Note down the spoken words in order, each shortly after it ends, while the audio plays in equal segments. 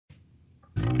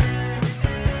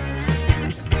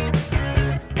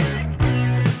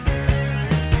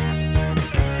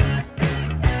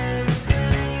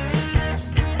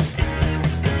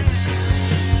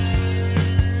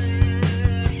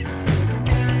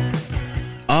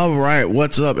All right,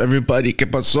 what's up, everybody? ¿Qué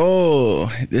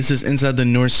pasó? This is Inside the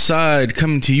North Side,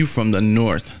 coming to you from the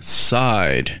North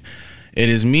Side. It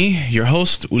is me, your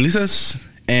host, Ulises,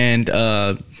 and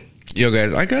yo,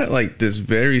 guys, I got like this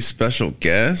very special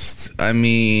guest. I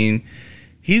mean,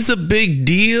 he's a big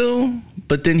deal,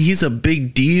 but then he's a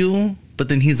big deal, but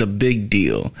then he's a big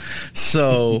deal.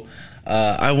 So,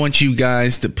 I want you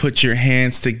guys to put your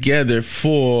hands together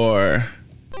for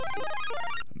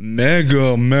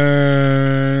Mega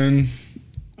Man,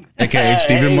 aka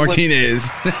Steven Martinez.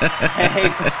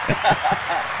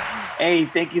 Hey,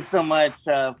 thank you so much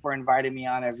for inviting me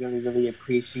on. I really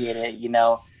appreciate it. You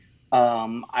know,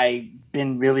 I've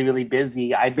been really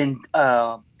busy. I've been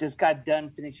just got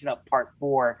done finishing up part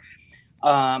 4.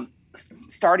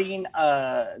 Starting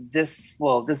this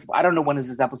I don't know when is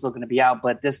this episode going to be out,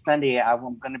 but this Sunday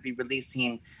I'm going to be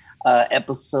releasing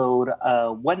episode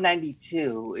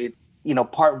 192.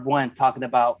 Part 1, talking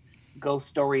about ghost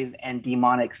stories and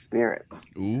demonic spirits.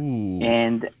 Ooh.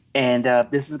 And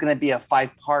this is going to be a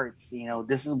 5 parts. You know,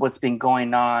 this is what's been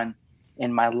going on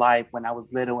in my life when I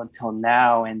was little until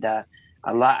now. And a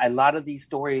lot of these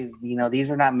stories, you know, these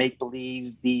are not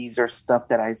make-believes. These are stuff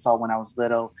that I saw when I was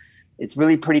little. It's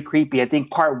really pretty creepy. I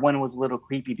think part 1 was a little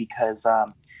creepy because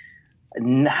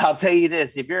I'll tell you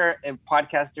this: if you're a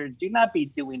podcaster, do not be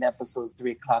doing episodes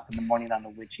 3:00 in the morning on the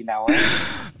witching hour.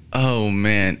 Oh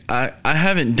man, I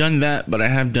haven't done that, but I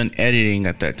have done editing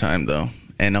at that time though,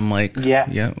 and I'm like, yeah,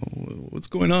 what's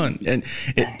going on? And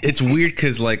it's weird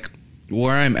because like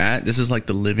where I'm at, this is like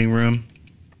the living room,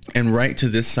 and right to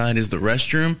this side is the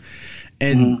restroom,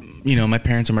 and you know my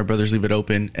parents and my brothers leave it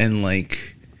open, and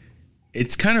like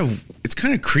it's kind of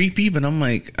creepy, but I'm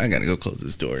like, I gotta go close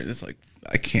this door. It's like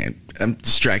I can't. I'm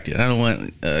distracted. I don't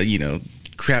want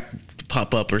crap to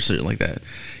pop up or something like that.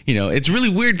 You know, it's really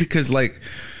weird because like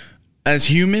as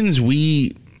humans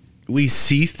we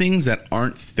see things that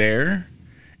aren't there,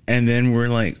 and then we're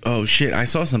like, oh shit, I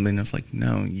saw something. And I was like,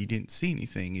 no, you didn't see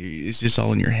anything. It's just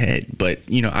all in your head. But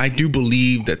you know, I do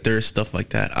believe that there's stuff like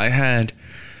that. I had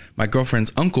my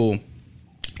girlfriend's uncle.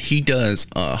 He does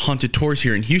haunted tours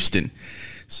here in Houston.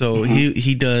 So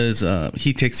he does,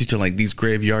 he takes you to like these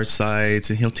graveyard sites,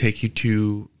 and he'll take you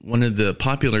to one of the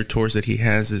popular tours that he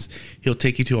has is he'll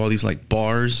take you to all these like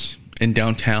bars in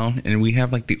downtown. And we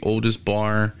have like the oldest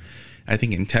bar, I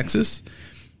think in Texas,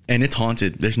 and it's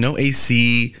haunted. There's no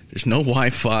AC, there's no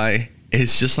Wi-Fi.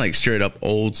 It's just like straight up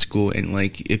old school. And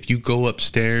like, if you go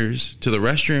upstairs to the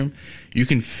restroom, you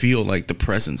can feel like the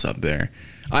presence up there.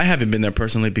 I haven't been there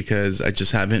personally because I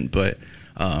just haven't, but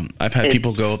I've had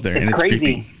people go up there, and it's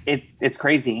crazy. It's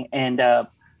crazy. And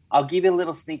I'll give you a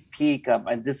little sneak peek.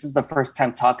 And this is the first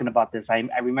time talking about this. I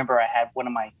remember I had one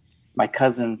of my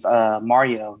cousins,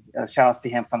 Mario, shout outs to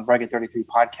him from the Rugged 33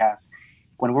 podcast.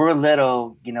 When we were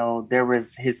little, you know, there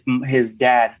was his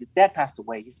dad. His dad passed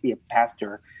away. He used to be a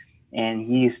pastor, and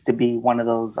he used to be one of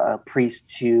those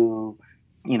priests to,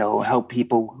 you know, help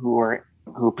people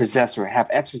who possess or have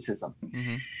exorcism.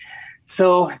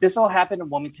 So this all happened in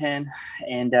Wilmington,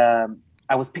 and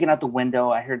I was picking out the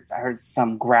window. I heard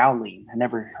some growling. I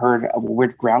never heard of a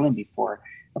weird growling before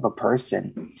of a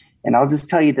person. And I'll just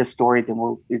tell you this story,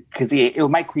 then because it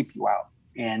might creep you out.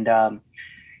 And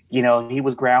you know, he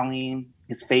was growling.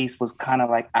 His face was kind of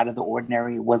like out of the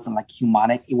ordinary. It wasn't like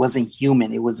humanic. It wasn't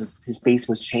human. It was his face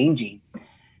was changing.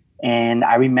 And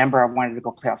I remember I wanted to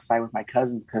go play outside with my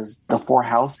cousins because the 4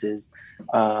 houses,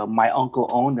 my uncle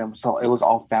owned them. So it was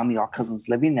all family, all cousins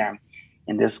living there.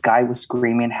 And this guy was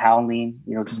screaming, howling,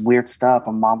 you know, just weird stuff.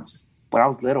 And mom when I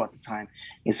was little at the time,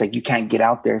 it's like, you can't get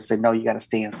out there. I said, no, you got to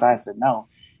stay inside. I said, no.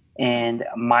 And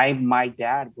my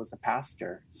dad was a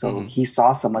pastor. So he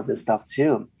saw some of this stuff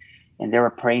too. And they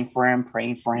were praying for him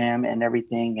and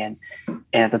everything. And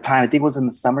at the time, I think it was in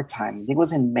the summertime. I think it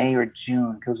was in May or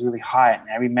June because it was really hot. And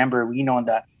I remember, you know,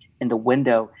 in the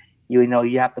window, you know,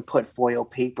 you have to put foil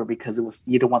paper because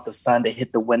you don't want the sun to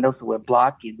hit the window so it would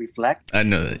block and reflect. I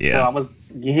know that,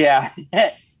 yeah.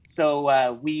 So I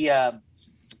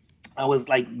was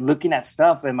like looking at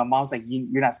stuff, and my mom's like,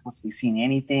 "You're not supposed to be seeing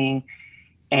anything."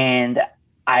 And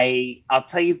I'll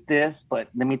tell you this, but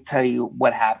let me tell you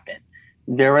what happened.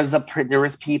 There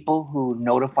was people who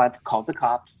called the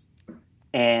cops,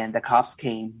 and the cops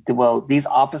came. Well, these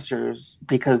officers,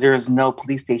 because there is no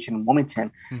police station in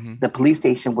Wilmington, the police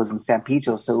station was in San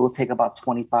Pedro, so it will take about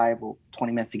 25 or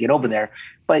 20 minutes to get over there.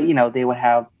 But, you know, they would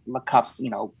have the cops, you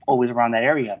know, always around that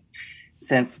area.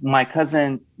 since my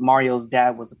cousin Mario's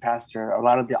dad was a pastor, a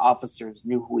lot of the officers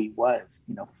knew who he was,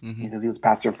 because he was a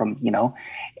pastor from,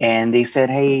 and they said,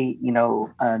 "Hey,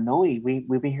 Noe,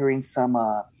 we've been hearing some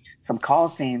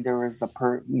calls saying there was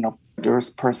there was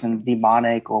a person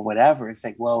demonic or whatever." It's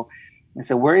like, well, I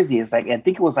said, "Where is he?" It's like, I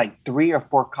think it was like 3 or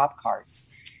 4 cop cars.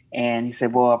 And he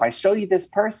said, "Well, if I show you this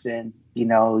person,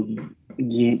 you're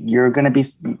going to be,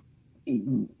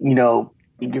 you're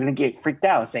going to get freaked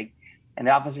out." It's like, and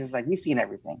the officer's like, "We've seen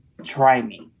everything. Try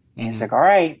me." And it's like, all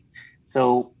right.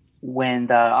 So when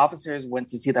the officers went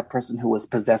to see that person who was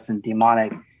possessed and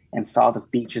demonic and saw the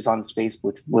features on his face,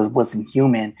 which wasn't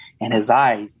human, and his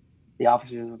eyes, the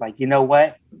officers was like, "You know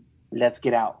what? Let's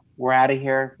get out. We're out of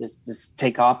here. This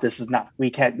take off. This is not, we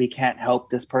can't help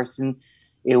this person.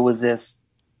 It was this,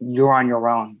 you're on your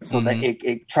own." So that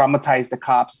it traumatized the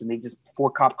cops, and they just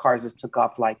 4 cop cars just took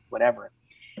off like whatever.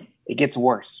 It gets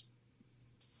worse.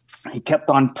 He kept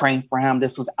on praying for him.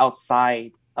 This was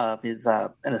outside of his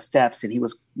in the steps, and he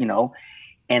was,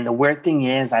 and the weird thing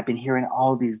is, I've been hearing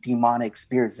all these demonic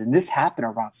spirits, and this happened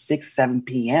around 6-7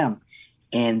 p.m.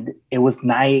 and it was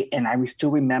night, and I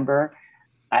still remember.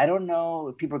 I don't know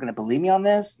if people are going to believe me on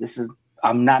this.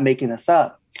 I'm not making this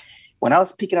up. When I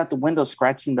was peeking out the window,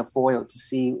 scratching the foil to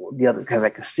see the other, because I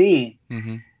could see,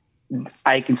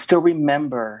 I can still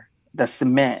remember the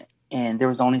cement, and there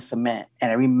was only cement. And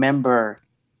I remember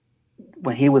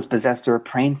when he was possessed, they were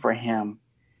praying for him.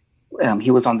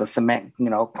 He was on the cement,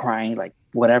 crying, like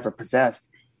whatever, possessed.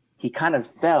 He kind of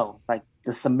fell, like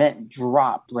the cement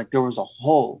dropped, like there was a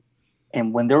hole.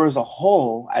 And when there was a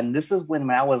hole, and this is when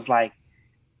I was like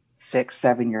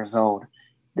 6-7 years old,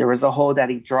 there was a hole that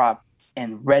he dropped,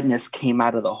 and redness came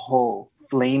out of the hole.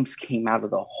 Flames came out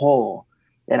of the hole.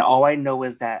 And all I know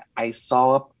is that I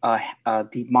saw a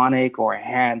demonic or a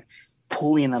hand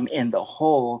pulling him in the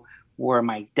hole, where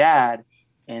my dad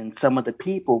and some of the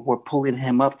people were pulling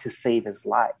him up to save his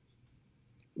life.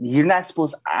 You're not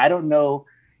supposed, I don't know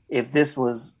if this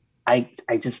was, I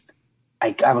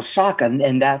was shocked.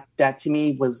 And that to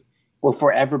me will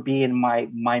forever be in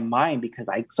my mind, because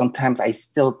sometimes I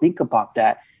still think about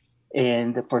that.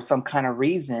 And for some kind of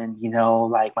reason,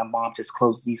 like my mom just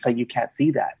closed, you said you can't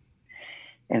see that.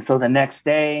 And so the next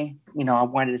day, I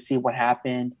wanted to see what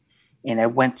happened. And I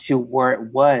went to where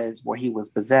he was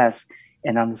possessed.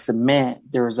 And on the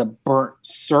cement, there was a burnt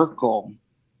circle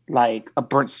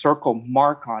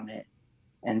mark on it.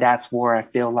 And that's where I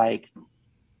feel like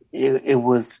it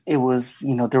was, there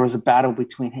was a battle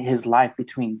between his life,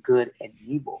 between good and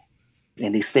evil.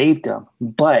 And they saved him.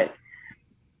 But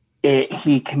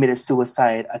he committed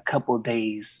suicide a couple of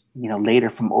days, later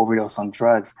from overdose on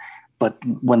drugs. But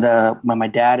when my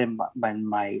dad and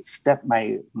my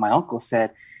uncle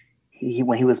said,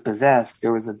 when he was possessed,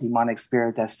 there was a demonic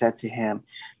spirit that said to him,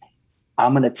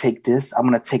 I'm going to take this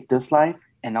life.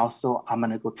 And also I'm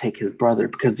going to go take his brother,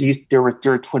 because there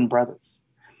were twin brothers.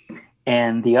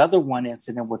 And the other one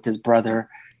incident with his brother,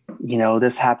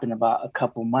 this happened about a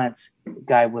couple months. The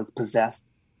guy was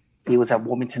possessed. He was at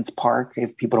Wilmington's Park.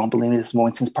 If people don't believe me, this is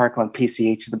Wilmington's Park on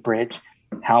PCH, the bridge,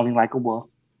 howling like a wolf.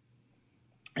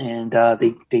 And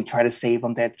they try to save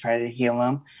him. They try to heal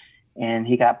him. And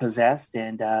he got possessed.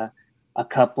 And a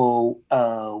couple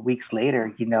weeks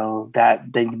later,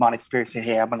 that the demonic spirit said,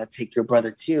 "Hey, I'm going to take your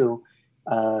brother too."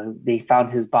 They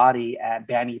found his body at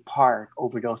Banny Park,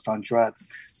 overdosed on drugs.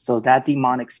 So that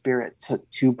demonic spirit took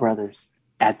 2 brothers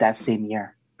at that same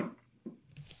year.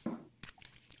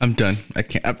 I'm done. I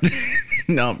can't.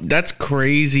 No, that's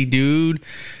crazy, dude.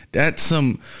 That's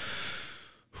some.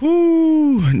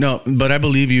 Whoo. No, but I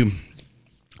believe you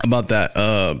about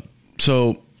that.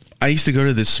 So I used to go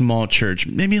to this small church,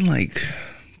 maybe like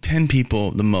 10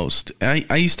 people the most.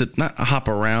 I used to not hop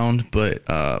around, but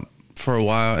for a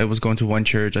while I was going to one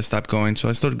church. I stopped going, so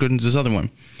I started going to this other one.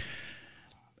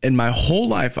 And my whole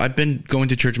life, I've been going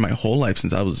to church my whole life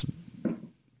since I was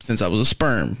a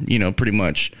sperm, pretty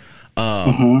much.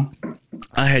 I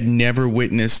had never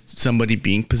witnessed somebody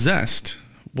being possessed.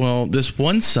 Well, this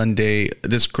one Sunday,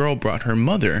 this girl brought her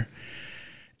mother.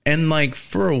 And like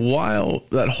for a while,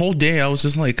 that whole day, I was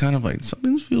just like, kind of like,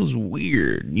 something feels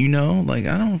weird, like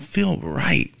I don't feel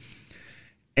right.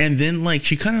 And then like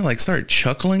she kind of like started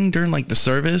chuckling during like the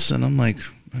service. And I'm like,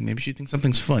 maybe she thinks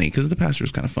something's funny, because the pastor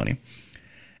is kind of funny.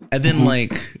 And then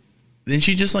then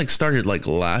she just like started like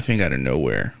laughing out of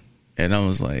nowhere. And I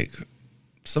was like,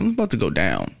 something's about to go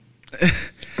down.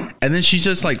 And then she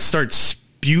just like starts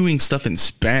spewing stuff in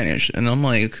Spanish. And I'm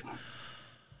like,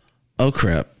 oh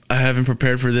crap, I haven't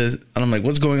prepared for this. And I'm like,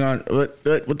 what's going on? What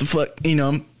the fuck?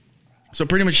 So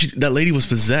pretty much that lady was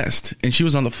possessed, and she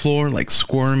was on the floor like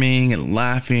squirming and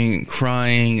laughing and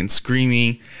crying and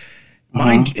screaming.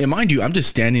 Mind you, I'm just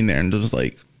standing there and just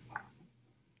like,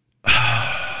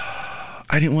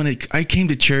 I didn't want to. I came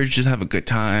to church just have a good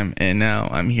time, and now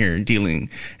I'm here dealing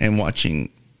and watching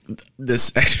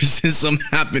this exorcism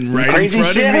happen right in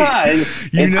front of me.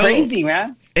 It's crazy,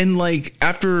 man. And like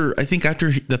after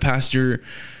the pastor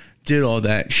did all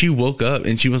that, she woke up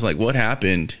and she was like, "What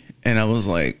happened?" And I was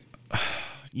like,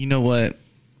 "You know what?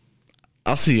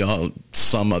 I'll see y'all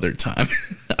some other time.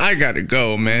 I gotta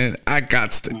go, man. I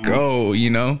got to go. You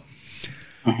know."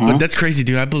 But that's crazy,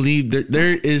 dude. I believe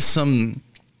there is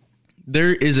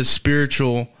a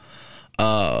spiritual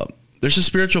there's a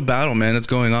spiritual battle, man, that's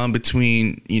going on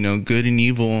between, you know, good and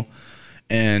evil.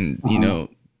 And you know,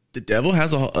 the devil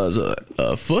has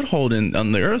a foothold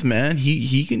on the earth, man.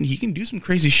 He can do some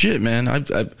crazy shit, man.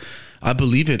 I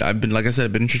believe it. I've been, like I said,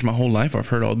 I've been in church my whole life. I've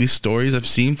heard all these stories, I've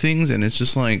seen things, and it's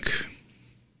just like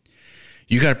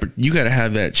you gotta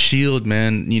have that shield,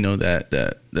 man, you know, that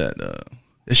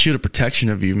a shield of protection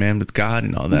of you, man, with God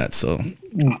and all that. So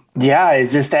yeah,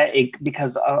 it's just that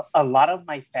because a lot of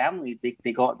my family,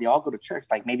 they all go to church,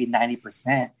 like maybe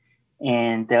 90%,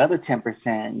 and the other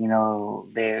 10%, you know,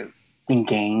 they're in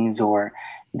gangs, or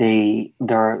they're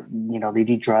you know, they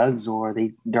do drugs, or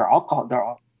they're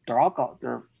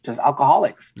just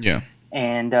alcoholics. Yeah.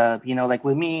 And you know, like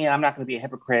with me, I'm not going to be a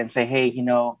hypocrite and say, hey, you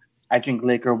know, I drink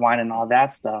liquor, wine, and all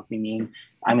that stuff. I mean,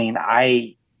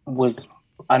 I was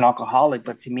an alcoholic,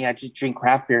 but to me, I just drink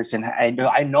craft beers, and I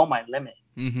know my limit.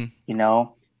 You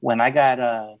know, when I got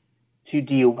 2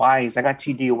 DUIs, I got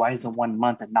 2 DUIs in 1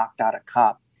 month and knocked out a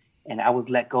cop, and I was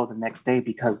let go the next day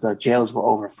because the jails were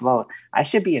overflowed. I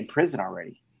should be in prison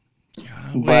already.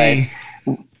 But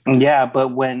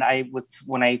when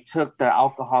I took the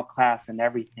alcohol class and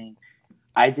everything,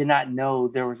 I did not know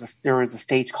there was a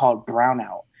stage called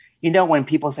brownout. You know, when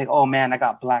people say, oh man, I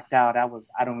got blacked out,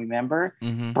 I don't remember.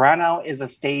 Brownout is a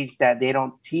stage that they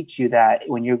don't teach you that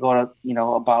when you go to, you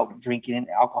know, about drinking and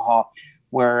alcohol,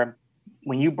 where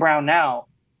when you brown out,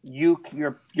 you're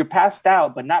passed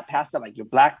out, but not passed out like you're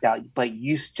blacked out, but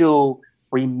you still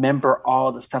remember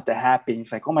all the stuff that happened.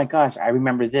 It's like, oh my gosh, I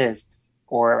remember this,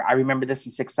 or I remember this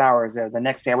in 6 hours, or the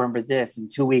next day I remember this in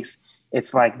 2 weeks.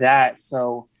 It's like that.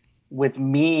 So with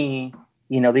me,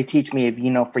 you know, they teach me, if, you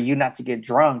know, for you not to get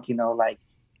drunk, you know, like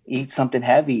eat something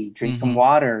heavy, drink some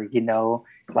water, you know,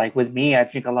 like with me, I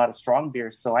drink a lot of strong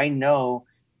beers. So I know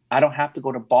I don't have to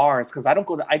go to bars, because I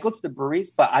go to the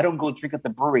breweries, but I don't go drink at the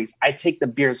breweries. I take the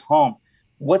beers home.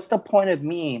 What's the point of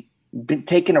me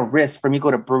taking a risk for me to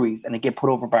go to breweries and to get put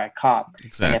over by a cop?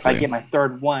 Exactly. And if I get my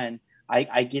third one,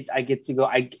 I get to go,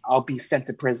 I'll be sent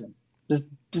to prison. Just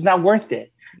not worth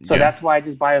it. So that's why I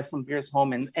just buy some beers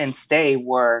home and stay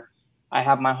where I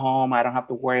have my home. I don't have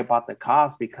to worry about the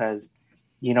cost, because,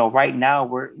 you know, right now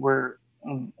we're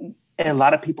a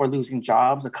lot of people are losing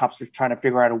jobs. The cops are trying to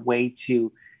figure out a way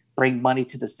to bring money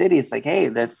to the city. It's like, hey,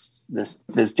 let's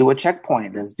do a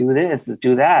checkpoint. Let's do this. Let's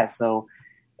do that. So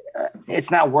it's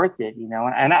not worth it, you know.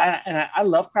 And I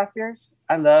love craft beers.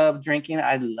 I love drinking.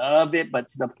 I love it, but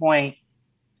to the point,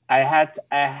 I had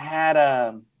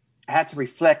to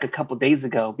reflect a couple days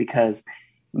ago, because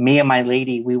me and my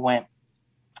lady, we went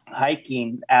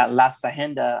hiking at La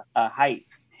Sajenda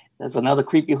Heights. There's another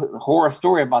creepy horror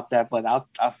story about that, but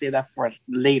I'll say that for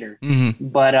later.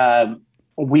 But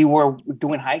we were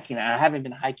doing hiking, and I haven't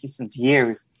been hiking since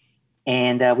years.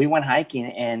 And we went hiking,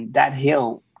 and that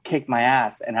hill kicked my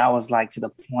ass. And I was like,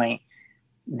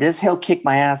 this hill kicked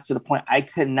my ass to the point I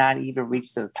could not even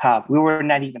reach to the top. We were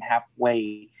not even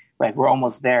halfway. Like, we're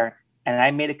almost there. And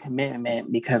I made a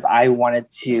commitment, because I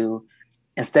wanted to,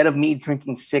 instead of me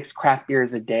drinking 6 craft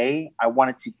beers a day, I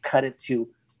wanted to cut it to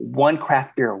 1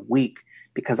 craft beer a week,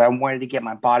 because I wanted to get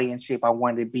my body in shape. I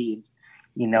wanted to be,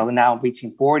 you know, now reaching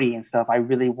 40 and stuff. I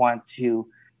really want to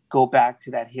go back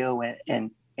to that hill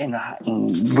and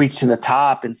reach to the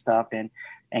top and stuff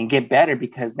and get better,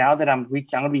 because now that I'm going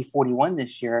to be 41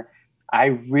 this year, I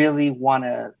really want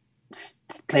to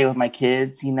play with my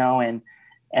kids, you know,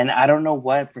 and I don't know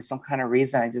what, for some kind of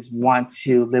reason, I just want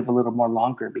to live a little more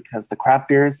longer, because the craft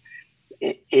beers,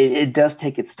 it does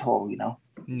take its toll, you know?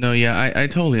 No, yeah, I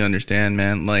totally understand,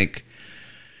 man. Like,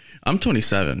 I'm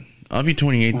 27. I'll be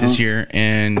 28 this year.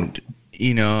 And,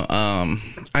 you know,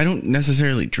 I don't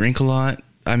necessarily drink a lot.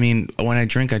 I mean, when I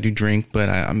drink, I do drink, but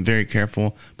I'm very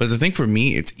careful. But the thing for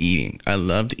me, it's eating. I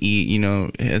love to eat, you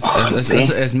know,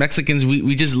 as Mexicans,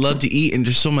 we just love to eat, and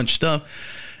there's so much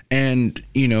stuff. And,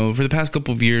 you know, for the past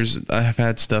couple of years, I have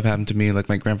had stuff happen to me. Like,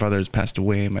 my grandfather has passed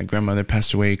away. My grandmother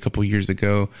passed away a couple of years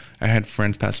ago. I had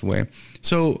friends pass away.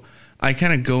 So I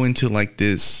kind of go into like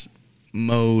this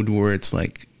mode where it's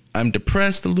like I'm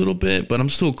depressed a little bit, but I'm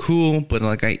still cool. But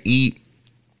like, I eat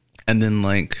And then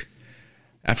like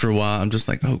after a while, I'm just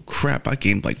like, oh crap, I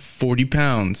gained like 40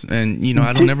 pounds. And you know,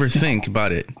 I don't ever think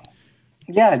about it.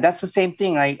 Yeah, that's the same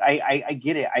thing. I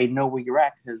get it. I know where you're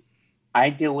at because I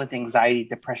deal with anxiety,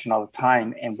 depression all the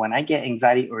time. And when I get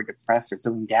anxiety or depressed or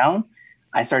feeling down,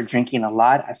 I start drinking a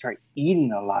lot. I start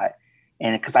eating a lot.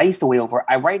 And because I used to weigh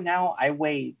right now I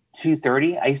weigh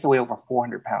 230. I used to weigh over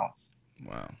 400 pounds.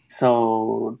 Wow.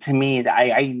 So to me,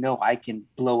 I know I can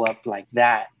blow up like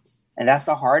that. And that's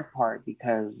the hard part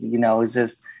because, you know, it's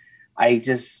just, I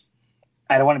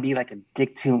don't want to be like a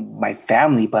dick to my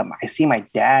family, but I see my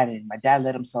dad and my dad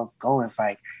let himself go. It's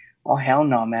like, oh, hell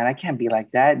no, man. I can't be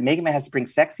like that. Mega Man has to bring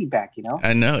sexy back, you know?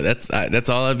 I know. That's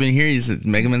all I've been hearing is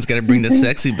Mega Man's got to bring the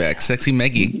sexy back. Sexy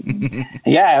Meggy.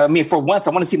 Yeah. I mean, for once,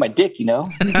 I want to see my dick, you know?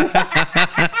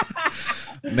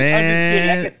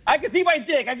 Man. I can see my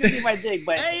dick.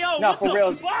 But hey, yo, no, for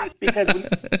real. Because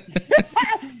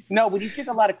when you drink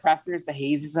a lot of craft beers, the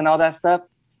hazes and all that stuff,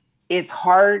 it's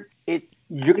hard.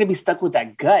 You're going to be stuck with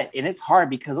that gut. And it's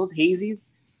hard because those hazies,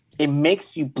 it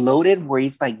makes you bloated where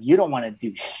it's like you don't want to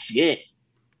do shit.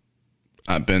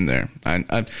 I've been there.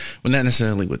 Well, not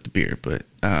necessarily with the beer, but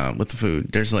with the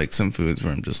food. There's like some foods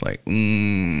where I'm just like,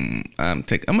 I'm gonna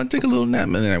take a little nap,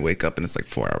 and then I wake up and it's like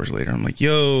 4 hours later. I'm like,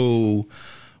 yo,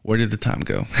 where did the time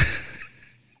go?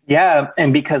 Yeah,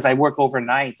 and because I work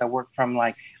overnights,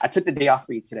 I took the day off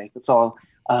for you today, so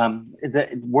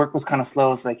the work was kind of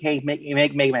slow. It's like, hey,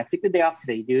 make man, take the day off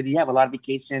today, dude. You have a lot of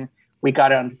vacation. We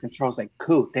got it under control. It's like,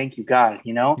 cool, thank you, God.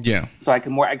 You know, yeah. So I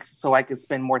could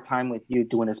spend more time with you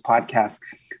doing this podcast.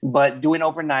 But doing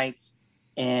overnights,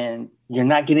 and you're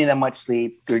not getting that much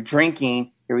sleep. You're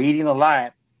drinking. You're eating a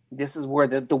lot. This is where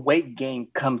the weight gain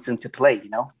comes into play. You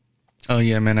know. Oh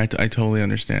yeah, man. I totally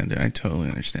understand it. I totally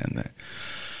understand that.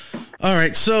 All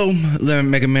right, so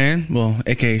Mega Man, well,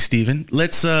 aka Steven,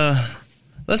 let's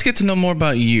get to know more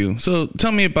about you. So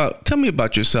tell me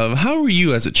about yourself. How were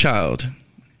you as a child?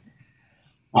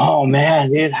 Oh man,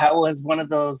 dude, I was one of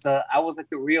those. I was like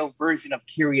the real version of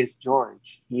Curious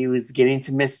George. He was getting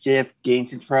into mischief, getting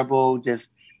into trouble, just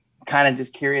kind of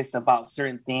just curious about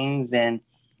certain things. And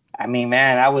I mean,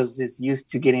 man, I was just used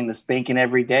to getting the spanking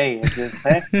every day. It's just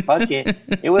fuck it.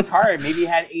 It was hard. Maybe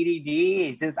I had ADD.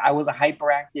 It's just I was a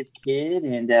hyperactive kid,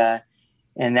 and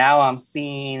now I'm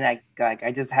seeing like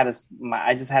I just had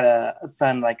a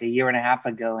son like a year and a half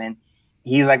ago, and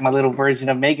he's like my little version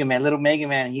of Mega Man, little Mega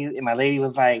Man. And my lady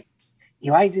was like,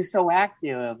 why is he so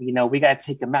active? You know, we gotta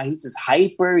take him out. He's just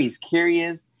hyper. He's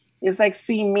curious. It's like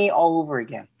seeing me all over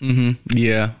again. Mm-hmm.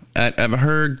 Yeah, I've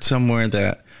heard somewhere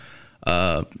that.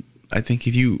 I think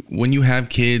when you have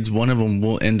kids, one of them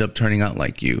will end up turning out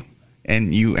like you,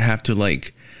 and you have to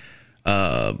like,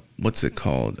 what's it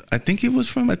called? I think it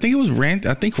was Rant.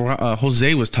 I think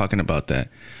Jose was talking about that,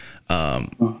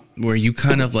 where you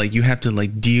kind of like, you have to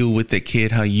like deal with the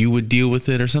kid how you would deal with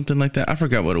it or something like that. I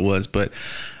forgot what it was, but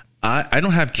I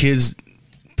don't have kids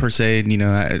per se. You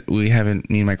know, me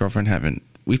and my girlfriend haven't.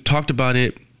 We've talked about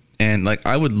it, and like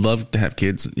I would love to have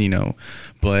kids, you know,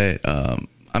 but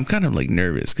I'm kind of like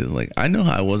nervous because like I know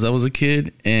how I was a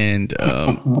kid, and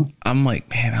I'm like,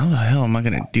 man, how the hell am I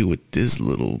gonna deal with this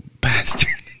little bastard?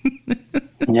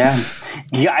 yeah.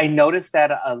 I noticed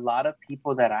that a lot of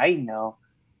people that I know,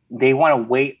 they want to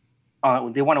wait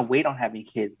on having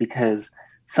kids because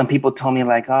some people told me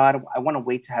like, oh, I want to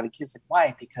wait to have a kid. Like,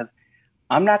 why? Because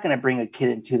I'm not going to bring a kid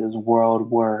into this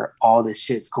world where all this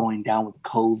shit's going down with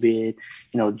COVID,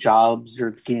 you know, jobs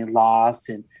are getting lost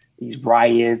and these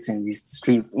riots and these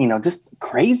street, you know, just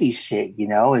crazy shit, you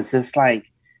know. It's just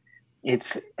like,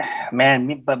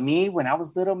 but me, when I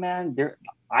was little, man,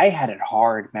 I had it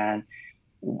hard, man.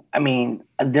 I mean,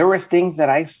 there was things that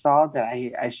I saw that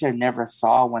I should have never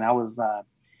saw when I was,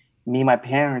 me and my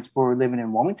parents were living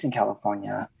in Wilmington,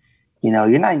 California. You know,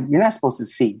 you're not supposed to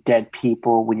see dead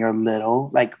people when you're little,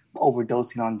 like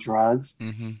overdosing on drugs.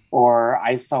 Mm-hmm. Or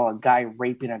I saw a guy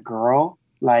raping a girl,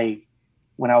 like,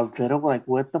 when I was little, like,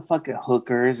 what the fuck are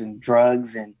hookers and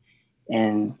drugs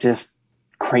and just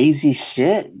crazy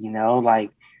shit, you know?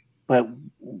 Like, but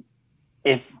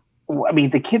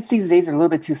the kids these days are a little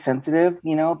bit too sensitive,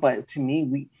 you know, but to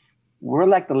me, we're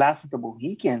like the last of the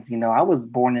Mohicans, you know. I was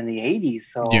born in the 80s,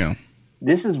 so yeah.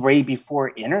 This is way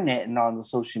before internet and on the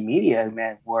social media,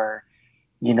 man, where,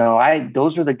 you know,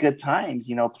 those are the good times,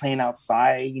 you know, playing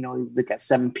outside, you know, you look at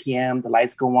 7 p.m., the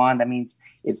lights go on. That means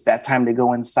it's that time to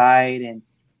go inside and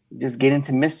just get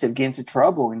into mischief, get into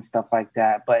trouble and stuff like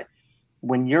that. But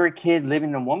when you're a kid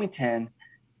living in Wilmington,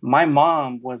 my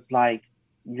mom was like,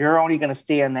 you're only going to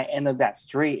stay on the end of that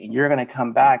street and you're going to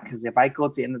come back. Because if I go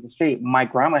to the end of the street, my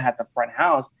grandma had the front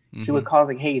house. Mm-hmm. She would call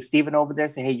like, hey, Steven over there,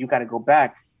 say, hey, you got to go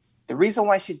back. the reason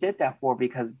why she did that for,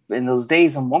 because in those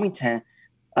days in Wilmington,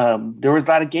 there was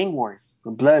a lot of gang wars,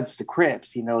 the Bloods, the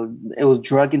Crips, you know, it was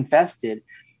drug infested.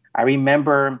 I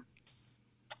remember,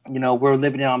 you know, we're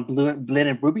living on Blinn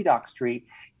and Ruby Dock Street,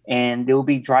 and there will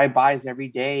be drive-bys every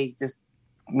day, just,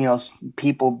 you know,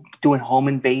 people doing home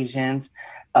invasions.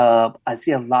 I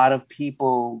see a lot of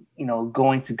people, you know,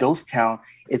 going to Ghost Town.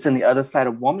 It's on the other side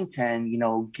of Wilmington, you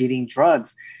know, getting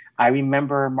drugs. I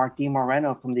remember Martin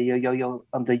Moreno from the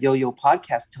Yo-Yo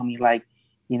podcast told me, like,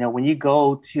 you know, when you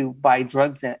go to buy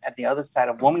drugs at the other side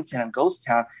of Wilmington and Ghost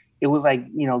Town, it was like,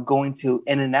 you know, going to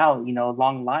In-N-Out, you know,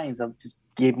 long lines of just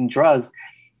giving drugs.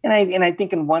 And I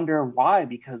think and wonder why,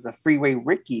 because of Freeway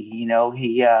Ricky, you know,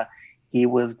 he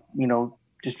was, you know,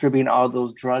 distributing all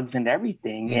those drugs and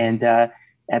everything. Mm-hmm. And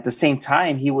at the same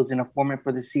time, he was an informant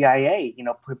for the CIA, you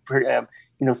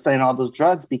know, selling all those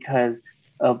drugs because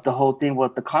of the whole thing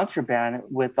with the contraband,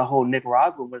 with the whole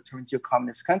Nicaragua would turn into a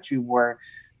communist country where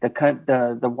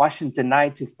the Washington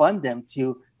denied to fund them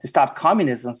to stop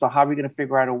communism. So how are we going to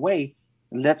figure out a way?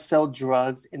 Let's sell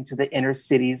drugs into the inner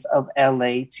cities of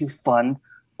LA to fund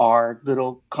our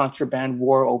little contraband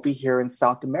war over here in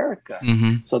South America.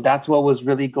 Mm-hmm. So that's what was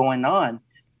really going on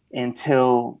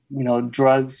until, you know,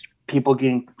 drugs, people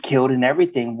getting killed and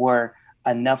everything were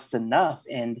enough's enough.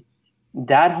 And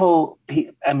that whole,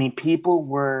 I mean, people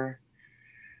were,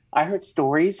 I heard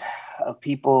stories of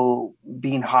people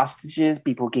being hostages,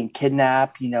 people getting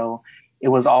kidnapped, you know, it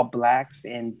was all blacks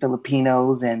and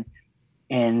Filipinos and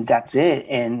that's it.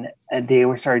 And they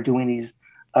started doing these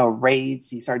raids.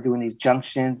 He started doing these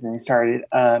junctions and he started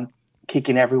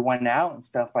kicking everyone out and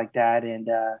stuff like that. And,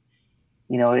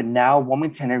 you know, and now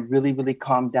Wilmington had really, really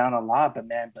calmed down a lot. But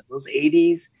those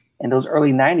 80s and those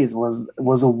early 90s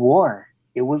was a war.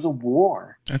 It was a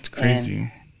war. That's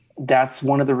crazy. And that's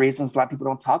one of the reasons Black people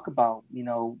don't talk about, you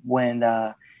know, when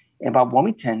about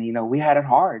Wilmington. You know, we had it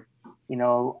hard. You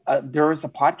know, there was a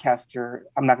podcaster,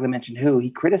 I'm not going to mention who, he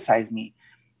criticized me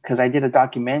because I did a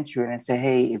documentary and I said,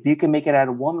 hey, if you can make it out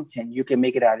of Wilmington, you can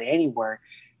make it out of anywhere.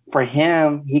 For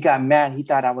him, he got mad. He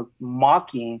thought I was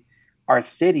mocking our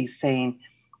city, saying,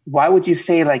 why would you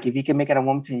say, like, if you can make it out of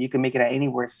Wilmington, you can make it out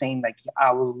anywhere, saying like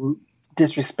I was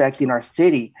disrespecting our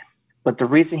city. But the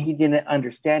reason he didn't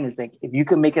understand is like, if you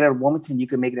can make it out of Wilmington, you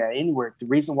can make it out anywhere. The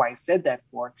reason why I said that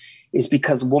for is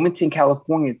because Wilmington,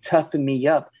 California toughened me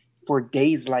up for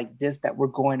days like this that were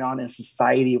going on in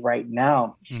society right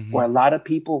now, mm-hmm. where a lot of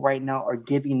people right now are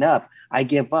giving up. I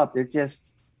give up. They're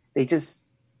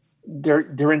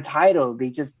entitled. They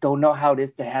just don't know how it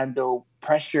is to handle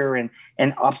pressure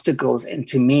and obstacles. And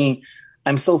to me,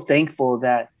 I'm so thankful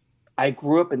that I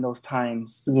grew up in those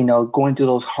times, you know, going through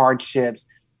those hardships,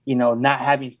 you know, not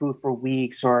having food for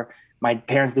weeks, or my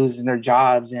parents losing their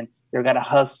jobs and they're got to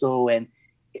hustle. And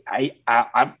I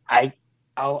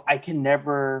can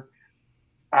never,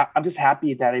 I'm just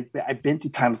happy that I've been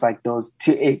through times like those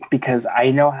because I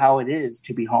know how it is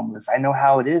to be homeless. I know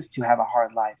how it is to have a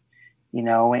hard life, you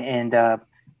know, and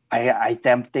I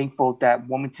am thankful that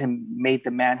Wilmington made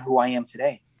the man who I am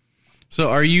today. So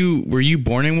were you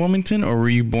born in Wilmington, or were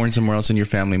you born somewhere else and your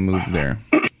family moved there?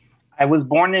 I was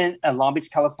born in Long Beach,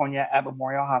 California at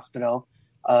Memorial Hospital.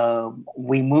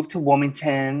 We moved to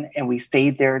Wilmington and we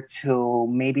stayed there till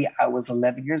maybe I was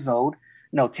 10 years old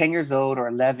or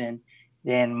 11.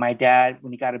 Then my dad,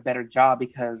 when he got a better job,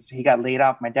 because he got laid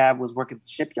off, my dad was working at the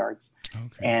shipyards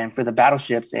and for the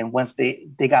battleships. And once they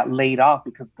got laid off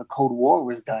because the Cold War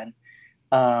was done,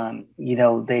 you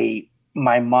know,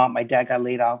 my dad got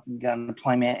laid off and got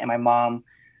unemployment, and my mom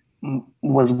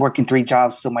was working 3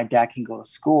 jobs so my dad can go to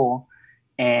school.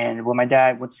 And when my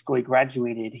dad went to school, he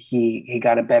graduated, he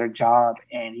got a better job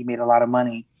and he made a lot of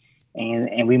money.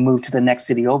 And we moved to the next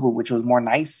city over, which was more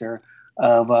nicer,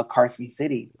 of Carson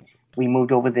City. We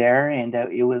moved over there, and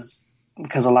it was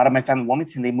because a lot of my family in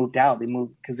Wilmington, they moved out. They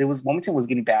moved because Wilmington was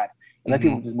getting bad. A lot of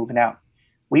people were just moving out.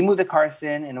 We moved to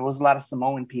Carson, and there was a lot of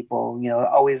Samoan people. You know,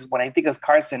 always when I think of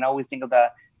Carson, I always think of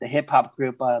the hip hop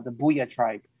group, the Booyah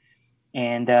Tribe.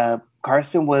 And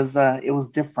Carson was it was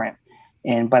different.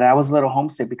 But I was a little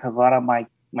homesick because a lot of my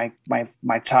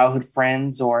childhood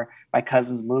friends or my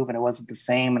cousins moved, and it wasn't the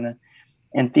same.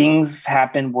 And things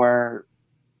happened where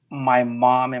my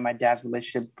mom and my dad's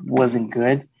relationship wasn't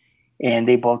good, and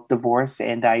they both divorced.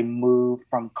 And I moved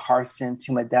from Carson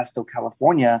to Modesto,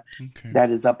 California,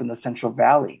 that is up in the Central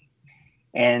Valley.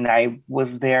 And I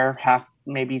was there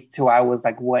maybe till I was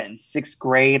like in 6th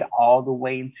grade, all the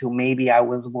way until maybe I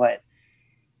was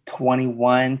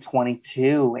 21,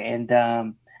 22. And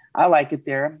I like it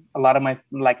there. A lot of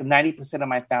 90% of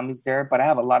my family's there, but I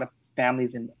have a lot of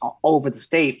families all over the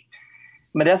state.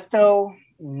 Modesto,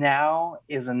 now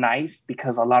is nice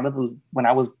because a lot of when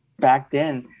I was back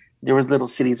then, there was little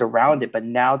cities around it. But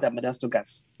now that Modesto got,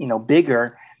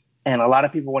 bigger, and a lot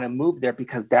of people want to move there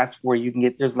because that's where you can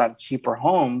there's a lot of cheaper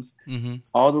homes. Mm-hmm.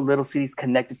 All the little cities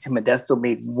connected to Modesto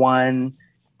made one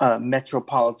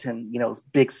metropolitan,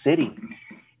 big city.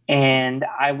 And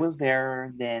I was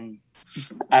there, then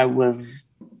I was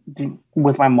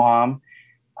with my mom.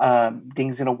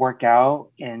 Things didn't work out.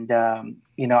 And,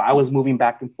 I was moving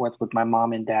back and forth with my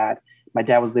mom and dad. My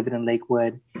dad was living in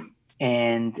Lakewood,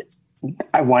 and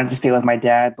I wanted to stay with my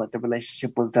dad, but the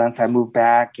relationship was done. So I moved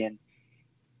back, and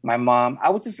my mom, I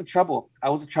was just I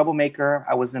was a troublemaker.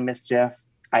 I was in mischief.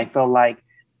 I felt like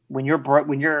when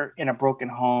you're in a broken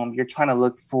home, you're trying to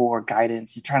look for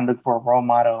guidance. You're trying to look for a role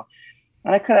model.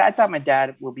 And I thought my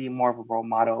dad would be more of a role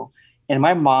model. And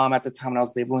my mom at the time when I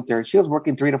was living with her, she was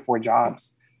working 3 to 4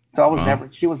 jobs. So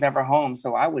she was never home.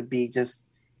 So I would be just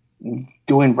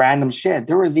doing random shit.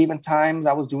 There was even times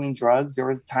I was doing drugs. There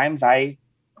was times I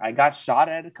got shot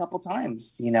at a couple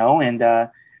times, and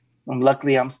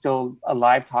luckily I'm still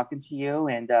alive talking to you.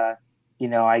 And,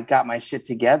 I got my shit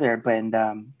together, but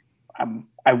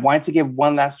I wanted to give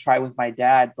one last try with my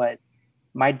dad, but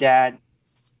my dad,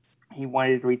 he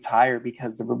wanted to retire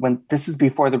because when this is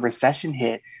before the recession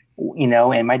hit,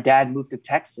 and my dad moved to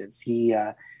Texas.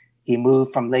 He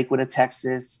moved from Lakewood to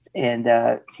Texas, and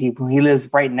he lives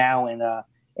right now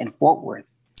in Fort Worth.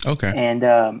 Okay. And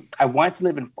I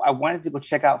wanted to go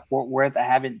check out Fort Worth. I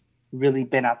haven't really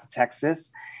been out to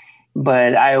Texas,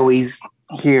 but I always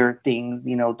hear things,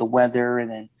 the weather, and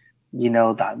then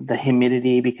the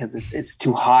humidity because it's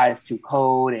too hot, it's too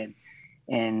cold,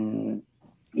 and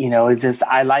it's just,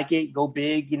 I like it. Go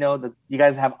big. You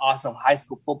guys have awesome high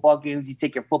school football games. You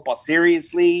take your football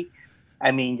seriously.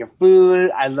 I mean, your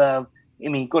food.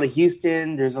 Go to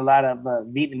Houston. There's a lot of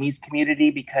Vietnamese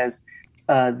community because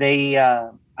I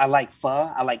like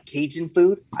pho. I like Cajun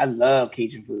food. I love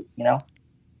Cajun food.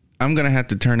 I'm gonna have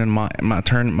to turn on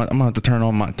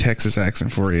my Texas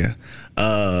accent for you.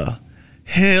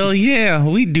 Hell yeah,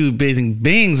 we do basing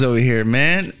bangs over here,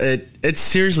 man. It's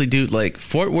seriously, dude. Like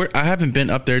Fort Worth, I haven't been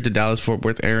up there to Dallas Fort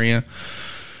Worth area.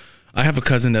 I have a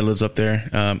cousin that lives up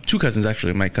there. 2 cousins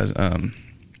actually. My cousin.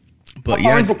 But how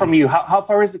far is it from you? How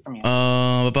far is it from you?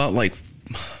 About like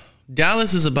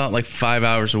Dallas is about like 5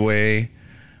 hours away.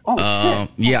 Oh shit.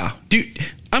 Yeah, dude.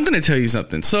 I'm gonna tell you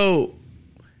something. So,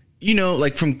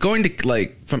 like from going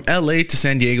to from LA to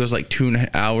San Diego is like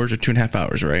 2.5 hours or 2.5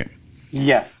 hours, right?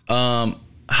 Yes.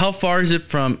 How far is it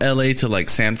from LA to like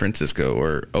San Francisco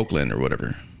or Oakland or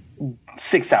whatever?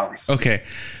 6 hours. Okay.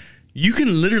 You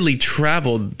can literally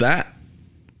travel that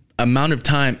amount of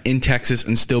time in Texas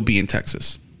and still be in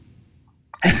Texas.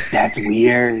 That's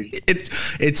weird.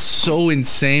 It's so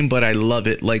insane, but I love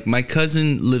it. Like my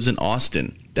cousin lives in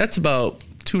Austin. That's about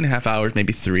 2.5 hours,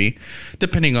 maybe 3,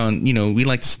 depending on, we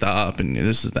like to stop and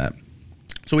this is that.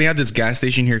 So we have this gas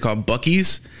station here called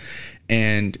Buc-ee's.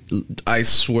 And I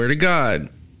swear to God,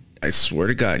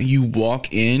 you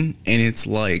walk in and it's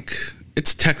like,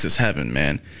 it's Texas heaven,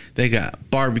 man. They got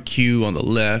barbecue on the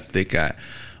left. They got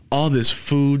all this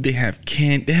food. They have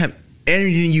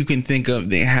everything you can think of.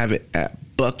 They have it at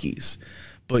Buc-ee's.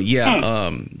 But yeah,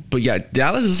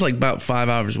 Dallas is like about 5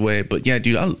 hours away. But yeah,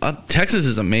 dude, Texas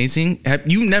is amazing. Have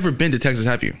you never been to Texas?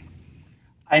 Have you?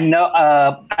 I know.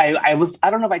 I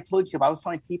don't know if I told you, but I was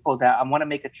telling people that I want to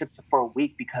make a trip for a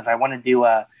week because I want to do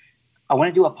a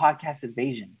podcast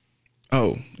invasion.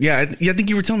 Oh yeah, I think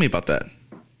you were telling me about that.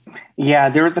 Yeah,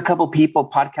 there was a couple people,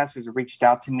 podcasters, who reached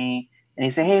out to me and they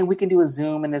say, "Hey, we can do a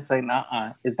Zoom," and it's like,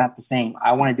 it's not the same.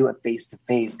 I want to do it face to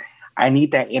face. I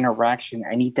need that interaction.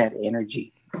 I need that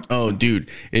energy. Oh,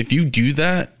 dude, if you do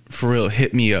that, for real,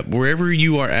 hit me up. Wherever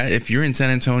you are at, if you're in San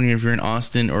Antonio, if you're in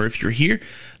Austin, or if you're here,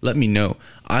 let me know.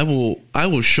 I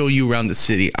will show you around the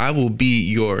city. I will be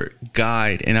your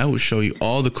guide, and I will show you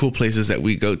all the cool places that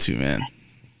we go to, man.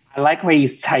 I like how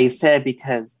you said,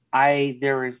 because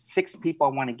there is 6 people I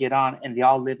want to get on, and they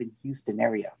all live in Houston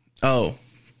area. Oh,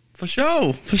 for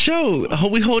sure. I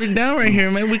hope we hold it down right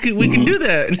here, man. We can do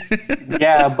that.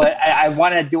 Yeah, but I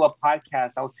want to do a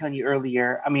podcast. I was telling you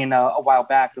earlier, a while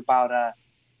back about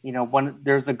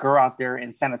there's a girl out there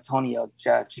in San Antonio,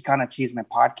 Chicana Cheeseman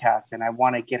podcast, and I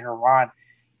want to get her on.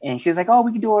 And she's like, "Oh,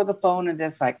 we can do it over the phone." And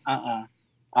this, like, I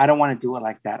don't want to do it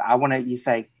like that. I want to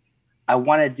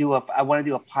do a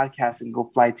podcast and go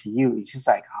fly to you. And she's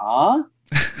like, "Huh?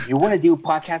 You want to do a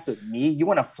podcast with me? You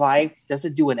want to fly just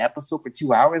to do an episode for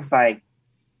 2 hours?" Like,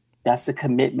 that's the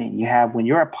commitment you have when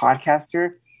you're a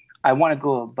podcaster. I want to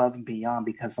go above and beyond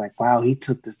because, like, wow, he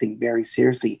took this thing very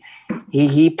seriously.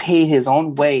 He paid his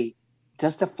own way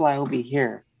just to fly over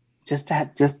here, just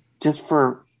just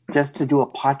to do a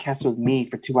podcast with me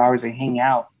for 2 hours and hang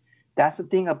out. That's the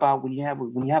thing about when you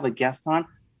have a guest on.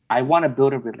 I want to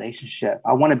build a relationship.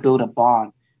 I want to build a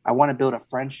bond. I want to build a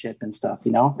friendship and stuff.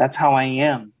 You know, that's how I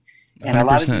am. And a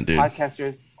lot of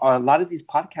these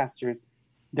podcasters,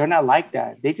 they're not like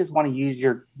that. They just want to use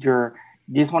your.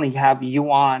 They just want to have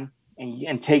you on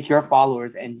and take your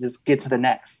followers and just get to the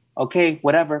next. Okay,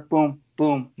 whatever. Boom,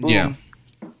 boom, boom. Yeah,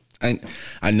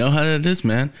 I know how that is,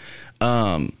 man.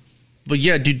 But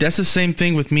yeah, dude, that's the same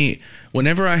thing with me.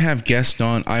 Whenever I have guests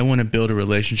on, I want to build a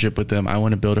relationship with them. I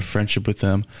want to build a friendship with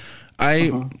them. I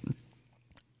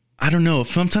don't know.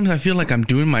 Sometimes I feel like I'm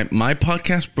doing my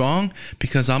podcast wrong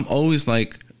because I'm always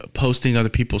like posting other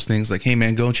people's things like, hey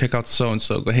man, go and check out so and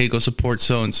so. Hey, go support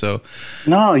so and so.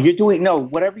 No,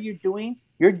 whatever you're doing,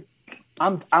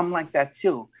 I'm like that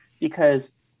too,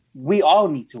 because we all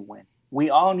need to win. We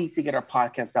all need to get our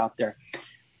podcasts out there.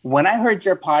 When I heard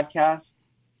your podcast,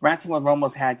 Ranting with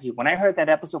Romos had you. When I heard that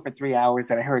episode for 3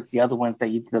 hours, and I heard the other ones that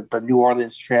you did, the New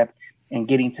Orleans trip and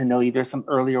getting to know you, there's some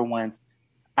earlier ones.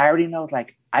 I already know,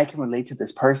 like, I can relate to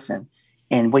this person.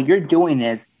 And what you're doing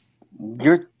is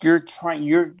you're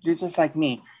just like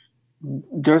me.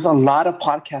 There's a lot of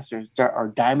podcasters that are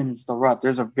diamonds in the rough.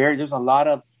 There's a lot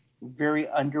of very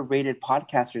underrated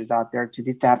podcasters out there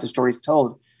to have the stories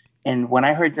told. And when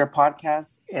I heard your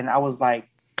podcast, and I was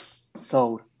like,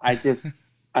 sold.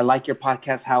 I like your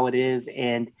podcast how it is,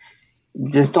 and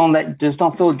just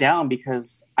don't feel down,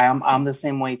 because I'm the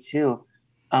same way too.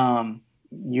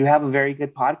 You have a very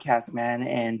good podcast, man,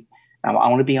 and I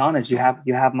want to be honest. You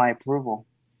have my approval.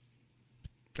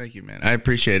 Thank you, man. I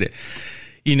appreciate it.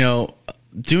 You know,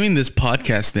 doing this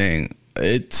podcast thing,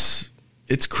 it's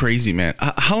crazy, man.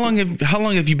 How long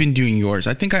have you been doing yours?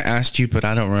 I think I asked you, but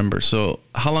I don't remember. So,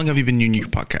 how long have you been doing your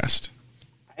podcast?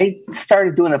 I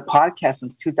started doing a podcast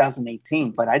since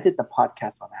 2018, but I did the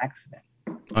podcast on accident.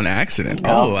 On accident? You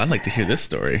know? Oh, I'd like to hear this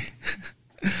story.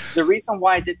 The reason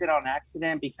why I did that on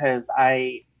accident, because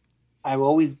I've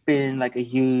always been like a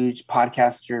huge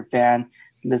podcaster fan,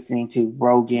 listening to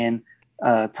Rogan,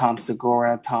 Tom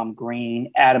Segura, Tom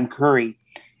Green, Adam Curry.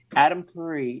 Adam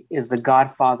Curry is the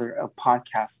godfather of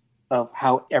podcasts, of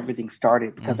how everything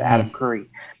started, because of Adam Curry.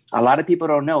 A lot of people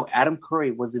don't know Adam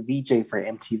Curry was a VJ for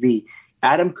MTV.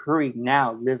 Adam Curry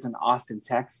now lives in Austin,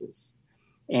 Texas.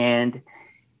 And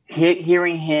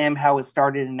hearing him, how it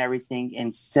started and everything,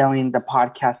 and selling the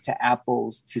podcast to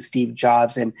Apple's, to Steve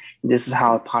Jobs, and this is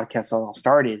how a podcast all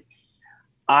started.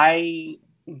 I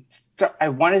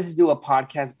wanted to do a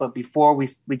podcast, but before we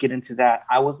get into that,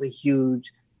 I was a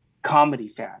huge comedy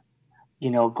fan, you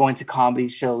know, going to comedy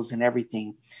shows and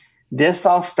everything. This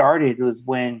all started was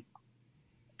when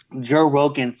Joe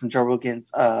Rogan from Joe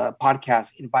Rogan's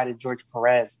podcast invited George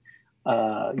Perez,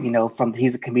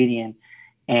 he's a comedian,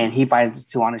 and he invited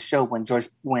to on a show when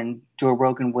Joe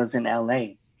Rogan was in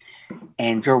LA.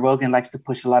 And Joe Rogan likes to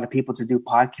push a lot of people to do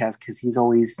podcasts because he's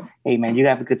always, hey man, you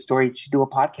have a good story, you should do a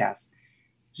podcast.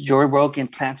 Joe Rogan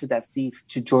planted that seed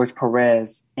to George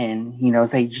Perez, and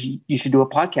say you should do a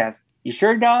podcast. You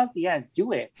sure, dog? Yeah,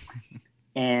 do it.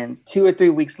 And 2 or 3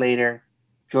 weeks later,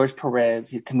 George Perez,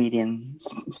 he's a comedian,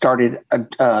 started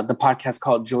the podcast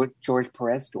called George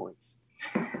Perez Stories.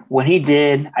 When he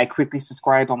did, I quickly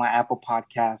subscribed on my Apple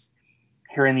Podcast.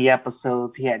 Hearing the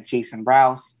episodes, he had Jason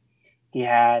Rouse, he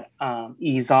had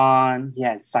Ezon, he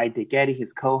had Cy Digetti,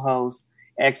 his co-host,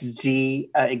 XG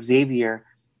Xavier.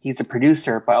 He's a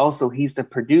producer, but also he's the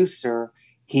producer.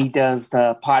 He does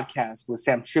the podcast with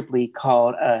Sam Tripoli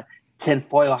called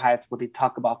Tinfoil Hats, where they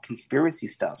talk about conspiracy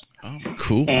stuff. Oh,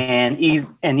 cool. And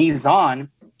Ezon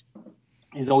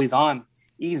is always on.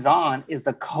 Ezon is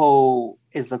the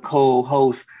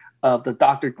co-host of the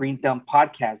Dr. Green Thumb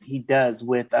podcast he does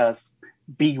with us,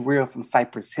 Be Real from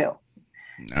Cypress Hill.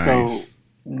 Nice. So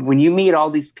when you meet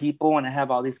all these people and have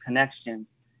all these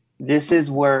connections, this is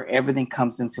where everything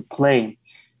comes into play.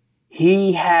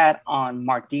 He had on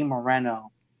Martin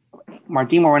Moreno.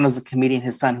 Martin Moreno is a comedian,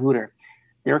 his son Hooter.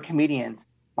 They're comedians.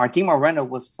 Martin Moreno he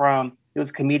was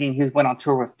a comedian. He went on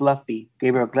tour with Fluffy,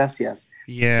 Gabriel Iglesias.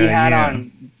 Yeah. He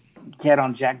had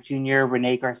on Jack Jr.,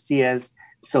 Renee Garcia's,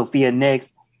 Sophia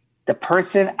Nix. The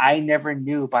person I never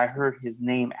knew, but I heard his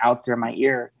name out there in my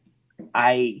ear.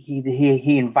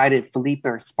 He invited Felipe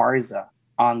Esparza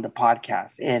on the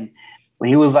podcast. And when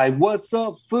he was like, "What's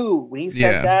up, food?" When he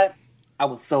said that, I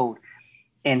was sold.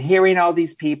 And hearing all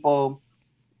these people,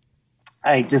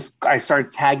 I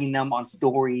started tagging them on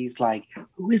stories like,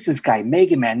 who is this guy?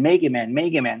 Mega Man.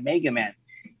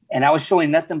 And I was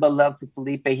showing nothing but love to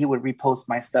Felipe. He would repost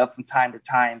my stuff from time to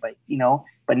time.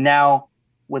 But now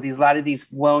with a lot of these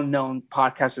well-known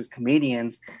podcasters,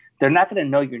 comedians, they're not going to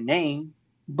know your name.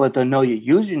 but they'll know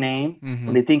your username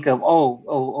when they think of,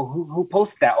 who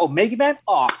posted that? Oh, Mega Man?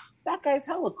 Oh, that guy's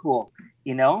hella cool,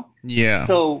 you know? Yeah.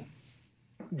 So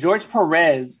George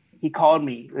Perez, he called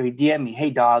me or he DM'd me,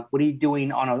 hey dog, what are you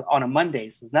doing on a Monday?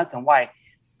 He says, nothing. Why?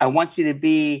 I wanted you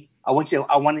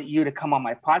to come on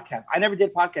my podcast. I never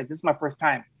did podcast. This is my first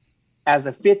time. As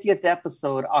the 50th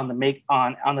episode on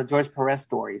the George Perez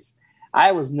stories.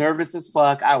 I was nervous as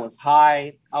fuck. I was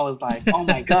high. I was like, oh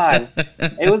my God.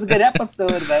 It was a good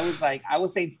episode, but it was like I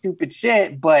was saying stupid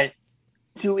shit. But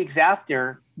 2 weeks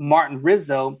after, Martin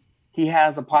Rizzo, he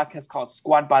has a podcast called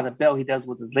Squad by the Bell. He does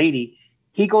with his lady.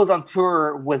 He goes on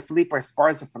tour with Felipe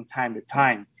Esparza from time to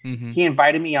time. He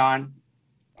invited me on.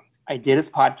 I did his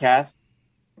podcast.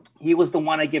 He was the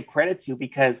one I give credit to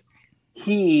because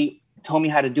he told me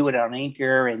how to do it on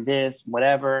Anchor and this,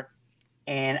 whatever.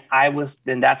 And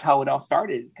that's how it all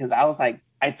started. Cause I was like,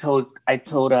 I told, like,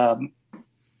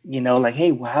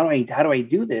 hey, well, how do I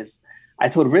do this? I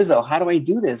told Rizzo, how do I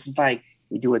do this? It's like,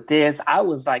 you do it this. I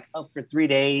was like up for 3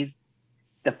 days.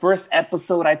 The first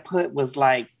episode I put was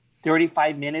like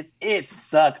 35 minutes. It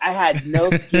sucked. I had no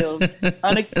skills,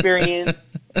 unexperienced,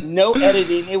 no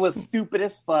editing. It was stupid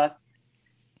as fuck.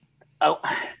 Oh,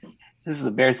 this is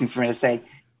embarrassing for me to say.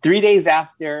 3 days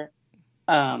after,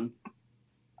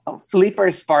 Felipe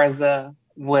Esparza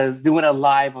was doing a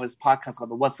live on his podcast called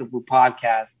the What's Up With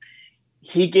podcast.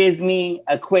 He gives me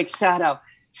a quick shout out.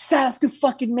 Shout out to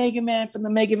fucking Mega Man from the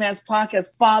Mega Man's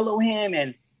podcast. Follow him.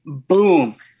 And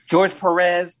boom, George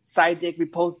Perez, Side Dick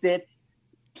reposted,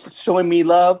 showing me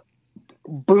love.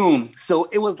 Boom. So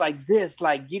it was like this,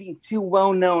 like getting 2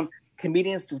 well-known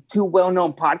comedians to 2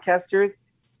 well-known podcasters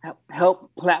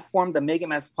help platform the Mega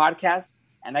Man's podcast.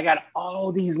 And I got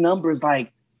all these numbers,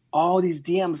 like all these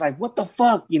DMs, like, what the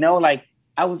fuck? You know, like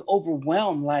I was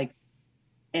overwhelmed. Like,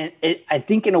 and I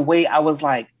think in a way I was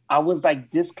like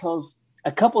this close,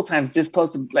 a couple times this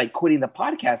close to like quitting the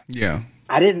podcast. Yeah.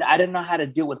 I didn't know how to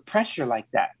deal with pressure like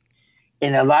that.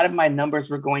 And a lot of my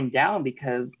numbers were going down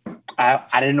because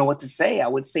I didn't know what to say. I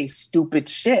would say stupid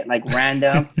shit, like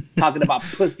random, talking about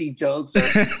pussy jokes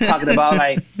or talking about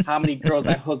like how many girls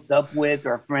I hooked up with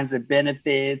or friends with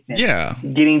benefits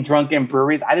and getting drunk in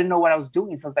breweries. I didn't know what I was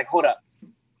doing. So I was like, hold up,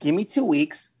 give me 2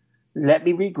 weeks. Let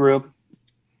me regroup.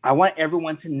 I want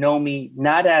everyone to know me,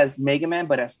 not as Mega Man,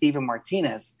 but as Steven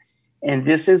Martinez. And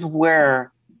this is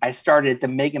where I started the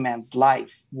Mega Man's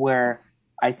Life, where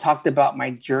I talked about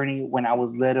my journey when I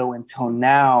was little until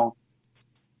now.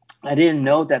 I didn't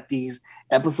know that these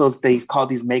episodes that he's called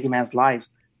these Mega Man's Lives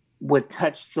would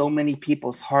touch so many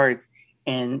people's hearts.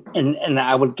 And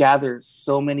I would gather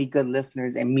so many good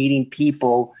listeners and meeting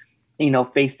people, you know,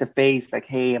 face to face, like,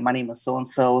 hey, my name is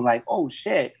so-and-so, like, oh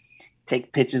shit,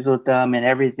 take pictures with them and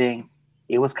everything.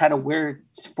 It was kind of weird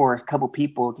for a couple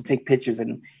people to take pictures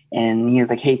and he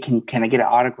was like, hey, can I get an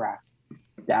autograph?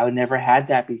 I never had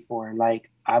that before.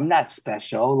 Like, I'm not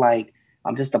special. Like,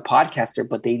 I'm just a podcaster,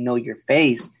 but they know your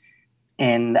face.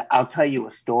 And I'll tell you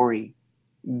a story.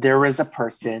 There was a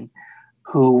person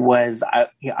who was, I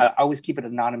always keep it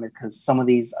anonymous because some of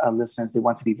these listeners, they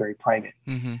want to be very private.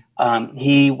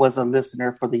 He was a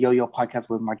listener for the Yo-Yo podcast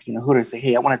with Martina Hutter. Say,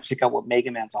 hey, I want to check out what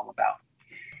Mega Man's all about.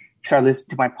 He started listening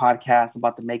to my podcast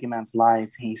about the Mega Man's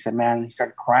life. And he said, man, he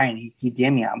started crying. He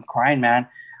DM'd me, I'm crying, man.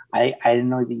 I didn't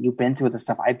know that you've been through the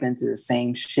stuff. I've been through the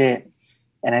same shit.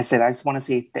 And I said, I just want to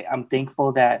say I'm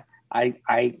thankful that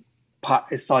I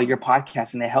saw your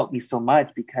podcast and it helped me so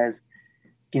much because,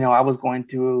 you know, I was going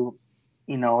through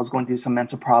some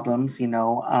mental problems. You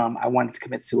know, I wanted to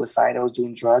commit suicide. I was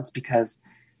doing drugs because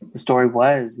the story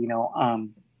was, you know,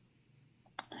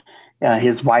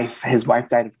 his wife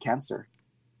died of cancer,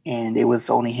 and it was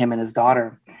only him and his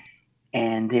daughter,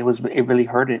 and it really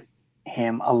hurted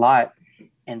him a lot.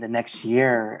 And the next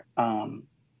year,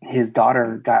 his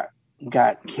daughter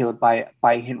got killed by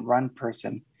a hit and run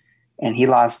person, and he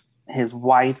lost his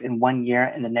wife in 1 year,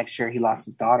 and the next year he lost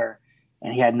his daughter,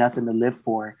 and he had nothing to live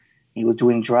for. He was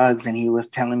doing drugs, and he was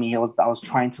telling me I was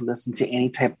trying to listen to any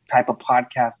type of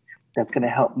podcast that's going to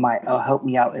help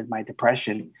me out in my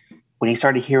depression. When he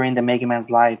started hearing the Mega Man's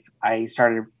Life, I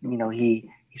started, you know, he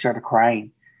started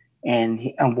crying, and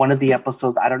on one of the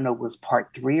episodes, I don't know, it was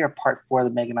part 3 or part 4 of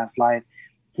the Mega Man's Life.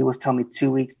 He was telling me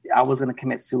 2 weeks I was going to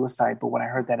commit suicide. But when I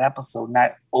heard that episode,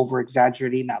 not over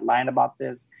exaggerating, not lying about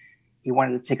this, he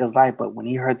wanted to take his life. But when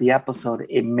he heard the episode,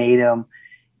 it made him,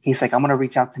 he's like, I'm going to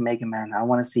reach out to Mega Man. I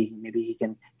want to see maybe he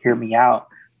can hear me out.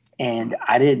 And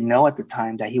I didn't know at the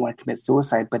time that he wanted to commit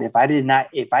suicide. But if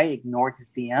I ignored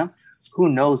his DM, who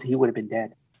knows, he would have been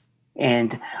dead.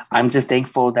 And I'm just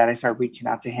thankful that I started reaching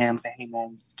out to him, saying, hey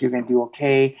man, you're going to do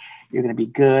okay. You're going to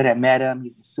be good. I met him.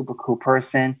 He's a super cool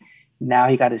person. Now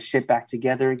he got his shit back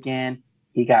together again.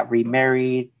 He got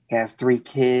remarried. He has 3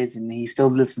 kids, and he still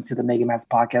listens to the Mega Mask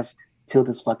podcast till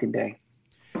this fucking day.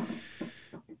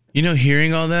 You know,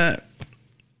 hearing all that,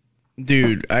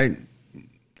 dude,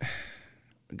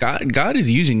 God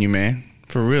is using you, man.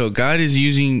 For real. God is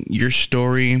using your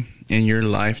story and your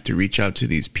life to reach out to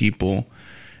these people.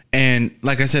 And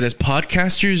like I said, as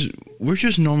podcasters, we're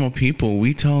just normal people.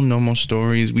 We tell normal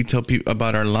stories. We tell people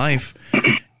about our life.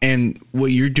 And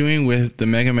what you're doing with the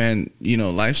Mega Man, you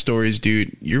know, life stories,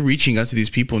 dude, you're reaching out to these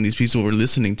people, and these people are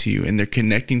listening to you and they're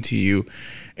connecting to you.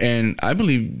 And I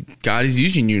believe God is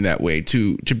using you that way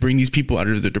to bring these people out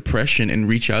of their depression and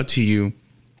reach out to you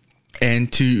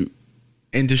and to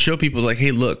show people like,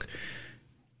 hey, look,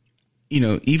 you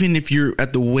know, even if you're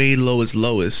at the way lowest,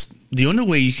 the only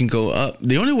way you can go up,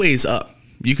 the only way is up.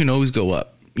 You can always go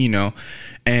up, you know.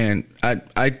 And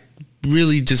I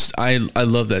really just I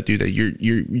love that, dude, that you're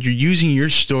using your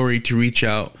story to reach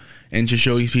out and to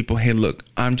show these people, hey, look,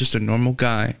 I'm just a normal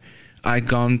guy. I've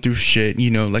gone through shit, you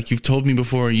know, like you've told me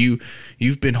before,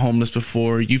 you've been homeless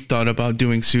before, you've thought about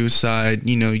doing suicide,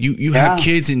 you know, you have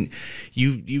kids, and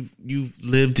you've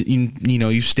lived in, you know,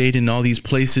 you've stayed in all these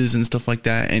places and stuff like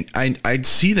that. And I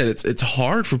see that it's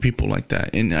hard for people like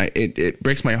that. And it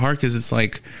breaks my heart, because it's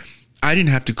like, I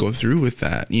didn't have to go through with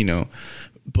that, you know,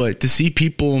 but to see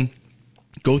people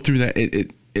go through that,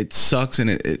 it sucks,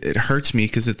 and it hurts me,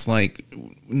 because it's like,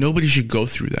 nobody should go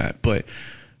through that. But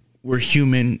we're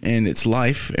human, and it's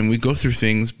life, and we go through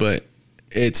things, but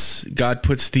it's God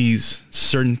puts these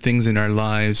certain things in our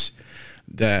lives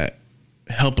that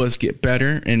help us get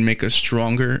better and make us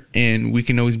stronger, and we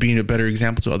can always be a better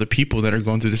example to other people that are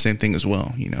going through the same thing as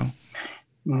well, you know.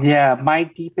 Yeah, my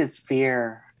deepest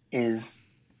fear is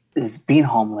being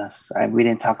homeless. We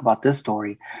didn't talk about this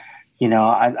story. You know,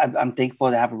 I'm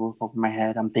thankful to have a roof over my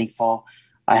head. I'm thankful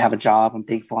I have a job. I'm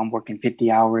thankful I'm working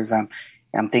 50 hours.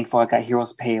 I'm thankful I got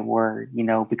Heroes Pay at work, you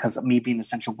know, because of me being an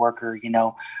essential worker. You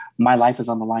know, my life is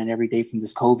on the line every day from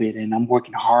this COVID, and I'm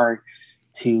working hard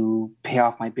to pay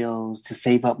off my bills, to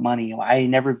save up money. I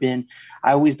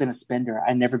always been a spender.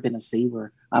 I never been a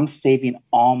saver. I'm saving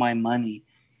all my money,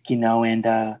 you know, and,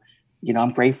 you know,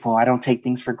 I'm grateful. I don't take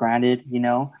things for granted. You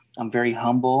know, I'm very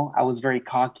humble. I was very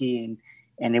cocky,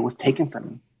 and it was taken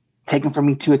from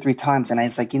me 2 or 3 times. And I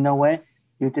was like, you know what?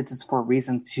 You did this for a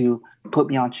reason, to put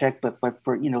me on check, but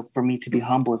for you know, for me to be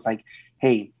humble. It's like,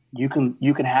 hey, you can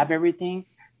have everything.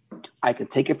 I can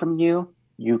take it from you.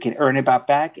 You can earn it back,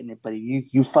 but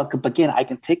if you fuck up again, I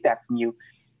can take that from you.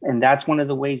 And that's one of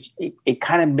the ways it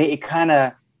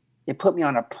put me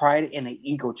on a pride and an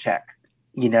ego check,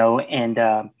 you know. And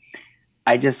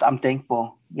I'm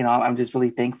thankful. You know, I'm just really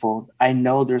thankful. I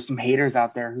know there's some haters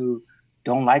out there who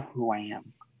don't like who I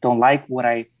am, don't like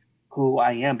who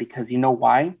I am, because you know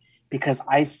why? Because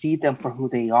I see them for who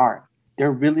they are.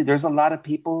 There's a lot of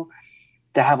people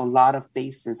that have a lot of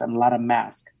faces and a lot of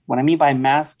masks. What I mean by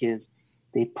mask is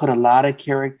they put a lot of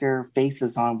character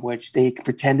faces on, which they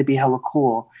pretend to be hella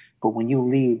cool, but when you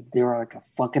leave, they're like a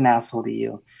fucking asshole to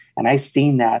you. And I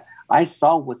seen that. I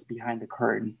saw what's behind the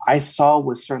curtain. I saw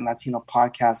what certain Latino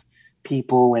podcast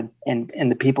people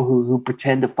and the people who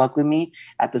pretend to fuck with me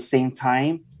at the same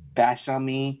time bash on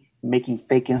me, making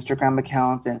fake Instagram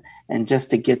accounts and just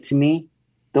to get to me.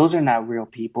 Those are not real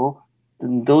people.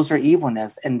 Those are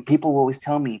evilness. And people will always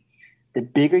tell me, the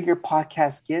bigger your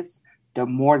podcast gets, the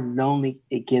more lonely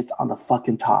it gets on the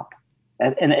fucking top.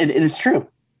 And it's true.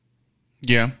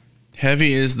 Yeah.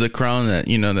 Heavy is the crown that,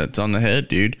 you know, that's on the head,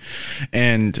 dude.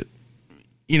 And,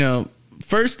 you know,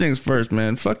 first things first,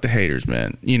 man, fuck the haters,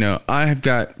 man. You know, I have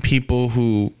got people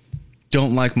who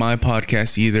don't like my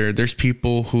podcast either. There's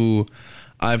people who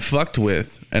I've fucked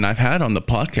with and I've had on the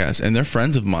podcast, and they're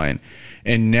friends of mine.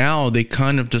 And now they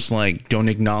kind of just like don't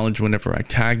acknowledge whenever I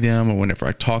tag them or whenever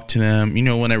I talk to them, you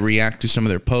know, when I react to some of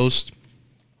their posts.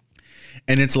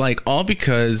 And it's like all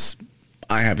because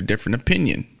I have a different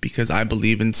opinion, because I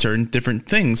believe in certain different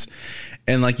things.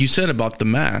 And like you said about the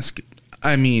mask,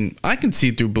 I mean, I can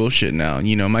see through bullshit now.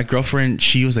 You know, my girlfriend,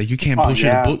 she was like, you can't bullshit.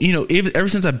 Yeah. You know, ever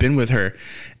since I've been with her,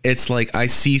 it's like I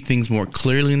see things more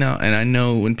clearly now. And I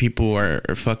know when people are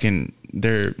fucking,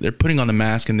 they're putting on the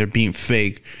mask and they're being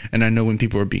fake. And I know when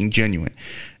people are being genuine.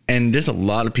 And there's a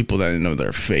lot of people that I know that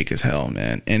are fake as hell,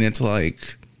 man. And it's like,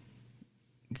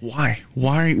 why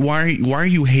are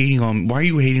you hating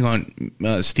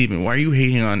on Steven? Why are you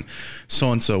hating on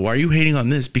so-and-so? Why are you hating on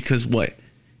this? Because what?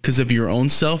 Because of your own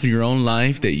self, your own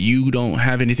life, that you don't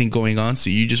have anything going on. So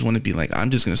you just want to be like,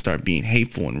 I'm just going to start being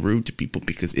hateful and rude to people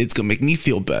because it's going to make me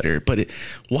feel better. But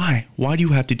why? Why do you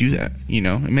have to do that? You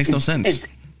know, it makes no sense.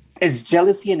 it's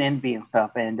jealousy and envy and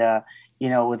stuff. And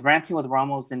with Ranting with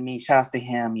Ramos and me, shout outs to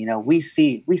him. We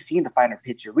see the finer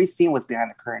picture. We see what's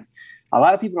behind the curtain. A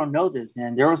lot of people don't know this,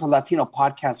 and there was a Latino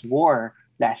podcast war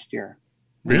last year.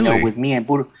 Really? With me and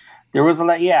Buddha. There was a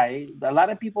lot. Yeah, a lot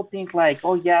of people think like,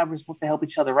 oh yeah, we're supposed to help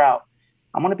each other out.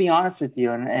 I'm gonna be honest with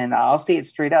you, and I'll say it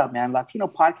straight up, man. Latino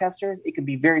podcasters, it can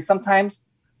be sometimes.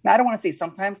 Now I don't want to say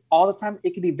sometimes, all the time.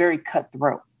 It can be very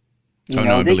cutthroat. They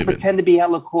can pretend to be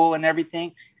hella cool and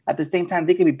everything. At the same time,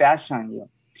 they can be bashing on you.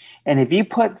 And if you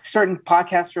put certain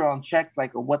podcaster on check,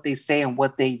 like what they say and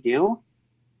what they do,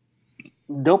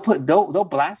 they'll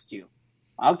blast you.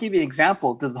 I'll give you an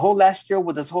example. The whole last year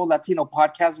with this whole Latino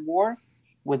podcast war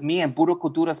with me and Puro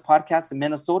Cultura's podcast in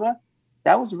Minnesota,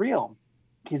 that was real.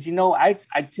 Because,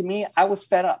 to me, I was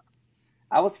fed up.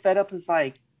 I was fed up. It's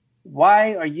like,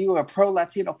 why are you a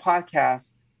pro-Latino podcast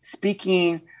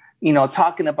speaking,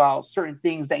 talking about certain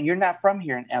things that you're not from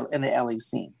here in the LA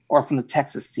scene or from the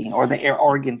Texas scene or the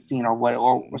Oregon scene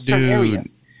or certain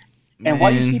areas? And why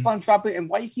you keep on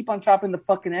dropping the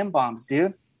fucking M-bombs,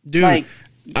 dude? Dude,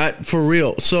 like, for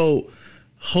real. So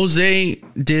Jose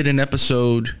did an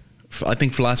episode, I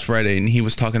think for last Friday, and he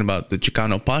was talking about the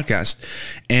Chicano podcast,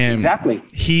 and exactly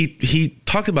he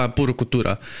talked about Puro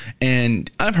Cultura,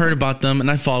 and I've heard about them and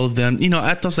I followed them.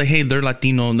 I thought like, hey, they're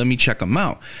Latino, let me check them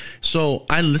out. So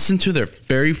I listened to their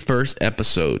very first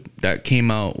episode that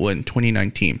came out in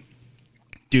 2019.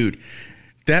 Dude,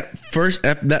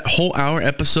 that whole hour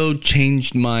episode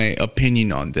changed my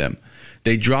opinion on them.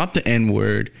 They dropped the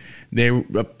N-word. They're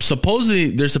supposed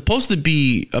to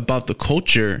be about the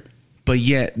culture, but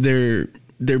yet they're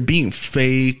being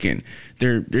fake, and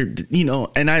they're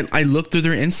and I looked through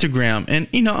their Instagram, and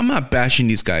I'm not bashing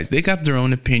these guys. They got their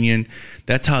own opinion.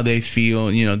 That's how they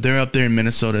feel. They're up there in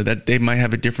Minnesota, that they might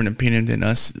have a different opinion than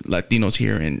us Latinos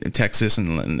here in Texas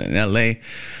and LA.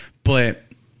 But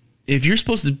if you're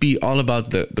supposed to be all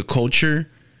about the culture,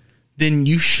 then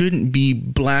you shouldn't be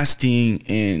blasting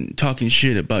and talking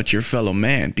shit about your fellow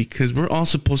man, because we're all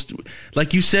supposed to,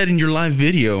 like you said in your live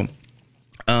video,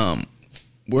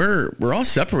 we're all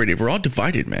separated. We're all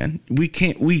divided, man. We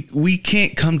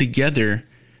can't come together,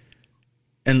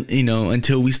 and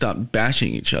until we stop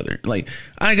bashing each other. Like,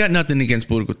 I got nothing against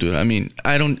Puro Cultura. I mean,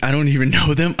 I don't even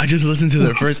know them. I just listened to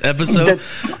their first episode.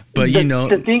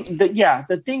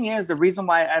 The thing is, the reason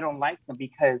why I don't like them,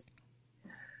 because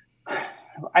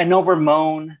I know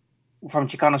Ramon from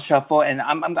Chicano Shuffle, and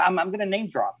I'm gonna name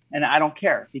drop, and I don't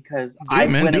care, because I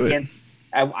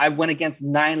went against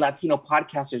 9 Latino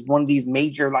podcasters, one of these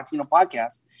major Latino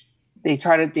podcasts. They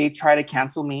try to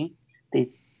cancel me. They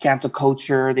cancel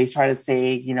culture. They try to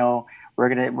say, we're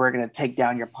gonna take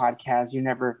down your podcast.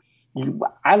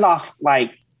 I lost,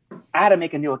 like, I had to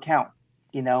make a new account,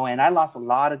 and I lost a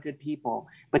lot of good people.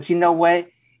 But you know what?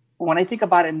 When I think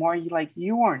about it more,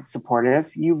 you weren't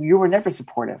supportive. You were never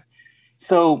supportive.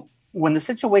 So when the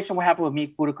situation what happened with me,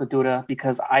 Puro Cultura,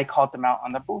 because I called them out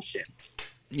on the bullshit.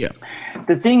 Yeah.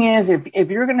 The thing is,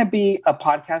 if you're gonna be a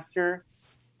podcaster,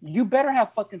 you better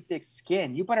have fucking thick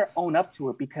skin. You better own up to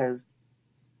it, because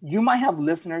you might have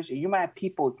listeners, or you might have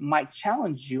people who might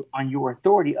challenge you on your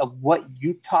authority of what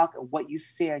you talk, or what you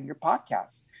say on your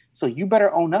podcast. So you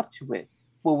better own up to it.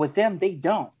 Well, with them, they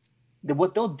don't.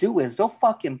 What they'll do is they'll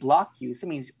fucking block you. So it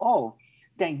means,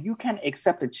 then you can't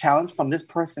accept a challenge from this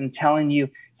person telling you,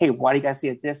 hey, why do you guys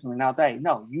say this and now that?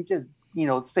 No, you just,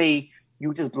 say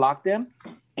you just block them,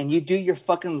 and you do your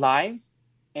fucking lives,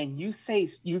 and you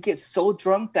get so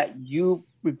drunk that you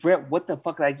regret what the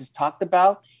fuck I just talked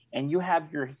about, and you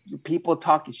have your people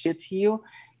talking shit to you.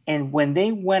 And when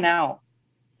they went out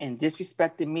and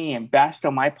disrespected me and bashed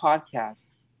on my podcast,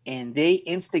 and they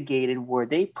instigated where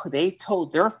they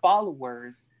told their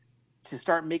followers to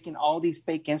start making all these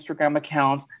fake Instagram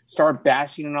accounts, start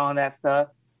bashing and all that stuff,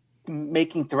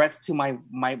 making threats to my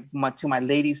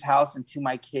lady's house and to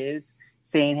my kids,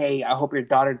 saying, hey, I hope your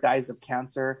daughter dies of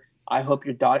cancer. I hope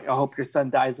your son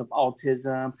dies of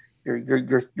autism.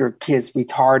 Your kid's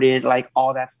retarded, like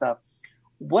all that stuff.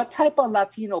 What type of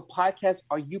Latino podcast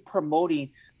are you promoting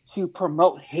to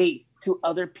promote hate to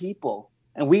other people?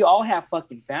 And we all have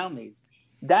fucking families.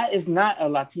 That is not a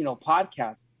Latino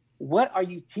podcast. What are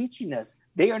you teaching us?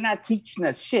 They are not teaching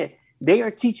us shit. They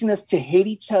are teaching us to hate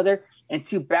each other and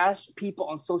to bash people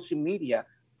on social media.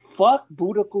 Fuck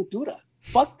Puro Cultura.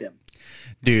 Fuck them.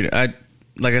 Dude,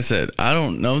 like I said, I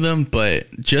don't know them,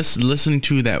 but just listening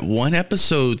to that one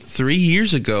episode 3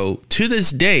 years ago to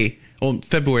this day,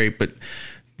 February, but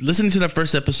listening to that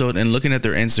first episode and looking at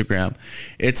their Instagram,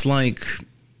 it's like,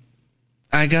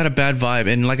 I got a bad vibe.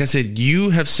 And like I said, you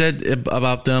have said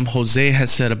about them, Jose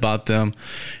has said about them,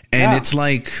 and it's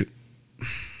like,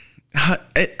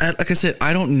 like I said,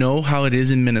 I don't know how it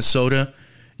is in Minnesota.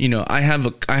 You know, I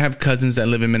have cousins that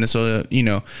live in Minnesota, you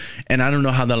know, and I don't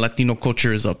know how the Latino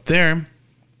culture is up there,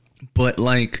 but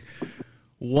like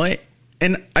what,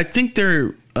 and I think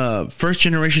they're first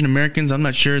generation Americans. I'm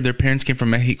not sure. Their parents came from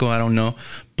Mexico. I don't know,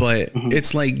 but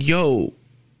it's like, yo,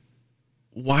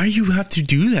 why you have to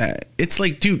do that? It's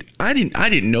like, dude, I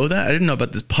didn't know that. I didn't know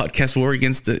about this podcast war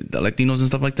against the Latinos and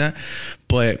stuff like that.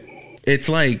 But it's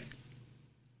like,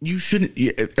 you shouldn't,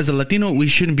 as a Latino, we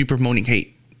shouldn't be promoting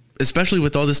hate, especially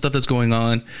with all this stuff that's going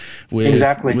on with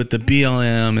the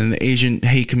BLM and the Asian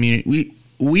hate community.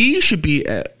 We should be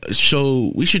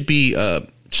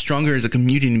stronger as a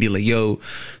community and be like, yo,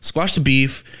 squash the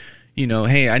beef. You know,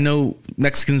 hey, I know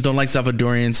Mexicans don't like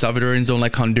Salvadorians don't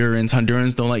like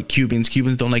Hondurans don't like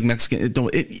Cubans don't like Mexicans.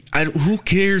 Who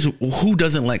cares who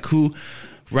doesn't like who?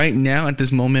 Right now, at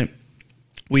this moment,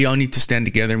 we all need to stand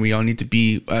together and we all need to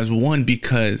be as one,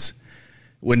 because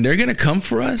when they're gonna come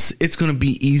for us, it's gonna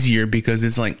be easier, because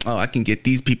it's like, oh, I can get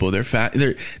these people. They're fat.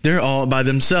 They're all by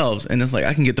themselves, and it's like,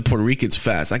 I can get the Puerto Ricans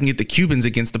fast. I can get the Cubans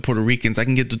against the Puerto Ricans. I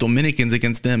can get the Dominicans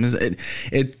against them.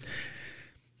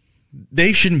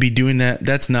 They shouldn't be doing that.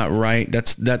 That's not right.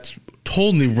 That's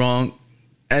totally wrong.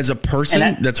 As a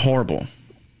person, that's horrible.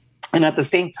 And at the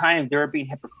same time, they're being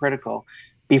hypocritical.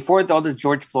 Before all the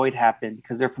George Floyd happened,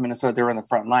 because they're from Minnesota, they were on the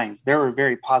front lines. They were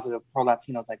very positive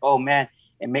pro-Latinos, like, oh man,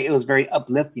 it was very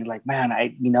uplifting. Like, man,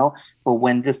 but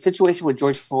when the situation with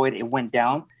George Floyd, it went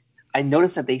down, I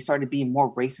noticed that they started being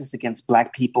more racist against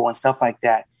Black people and stuff like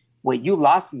that. When you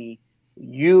lost me,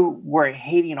 you were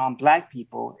hating on Black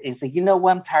people. It's like, you know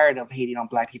what? I'm tired of hating on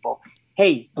Black people.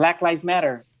 Hey, Black Lives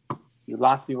Matter. You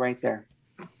lost me right there.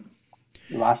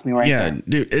 You lost me right there. Yeah,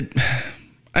 dude.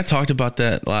 I talked about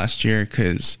that last year,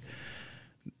 because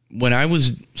when I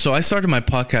started my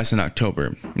podcast in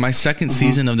October. My second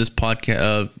season of this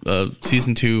podcast, of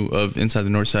season 2 of Inside the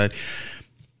North Side,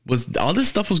 was all this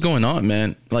stuff was going on,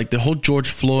 man. Like the whole George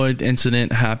Floyd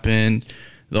incident happened,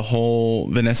 the whole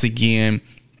Vanessa Guillen.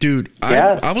 Dude,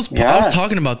 I was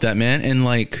talking about that, man, and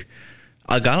like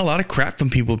I got a lot of crap from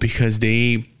people because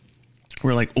they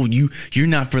were like, "Oh, you're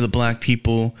not for the Black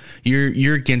people.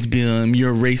 You're against BLM.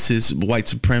 You're a racist, white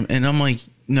supremacist." And I'm like,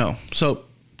 no. So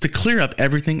to clear up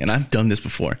everything, and I've done this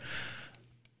before,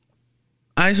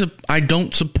 I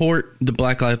don't support the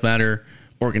Black Lives Matter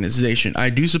organization. I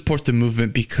do support the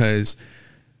movement, because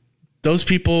those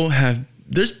people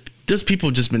those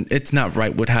people just been, it's not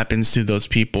right what happens to those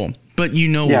people. But you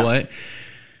know what?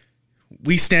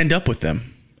 We stand up with them,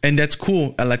 and that's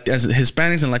cool. Like, as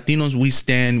Hispanics and Latinos, we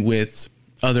stand with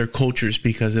other cultures,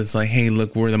 because it's like, hey,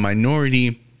 look, we're the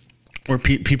minority, or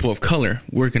people of color.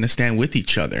 We're going to stand with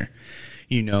each other,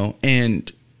 you know.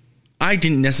 And I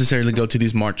didn't necessarily go to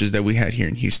these marches that we had here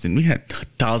in Houston. We had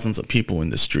thousands of people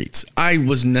in the streets. I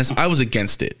was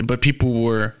against it, but people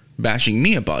were bashing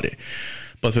me about it.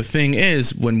 But the thing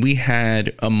is, when we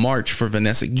had a march for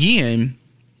Vanessa Guillen,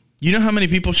 you know how many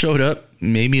people showed up?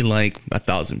 Maybe like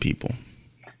 1,000 people.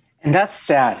 And that's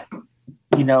sad,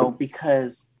 you know,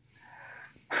 because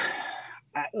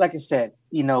like I said,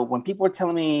 you know, when people are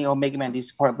telling me, oh, Mega Man, do you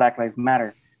support Black Lives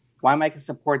Matter? Why am I going to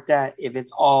support that if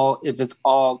it's all,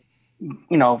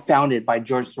 you know, founded by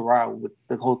George Soros with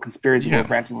the whole conspiracy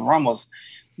with Ransom Ramos?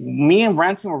 Me and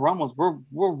Ransom Ramos, we're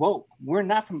woke. We're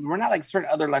not like certain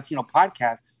other Latino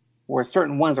podcasts where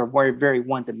certain ones are very, very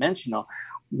one-dimensional.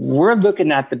 We're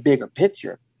looking at the bigger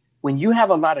picture. When you have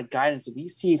a lot of guidance, we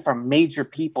see from major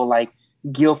people like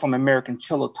Gil from American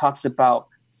Cholo talks about,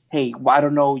 hey, well, I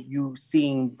don't know, you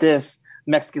seeing this,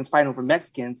 Mexicans fighting over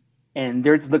Mexicans, and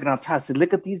they're just looking on top. So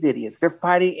look at these idiots. They're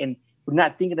fighting, and we're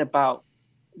not thinking about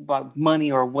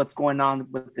money or what's going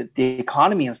on with the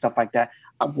economy and stuff like that.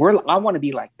 I want to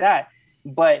be like that.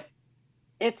 But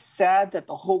it's sad that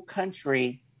the whole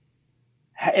country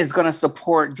is going to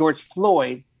support George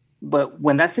Floyd. But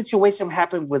when that situation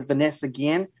happened with Vanessa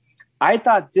Guillen, I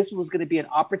thought this was going to be an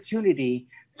opportunity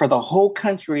for the whole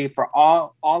country, for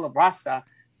all of Raza,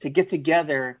 to get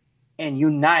together and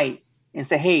unite and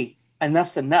say, hey,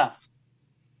 enough's enough.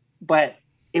 But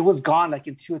it was gone like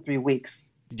in 2 or 3 weeks.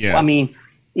 Yeah. I mean,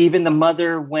 even the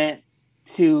mother went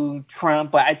to Trump,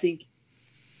 but I think.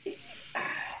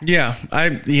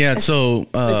 So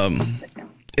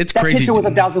it's that crazy.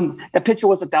 Picture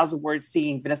was 1,000 words.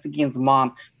 Seeing Vanessa Guillen's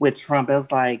mom with Trump, it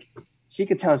was like she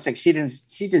could tell she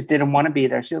just didn't want to be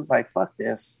there. She was like, "Fuck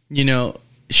this." You know,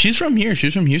 she's from here.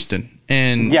 She's from Houston,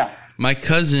 and my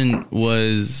cousin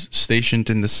was stationed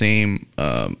in the same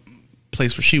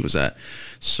place where she was at.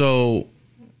 So,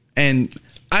 and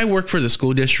I work for the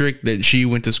school district that she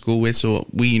went to school with. So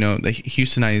we, you know, the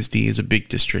Houston ISD is a big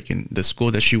district, and the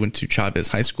school that she went to, Chavez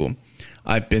High School,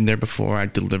 I've been there before. I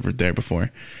delivered there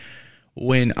before.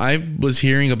 When I was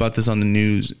hearing about this on the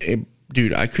news,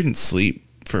 dude, I couldn't sleep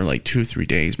for like 2 or 3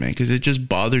 days, man, because it just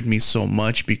bothered me so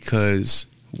much because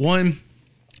 1,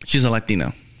 she's a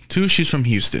Latina. 2, she's from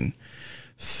Houston.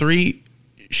 3,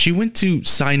 she went to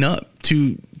sign up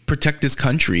to protect this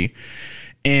country.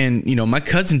 And, you know, my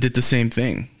cousin did the same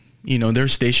thing. You know, they're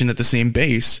stationed at the same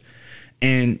base.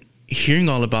 And hearing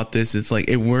all about this, it's like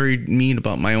it worried me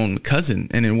about my own cousin,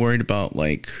 and it worried about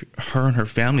like her and her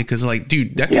family. Because like,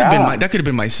 dude, that could have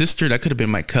been my sister. That could have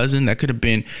been my cousin. That could have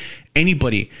been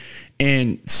anybody.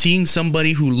 And seeing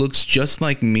somebody who looks just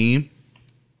like me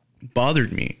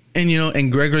bothered me. And, you know, and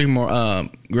Gregory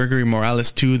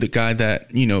Morales too, the guy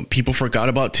that, you know, people forgot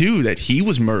about too, that he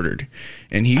was murdered,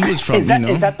 and he was from, is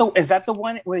that the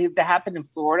one that happened in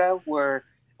Florida or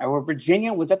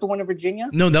Virginia? Was that the one in Virginia?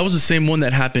 No, that was the same one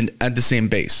that happened at the same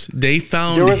base. They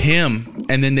found him,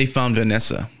 and then they found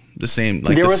Vanessa, the same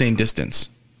distance.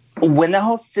 When the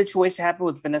whole situation happened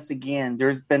with Vanessa Guillen,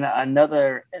 there's been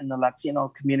another in the Latino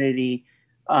community,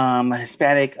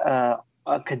 Hispanic,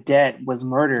 a cadet was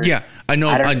murdered. Yeah, I know.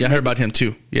 I heard about him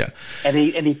too. Yeah, and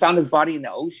he found his body in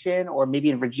the ocean, or maybe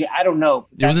in Virginia. I don't know.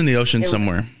 It was in the ocean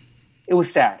somewhere. It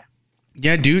was sad.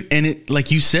 Yeah, dude, and it,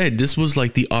 like you said, this was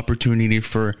like the opportunity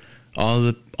for all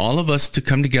of us to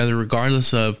come together,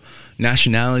 regardless of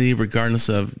nationality, regardless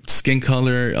of skin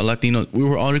color, a Latino. We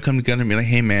were all to come together and be like,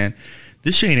 "Hey, man,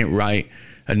 this shit ain't right.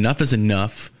 Enough is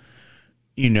enough."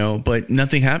 You know, but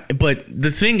nothing happened. But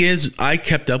the thing is, I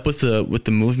kept up with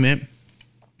the movement.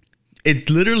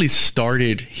 It literally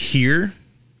started here.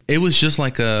 It was just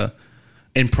like a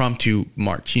impromptu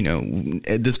march. You know,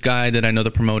 this guy that I know, the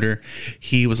promoter,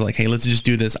 he was like, "Hey, let's just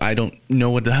do this. I don't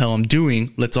know what the hell I'm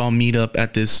doing. Let's all meet up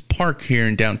at this park here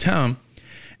in downtown."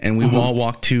 And we all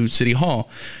walked to City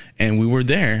Hall, and we were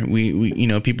there. We you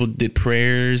know, people did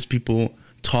prayers, people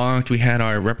talked. We had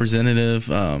our representative,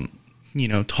 you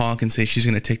know, talk and say she's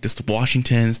going to take this to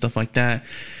Washington and stuff like that.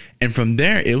 And from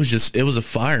there, it was a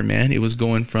fire, man. It was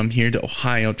going from here to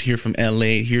Ohio, to here from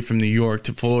LA, here from New York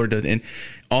to Florida, and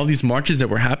all these marches that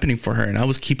were happening for her. And I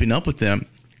was keeping up with them.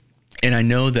 And I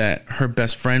know that her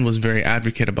best friend was very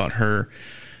advocate about her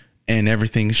and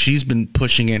everything. She's been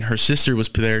pushing it. Her sister was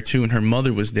there too, and her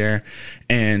mother was there.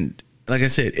 And like I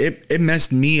said, it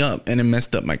messed me up, and it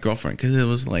messed up my girlfriend, because it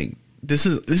was like,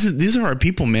 these are our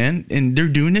people, man, and they're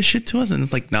doing this shit to us. And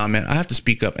it's like, nah, man, I have to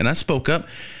speak up. And I spoke up.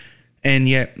 And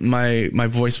yet my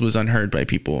voice was unheard by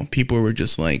people. People were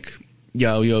just like,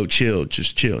 yo, chill,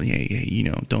 just chill. Yeah, you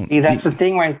know, don't. See, that's the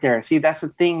thing right there. See, that's the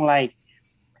thing. Like,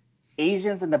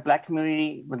 Asians in the Black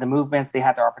community, with the movements, they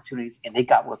had their opportunities and they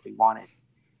got what they wanted.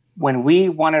 When we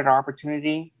wanted our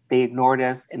opportunity, they ignored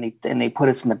us and they put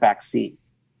us in the back seat.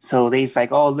 So they's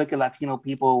like, oh, look at Latino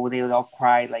people. They all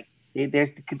cry. Like, they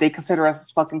consider us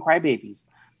as fucking crybabies.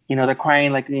 You know, they're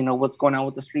crying like, you know, what's going on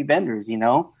with the street vendors, you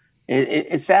know?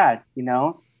 It's sad, you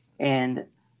know, and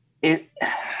it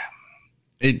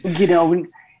you know,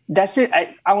 that's it.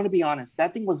 I want to be honest.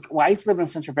 That thing was, well, I used to live in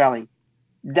Central Valley.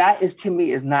 That is, to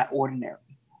me, is not ordinary.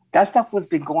 That stuff was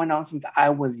been going on since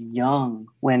I was young,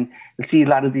 when you see a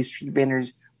lot of these street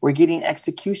vendors were getting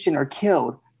execution or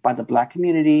killed by the Black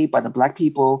community, by the Black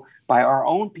people, by our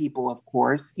own people, of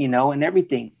course, you know, and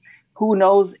everything. Who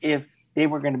knows if they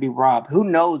were going to be robbed? Who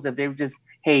knows if they were just,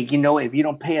 hey, you know, if you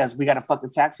don't pay us, we got to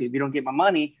fucking tax you. If you don't get my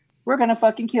money, we're going to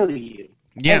fucking kill you.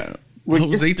 Yeah.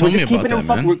 Jose told me about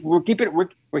that, man. We're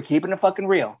keeping it fucking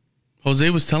real. Jose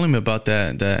was telling me about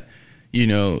that, you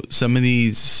know, some of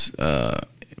these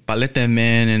paleta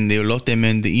men and the elote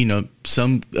men, you know,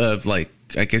 some of, like,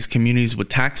 I guess communities would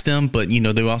tax them, but, you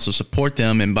know, they would also support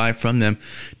them and buy from them.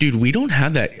 Dude, we don't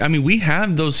have that. I mean, we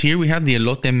have those here. We have the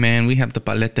elote man. We have the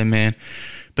paleta man.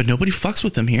 But nobody fucks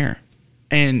with them here.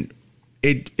 And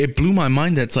it blew my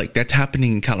mind that's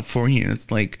happening in California.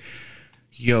 It's like,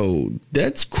 yo,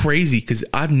 that's crazy, because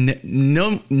I've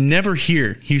never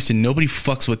here, Houston, nobody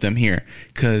fucks with them here,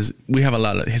 because we have a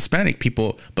lot of Hispanic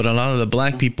people, but a lot of the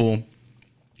Black people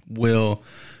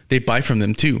they buy from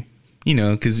them too, you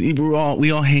know, because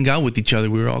we all hang out with each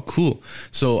other. We're all cool.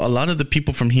 So a lot of the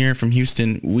people from here, from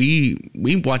Houston, we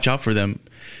watch out for them.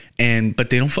 But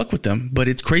they don't fuck with them. But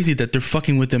it's crazy that they're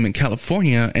fucking with them in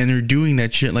California, and they're doing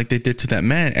that shit like they did to that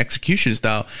man, execution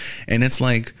style. And it's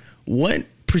like, what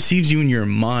perceives you in your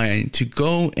mind to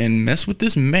go and mess with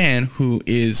this man who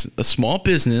is a small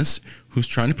business, who's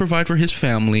trying to provide for his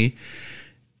family,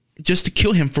 just to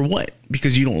kill him for what?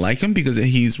 Because you don't like him? Because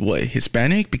he's what,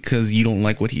 Hispanic? Because you don't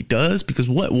like what he does? Because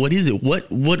what is it?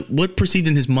 What perceived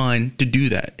in his mind to do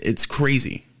that? It's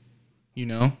crazy. You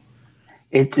know?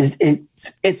 It's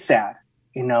sad.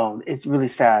 You know, it's really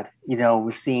sad. You know,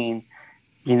 we're seeing,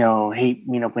 you know, hate,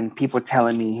 you know, when people are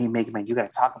telling me, hey, Megan, man, you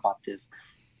got to talk about this.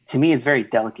 To me, it's very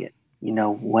delicate, you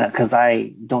know, because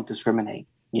I don't discriminate.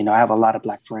 You know, I have a lot of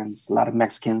Black friends, a lot of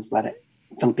Mexicans, a lot of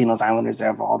Filipinos, Islanders,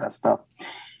 all that stuff.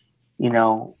 You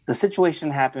know, the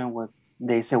situation happened with,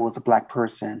 they said was a Black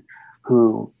person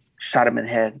who shot him in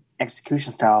the head,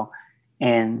 execution style.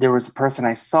 And there was a person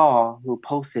I saw who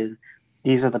posted,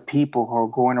 these are the people who are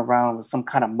going around with some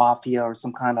kind of mafia or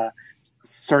some kind of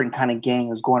certain kind of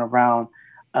gang is going around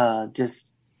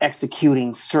just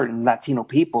executing certain Latino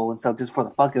people and stuff just for the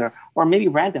fuck of it, or maybe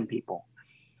random people.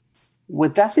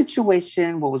 With that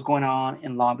situation, what was going on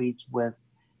in Long Beach with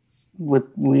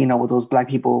you know, with those Black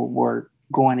people were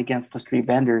going against the street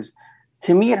vendors,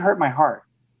 to me, it hurt my heart.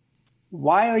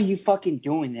 Why are you fucking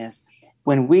doing this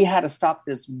when we had to stop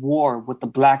this war with the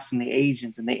Blacks and the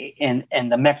Asians and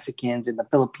the Mexicans and the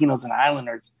Filipinos and the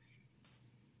Islanders?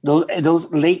 Those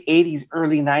late 80s,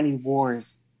 early 90s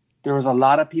wars, there was a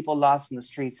lot of people lost in the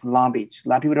streets in Long Beach. A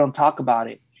lot of people don't talk about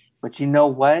it. But you know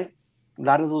what? A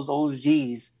lot of those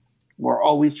OGs were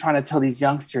always trying to tell these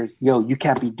youngsters, yo, you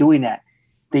can't be doing that.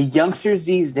 The youngsters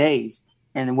these days,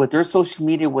 and with their social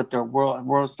media, with their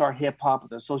world star hip hop,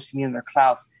 with their social media and their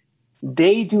clouds,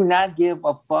 they do not give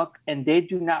a fuck and they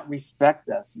do not respect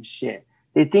us and shit.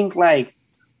 They think like,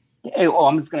 hey,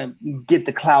 I'm just going to get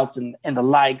the clouds and the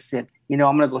likes and, you know,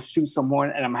 I'm going to go shoot someone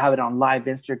and I'm going to have it on live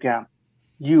Instagram.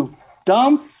 You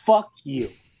dumb fuck you.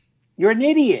 You're an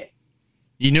idiot.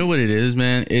 You know what it is,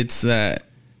 man? It's that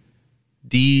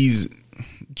these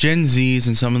Gen Zs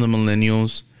and some of the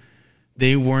millennials,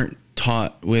 they weren't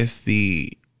taught with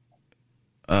the,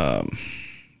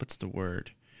 what's the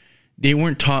word? They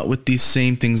weren't taught with these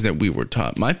same things that we were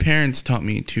taught. My parents taught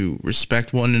me to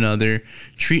respect one another,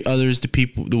 treat others to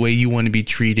people the way you want to be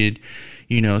treated,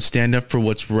 you know, stand up for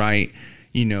what's right,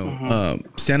 you know,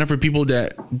 stand up for people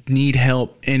that need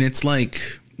help. And it's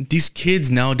like these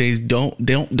kids nowadays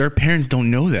their parents don't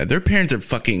know that. Their parents are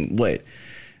fucking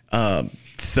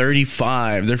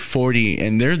 35, they're 40,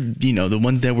 and they're, you know, the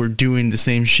ones that were doing the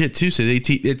same shit too. So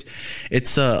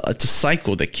it's a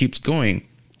cycle that keeps going.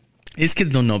 These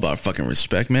kids don't know about fucking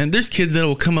respect, man. There's kids that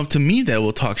will come up to me that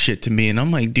will talk shit to me, and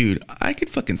I'm like, dude, I could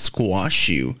fucking squash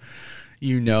you,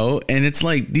 you know? And it's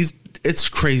like it's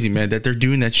crazy, man, that they're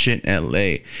doing that shit in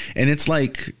LA. And it's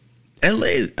like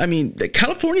LA, I mean,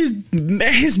 California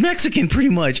is Mexican pretty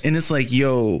much, and it's like,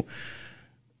 yo,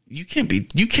 you can't be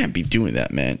doing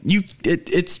that, man.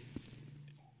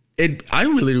 I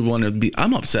really want to be.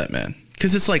 I'm upset, man,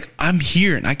 because it's like I'm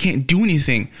here and I can't do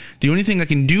anything. The only thing I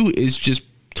can do is just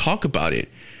talk about it.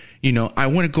 You know, I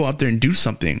want to go out there and do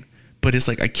something, but it's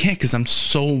like I can't because I'm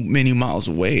so many miles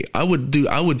away.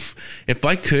 If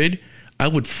I could, I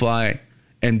would fly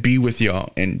and be with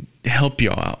y'all and help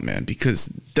y'all out, man,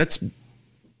 because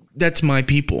that's my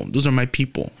people. Those are my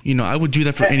people. You know, I would do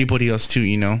that for anybody else too,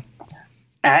 you know.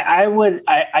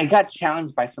 I got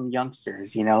challenged by some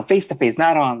youngsters, you know, face to face,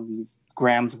 not on these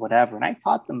grams, whatever. And I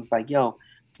taught them, it's like, yo,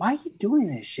 why are you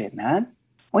doing this shit, man?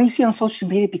 When you see on social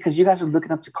media, because you guys are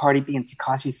looking up to Cardi B and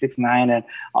Tekashi 6ix9ine and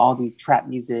all these trap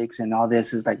musics and all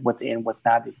this is like what's in, what's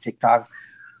not, this TikTok.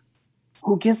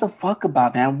 Who gives a fuck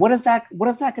about, man? What is that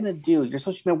going to do? Your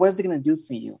social media, what is it going to do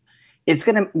for you? It's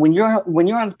going to, when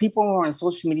you're on people who are on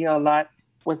social media a lot,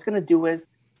 what's going to do is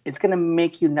it's going to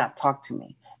make you not talk to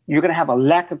me. You're going to have a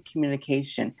lack of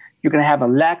communication. You're going to have a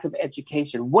lack of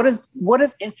education. What is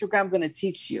Instagram going to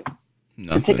teach you?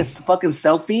 Nothing. To take a fucking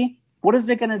selfie? What is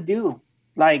it going to do?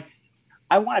 Like,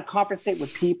 I want to conversate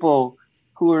with people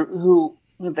who's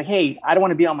like, hey, I don't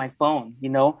want to be on my phone. You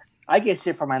know, I get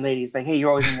shit from my lady. It's like, hey, you're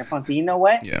always on your phone. So you know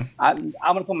what? Yeah. I'm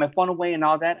going to put my phone away and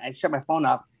all that. I shut my phone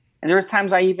off. And there's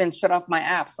times I even shut off my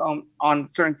apps on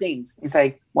certain things. It's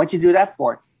like, what'd you do that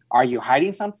for? Are you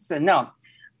hiding something? I said, no.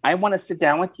 I want to sit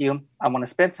down with you. I want to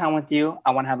spend time with you.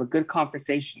 I want to have a good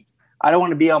conversation. I don't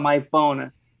want to be on my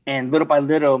phone and little by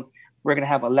little, we're going to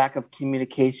have a lack of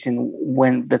communication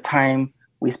when the time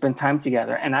we spend time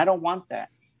together. And I don't want that.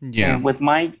 Yeah. And with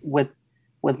my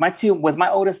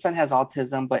oldest son has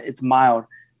autism, but it's mild,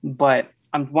 but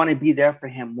I want to be there for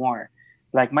him more.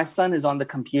 Like my son is on the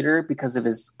computer because of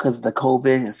the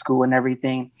COVID, his school and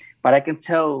everything. But I can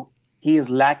tell he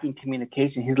is lacking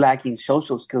communication. He's lacking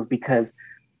social skills because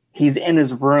he's in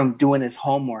his room doing his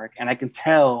homework, and I can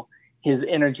tell his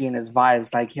energy and his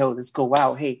vibes like, yo, let's go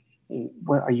out. Hey,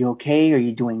 what, are you okay? Are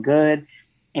you doing good?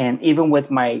 And even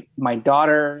with my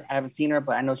daughter, I haven't seen her,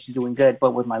 but I know she's doing good.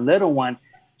 But with my little one,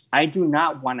 I do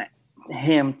not want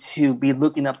him to be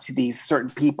looking up to these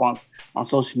certain people on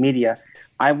social media.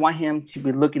 I want him to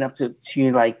be looking up to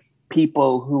like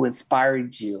people who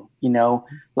inspired you, you know,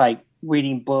 like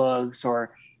reading books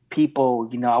or people,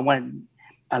 you know,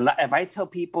 if I tell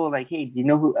people like, hey, do you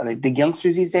know who, like the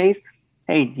youngsters these days,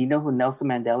 hey, do you know who Nelson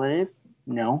Mandela is?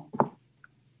 No.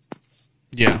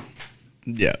 Yeah.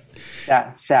 Yeah,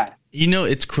 sad. You know,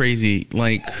 it's crazy.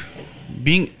 Like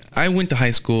I went to high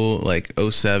school like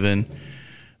 07,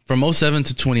 from 07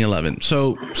 to 2011.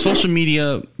 So social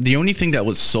media, the only thing that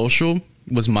was social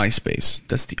was MySpace.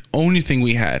 That's the only thing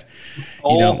we had.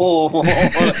 Hey, a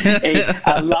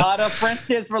lot of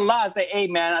friendships were lost. Like, hey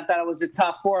man, I thought it was the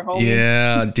top 4, homie.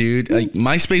 Yeah, dude. Like,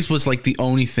 MySpace was like the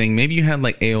only thing. Maybe you had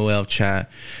like AOL chat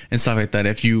and stuff like that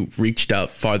if you reached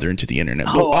out farther into the internet.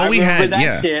 But I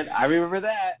remember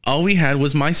that. All we had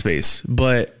was MySpace.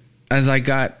 But as I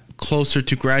got closer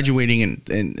to graduating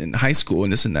in high school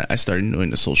and this and that, I started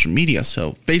doing the social media.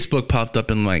 So Facebook popped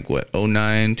up in like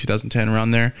 09, 2010,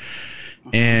 around there.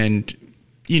 And,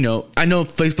 you know, I know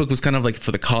Facebook was kind of like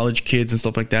for the college kids and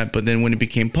stuff like that. But then when it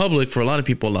became public for a lot of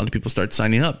people started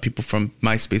signing up. People from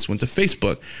MySpace went to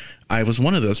Facebook. I was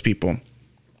one of those people.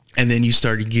 And then you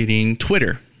started getting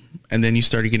Twitter. And then you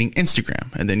started getting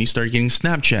Instagram. And then you started getting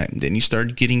Snapchat. And then you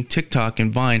started getting TikTok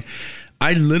and Vine.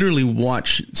 I literally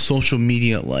watched social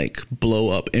media like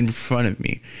blow up in front of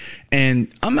me.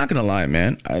 And I'm not going to lie,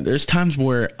 man. There's times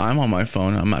where I'm on my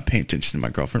phone. I'm not paying attention to my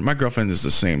girlfriend. My girlfriend is the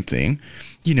same thing,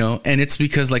 you know, and it's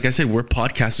because, like I said, we're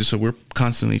podcasters. So we're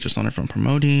constantly just on our phone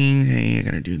promoting. Hey, I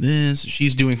got to do this. She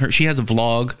has a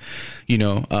vlog, you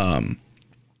know,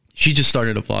 she just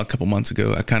started a vlog a couple months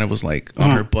ago. I kind of was like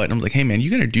on her butt. I was like, hey, man,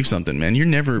 you got to do something, man. You're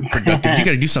never productive. You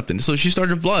got to do something. So she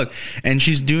started a vlog and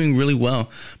she's doing really well.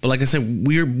 But like I said,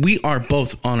 we are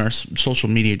both on our social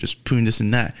media just putting this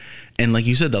and that. And like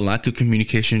you said, the lack of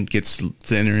communication gets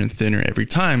thinner and thinner every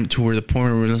time to where the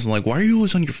point where it's like, why are you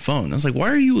always on your phone? I was like,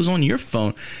 why are you always on your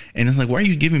phone? And it's like, why are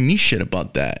you giving me shit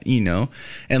about that? You know?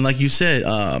 And like you said,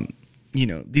 you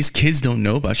know, these kids don't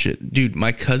know about shit. Dude,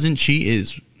 my cousin,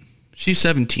 she's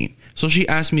 17. So she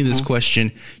asked me this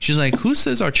question. She's like, who's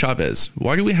Cesar Chavez?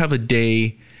 Why do we have a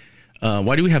day?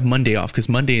 Why do we have Monday off? Because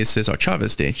Monday is Cesar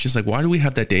Chavez Day. She's like, why do we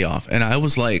have that day off? And I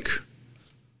was like,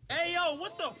 hey, yo,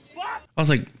 what the fuck? I was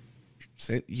like,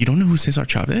 you don't know who Cesar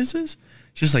Chavez is?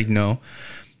 She's like, no.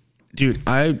 Dude,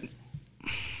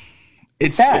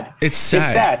 it's sad. It's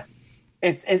sad.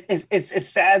 It's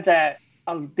sad that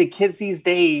the kids these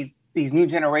days, these new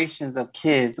generations of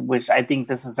kids, which I think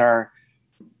this is they're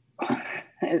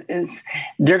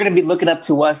going to be looking up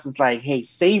to us as like, hey,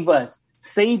 save us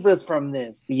from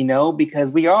this, you know, because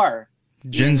we are.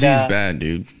 Gen Z is bad,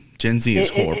 dude. Gen Z is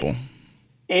horrible.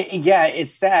 Yeah,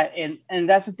 it's sad. And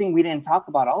that's the thing we didn't talk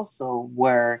about also,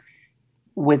 where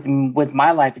with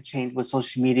my life, it changed with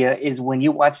social media, is when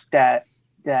you watch that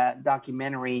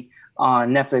documentary on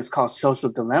Netflix called Social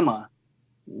Dilemma.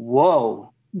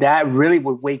 Whoa, that really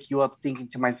would wake you up thinking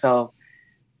to myself,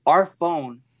 our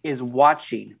phone is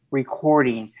watching,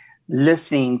 recording,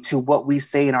 listening to what we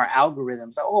say in our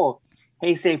algorithms. Oh,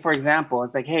 hey, say for example,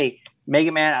 it's like, hey,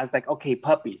 Mega Man, I was like, okay,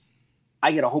 puppies.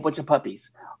 I get a whole bunch of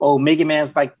puppies. Oh, Mega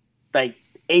Man's like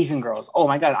Asian girls. Oh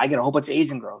my God, I get a whole bunch of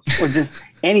Asian girls, or just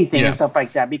anything and stuff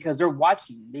like that, because they're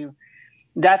watching.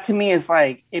 That to me is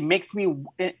like, it makes me,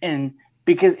 and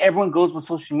because everyone goes with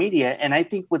social media, and I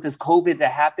think with this COVID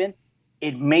that happened,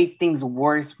 it made things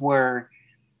worse, where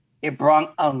it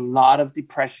brought a lot of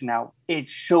depression out. It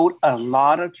showed a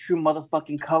lot of true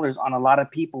motherfucking colors on a lot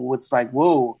of people. It's like,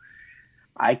 whoa,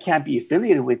 I can't be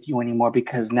affiliated with you anymore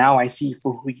because now I see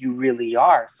for who you really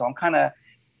are. So I'm kind of,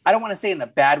 I don't want to say in a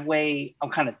bad way, I'm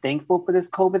kind of thankful for this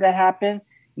COVID that happened,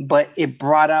 but it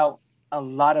brought out a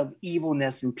lot of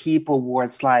evilness in people where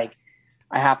it's like,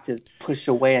 I have to push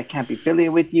away. I can't be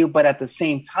affiliated with you. But at the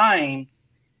same time,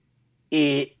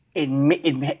 it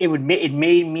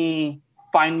made me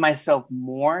find myself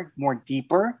more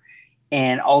deeper,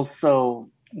 and also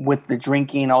with the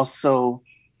drinking, also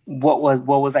what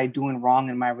was I doing wrong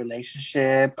in my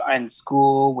relationship, in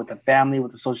school, with the family,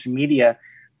 with the social media.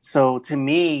 So to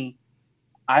me,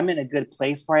 I'm in a good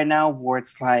place right now where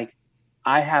it's like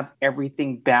I have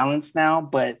everything balanced now.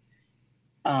 But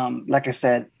like I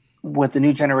said, with the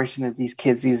new generation of these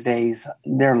kids these days,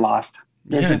 they're lost.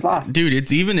 They're just lost. Dude,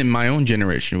 it's even in my own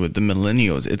generation with the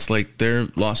millennials. It's like they're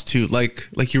lost too.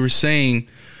 Like you were saying,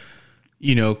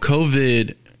 you know,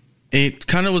 COVID, it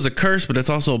kind of was a curse, but it's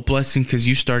also a blessing because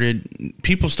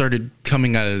people started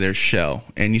coming out of their shell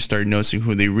and you started noticing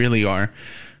who they really are.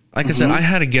 Like I said, I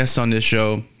had a guest on this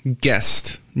show.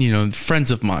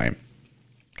 friends of mine.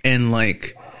 And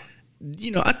like,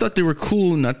 I thought they were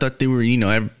cool, and I thought they were,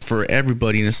 for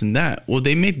everybody and this and that. Well,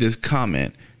 they made this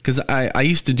comment, because I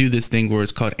used to do this thing where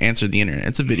it's called Answer the Internet.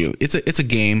 It's a video. It's a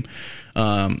game.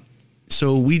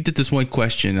 So we did this one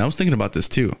question. I was thinking about this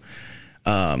too.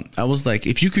 I was like,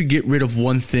 if you could get rid of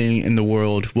one thing in the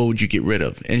world, what would you get rid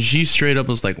of? And she straight up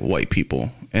was like, white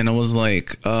people. And I was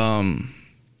like,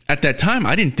 at that time,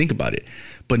 I didn't think about it.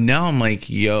 But now I'm like,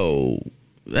 yo,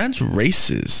 that's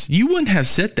racist. You wouldn't have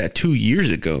said that 2 years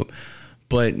ago.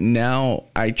 But now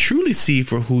I truly see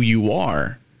for who you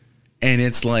are. And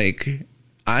it's like,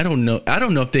 I don't know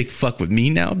if they fuck with me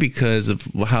now because of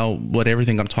what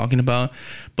everything I'm talking about.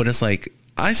 But it's like,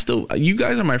 you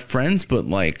guys are my friends, but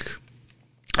like,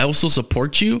 I will still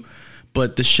support you.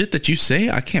 But the shit that you say,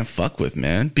 I can't fuck with,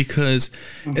 man, because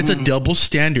it's a double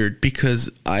standard. Because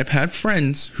I've had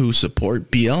friends who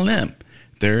support BLM.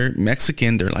 They're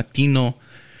Mexican, they're Latino.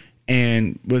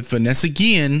 And with Vanessa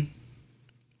Guillen,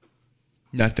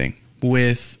 nothing.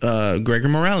 With Gregor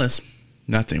Morales,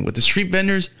 nothing. With the street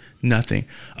vendors, nothing.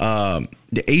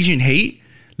 The Asian hate,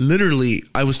 literally,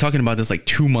 I was talking about this like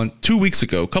 2 weeks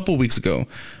ago, a couple weeks ago,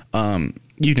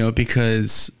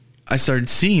 because I started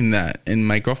seeing that, and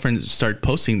my girlfriend started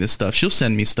posting this stuff. She'll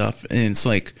send me stuff, and it's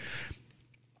like,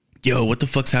 yo, what the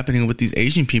fuck's happening with these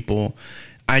Asian people?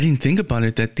 I didn't think about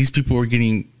it, that these people were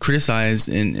getting criticized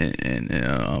and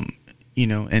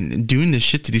doing this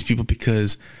shit to these people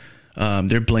because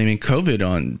they're blaming COVID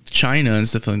on China and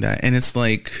stuff like that. And it's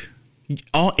like,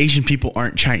 all Asian people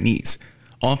aren't Chinese.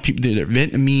 All people, they're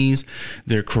Vietnamese,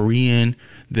 they're Korean,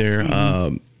 they're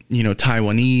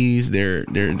Taiwanese,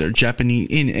 they're Japanese.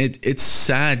 And it's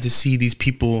sad to see these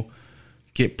people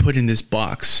get put in this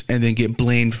box and then get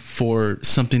blamed for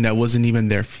something that wasn't even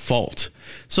their fault.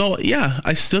 So yeah,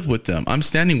 I stood with them. I'm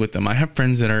standing with them. I have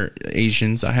friends that are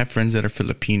Asians. I have friends that are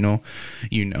Filipino,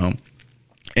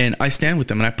 and I stand with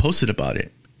them, and I posted about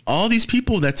it. All these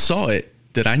people that saw it,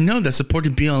 that I know that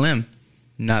supported BLM,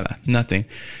 nothing.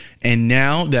 And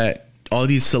now that all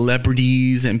these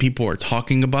celebrities and people are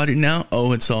talking about it now,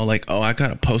 it's all like, I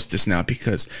gotta post this now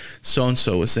because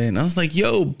so-and-so was saying. I was like,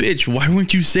 yo, bitch, why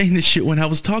weren't you saying this shit when I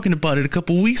was talking about it a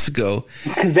couple weeks ago?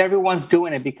 Because everyone's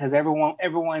doing it, because everyone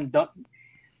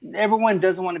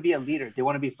doesn't want to be a leader. They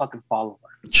want to be a fucking follower.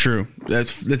 True.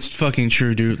 That's fucking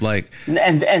true, dude. Like,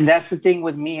 and that's the thing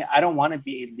with me. I don't want to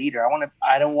be a leader.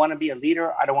 I don't want to be a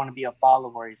leader. I don't want to be a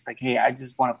follower. It's like, hey, I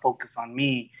just want to focus on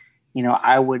me.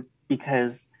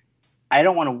 Because I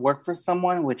don't want to work for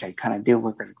someone, which I kind of did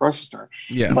work at a grocery store.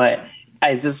 Yeah. But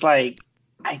I just like,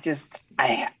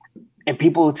 and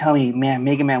people will tell me, man,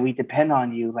 Mega Man, we depend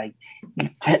on you. Like,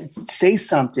 say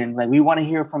something. Like, we want to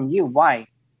hear from you. Why?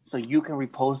 So you can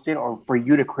repost it, or for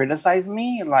you to criticize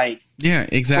me? Like, yeah,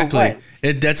 exactly.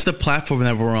 That's the platform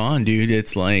that we're on, dude.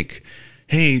 It's like,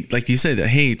 hey, like you said,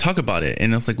 hey, talk about it.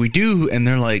 And it's like, we do. And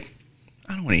they're like,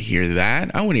 I don't want to hear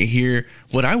that. I want to hear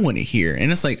what I want to hear.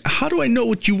 And it's like, how do I know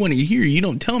what you want to hear? You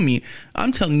don't tell me.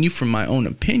 I'm telling you from my own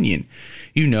opinion,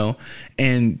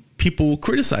 and people will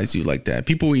criticize you like that.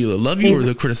 People will either love you or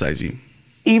they'll criticize you.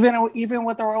 Even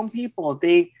with our own people,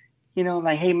 they,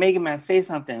 like, hey, Mega Man, say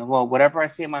something. Well, whatever I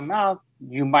say in my mouth,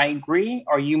 you might agree,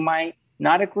 or you might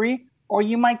not agree, or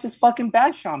you might just fucking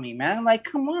bash on me, man. Like,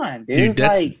 come on, dude.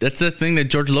 That's the thing that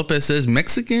George Lopez says.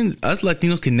 Mexicans, us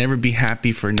Latinos, can never be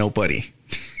happy for nobody.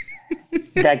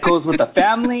 That goes with the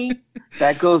family.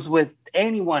 That goes with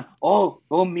anyone. Oh,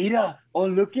 mira. Oh,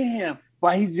 look at him.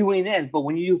 Why he's doing this? But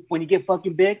when you get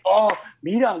fucking big,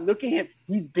 mira, look at him.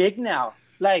 He's big now.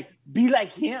 Like, be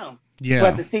like him. Yeah.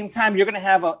 But at the same time, you're gonna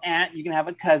have an aunt, you're gonna have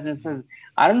a cousin says,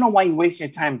 I don't know why you waste your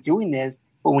time doing this,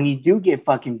 but when you do get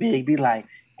fucking big, be like,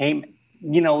 hey,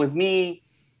 with me,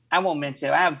 I won't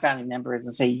mention, I have family members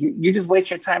and say, you just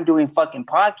waste your time doing fucking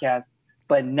podcasts.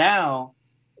 But now,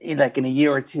 in a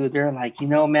year or two, they're like,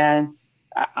 man,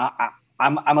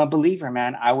 I'm a believer,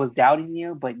 man. I was doubting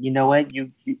you, but you know what?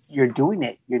 You're doing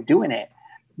it. You're doing it.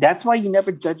 That's why you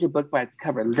never judge a book by its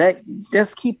cover.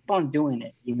 Just keep on doing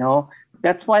it.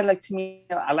 That's why, I like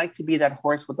to be that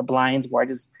horse with the blinds, where I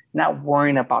just not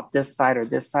worrying about this side or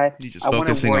this side. You're just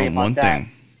focusing on one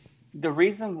thing. The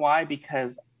reason why,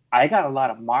 because I got a lot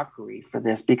of mockery for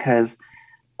this, because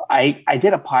I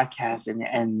did a podcast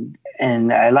and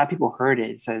a lot of people heard it.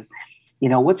 It says,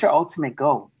 what's your ultimate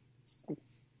goal?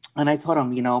 And I told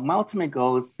him, my ultimate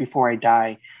goal before I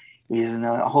die is,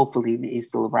 hopefully he's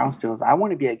still around still, is I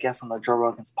want to be a guest on the Joe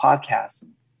Rogan's podcast.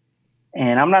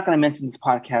 And I'm not going to mention this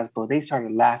podcast, but they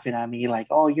started laughing at me like,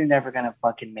 oh, you're never going to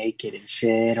fucking make it and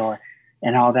shit,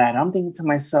 and all that. And I'm thinking to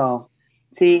myself,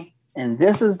 see, And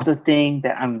this is the thing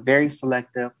that I'm very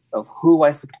selective of who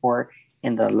I support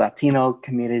in the Latino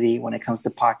community when it comes to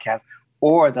podcasts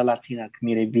or the Latino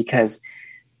community, because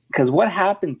what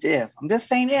happens if, I'm just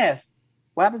saying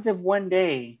what happens if one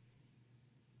day,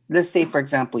 let's say, for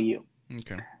example,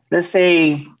 let's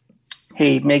say,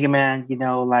 hey, Mega Man,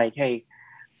 hey,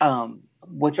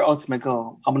 what's your ultimate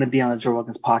goal? I'm going to be on the Joe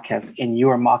Rogan's podcast, and you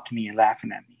are mocking me and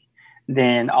laughing at me.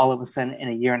 Then all of a sudden, in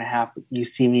a year and a half, you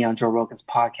see me on Joe Rogan's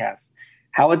podcast.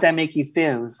 How would that make you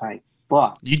feel? It's like,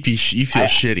 fuck. You feel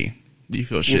shitty. You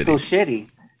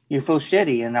feel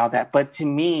shitty and all that. But to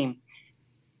me,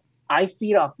 I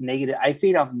feed off negative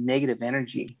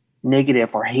energy,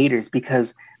 negative or haters,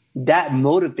 because that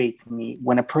motivates me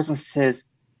when a person says,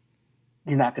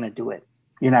 you're not going to do it.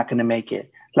 You're not going to make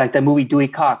it. Like that movie Dewey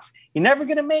Cox. You're never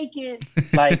going to make it.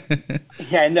 Like,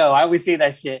 yeah, I know. I always say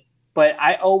that shit. But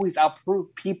I always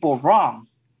prove people wrong.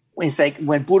 It's like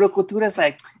when Puro Cultura is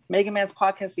like, Mega Man's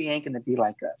podcast, he ain't going to be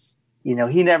like us. He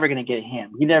never going to get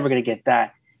him. He never going to get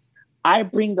that. I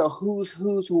bring the who's,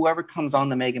 whoever comes on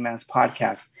the Mega Man's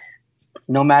podcast,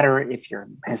 no matter if you're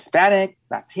Hispanic,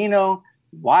 Latino,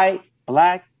 white,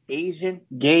 black, Asian,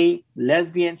 gay,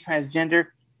 lesbian, transgender,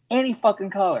 any fucking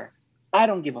color. I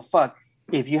don't give a fuck.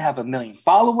 If you have 1 million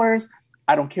followers,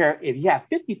 I don't care if you have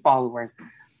 50 followers.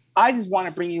 I just want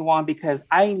to bring you on because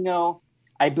I know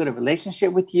I built a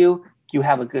relationship with you. You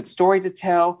have a good story to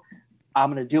tell. I'm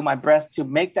going to do my best to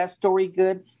make that story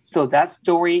good. So that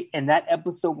story and that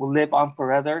episode will live on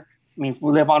forever.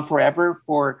 Will live on forever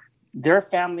for their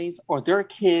families or their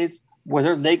kids, where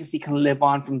their legacy can live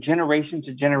on from generation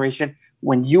to generation.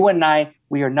 When you and I,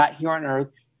 we are not here on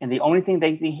earth. And the only thing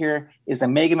they can hear is the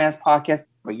Mega Man's podcast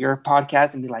or your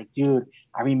podcast and be like, dude,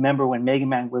 I remember when Mega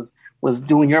Man was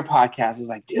doing your podcast. It's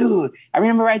like, dude, I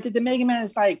remember I did the Mega Man.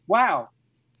 It's like, wow.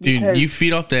 Dude, you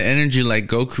feed off that energy like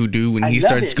Goku, dude, when he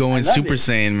starts going Super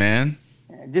Saiyan, man.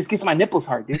 It just gets my nipples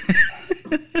hard, dude.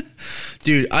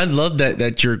 Dude, I love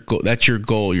that's your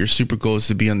goal. Your super goal is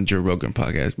to be on the Joe Rogan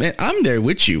podcast. Man, I'm there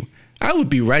with you. I would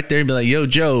be right there and be like, yo,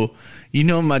 Joe, my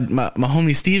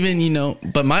homie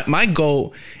Steven, but my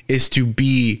goal is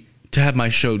to have my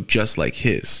show just like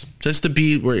his, just to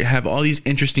be where you have all these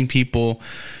interesting people,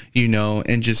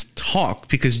 and just talk,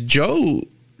 because Joe,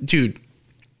 dude,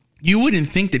 you wouldn't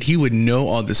think that he would know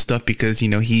all this stuff because, he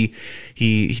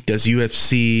does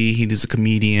UFC, he's a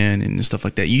comedian and stuff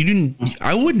like that.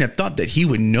 I wouldn't have thought that he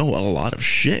would know a lot of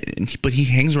shit, but he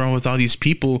hangs around with all these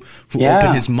people who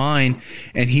open his mind,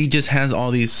 and he just has all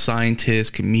these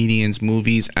scientists, comedians,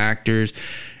 movies, actors,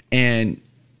 and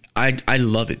I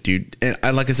love it, dude. And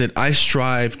like I said, I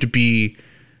strive to be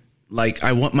like,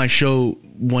 I want my show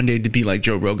one day to be like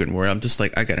Joe Rogan, where I'm just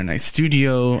like, I got a nice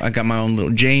studio, I got my own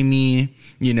little Jamie,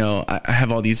 I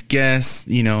have all these guests,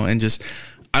 and just,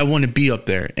 I want to be up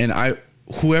there. And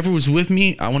whoever was with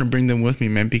me, I want to bring them with me,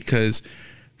 man, because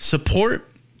support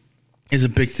is a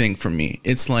big thing for me.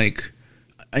 It's like,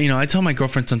 I tell my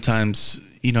girlfriend sometimes,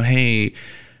 hey,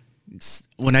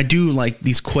 when I do like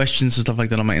these questions and stuff like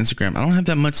that on my Instagram, I don't have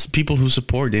that much people who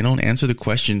support. They don't answer the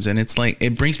questions, and it's like,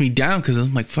 it brings me down, because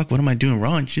I'm like, fuck, what am I doing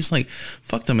wrong? She's like,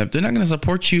 fuck them. If they're not going to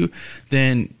support you,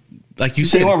 then, like you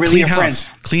said, clean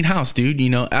house, dude.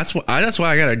 That's why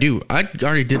I gotta do. I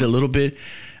already did a little bit.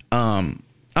 I'm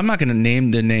not gonna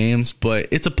name the names, but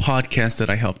it's a podcast that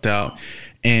I helped out,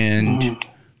 and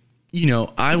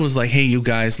I was like, hey, you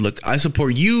guys, look, I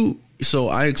support you. So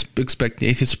I expect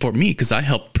they to support me because I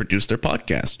helped produce their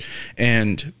podcast.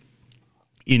 And,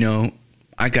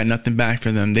 I got nothing back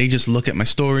from them. They just look at my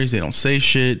stories. They don't say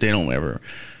shit. They don't ever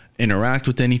interact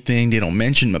with anything. They don't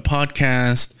mention my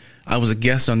podcast. I was a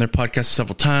guest on their podcast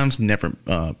several times, never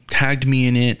tagged me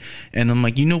in it. And I'm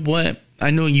like, you know what? I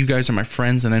know you guys are my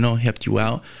friends and I know I helped you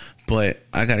out, but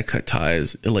I got to cut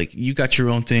ties. Like, you got your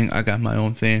own thing. I got my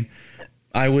own thing.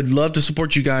 I would love to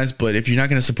support you guys, but if you're not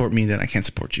going to support me, then I can't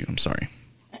support you. I'm sorry.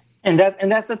 And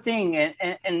that's the thing.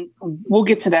 And we'll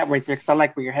get to that right there, because I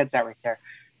like where your head's at right there.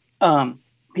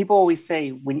 People always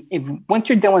say, once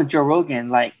you're done with Joe Rogan,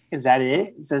 like, is that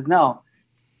it? He says, no.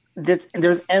 There's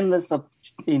endless of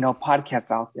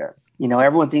podcasts out there.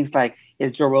 Everyone thinks like,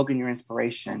 is Joe Rogan your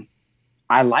inspiration?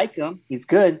 I like him. He's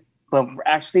good. But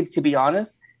actually, to be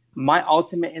honest, my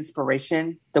ultimate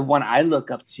inspiration, the one I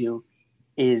look up to,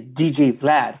 is DJ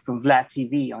Vlad from Vlad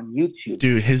TV on YouTube.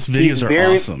 Dude, his videos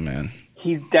are awesome, man.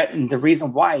 And the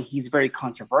reason why, he's very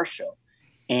controversial.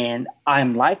 And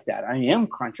I'm like that. I am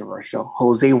controversial.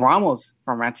 Jose Ramos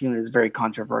from Ranting is very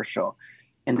controversial.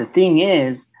 And the thing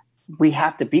is, we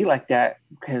have to be like that,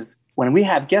 because when we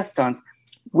have guests on,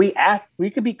 we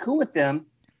could be cool with them,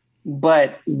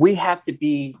 but we have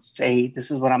to say,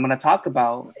 this is what I'm going to talk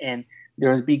about. And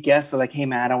there's be guests that are like, hey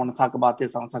man, I want to talk about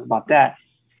this, I want to talk about that.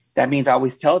 That means I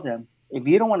always tell them, if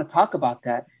you don't want to talk about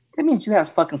that, that means you have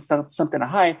fucking something to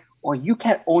hide, or you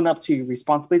can't own up to your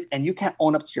responsibilities and you can't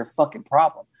own up to your fucking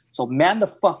problem. So man the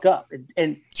fuck up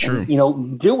and you know,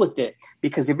 deal with it.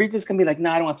 Because if you're just gonna be like,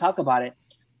 no, I don't want to talk about it.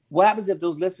 What happens if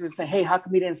those listeners say, hey, how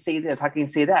come you didn't say this? How can you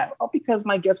say that? Oh, because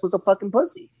my guest was a fucking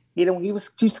pussy. You know, he was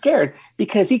too scared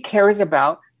because he cares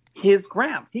about his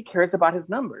grams. He cares about his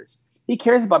numbers. He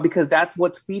cares about, because that's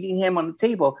what's feeding him on the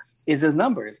table is his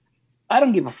numbers. I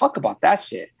don't give a fuck about that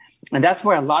shit. And that's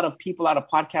where a lot of people, a lot of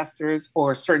podcasters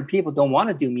or certain people don't want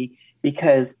to do me,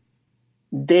 because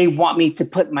they want me to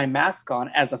put my mask on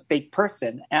as a fake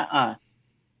person. I'll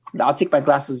take my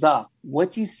glasses off.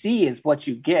 What you see is what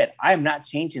you get. I am not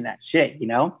changing that shit, you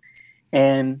know?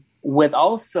 And when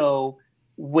you're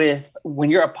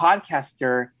a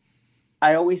podcaster,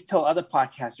 I always tell other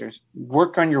podcasters,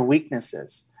 work on your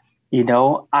weaknesses. You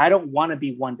know, I don't want to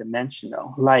be one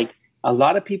dimensional. Like, a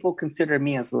lot of people consider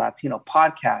me as a Latino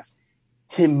podcast.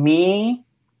 To me,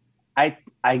 I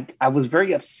was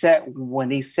very upset when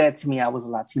they said to me I was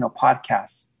a Latino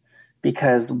podcast,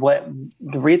 because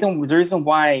the reason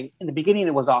why in the beginning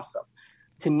it was awesome.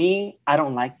 To me, I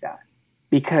don't like that,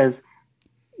 because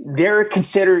they're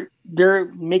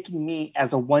making me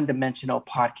as a one-dimensional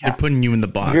podcast. They're putting you in the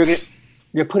box.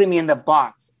 They're putting me in the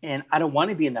box, and I don't want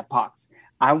to be in that box.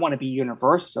 I want to be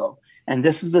universal. And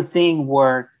this is the thing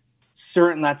where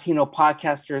certain Latino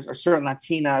podcasters or certain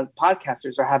Latina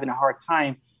podcasters are having a hard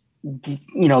time,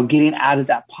 you know, getting out of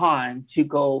that pond to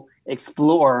go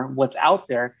explore what's out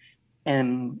there.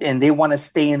 And they want to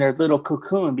stay in their little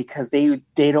cocoon because they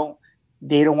don't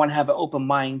want to have an open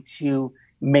mind to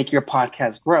make your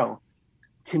podcast grow.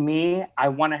 To me,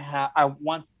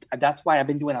 that's why I've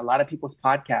been doing a lot of people's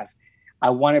podcasts. I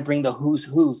want to bring the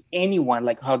who's, anyone,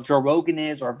 like how Joe Rogan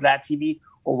is, or Vlad TV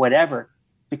or whatever,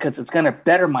 because it's going to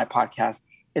better my podcast.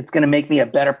 It's going to make me a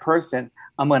better person.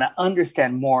 I'm going to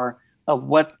understand more of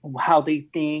how they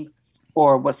think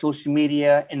or what social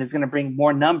media, and it's going to bring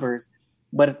more numbers.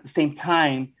 But at the same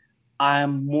time,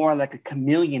 I'm more like a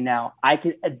chameleon now. I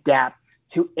can adapt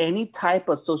to any type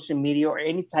of social media or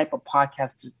any type of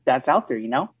podcast that's out there, you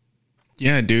know?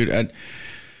 Yeah, dude.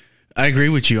 I agree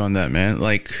with you on that, man.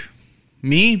 Like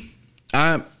me,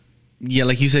 like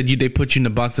you said, they put you in the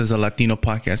box as a Latino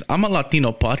podcast. I'm a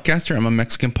Latino podcaster. I'm a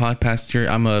Mexican podcaster.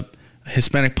 I'm a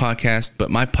Hispanic podcast, but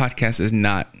my podcast is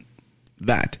not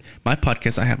that. My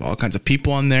podcast, I have all kinds of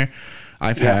people on there.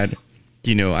 I've had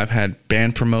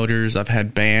band promoters, I've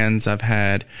had bands, I've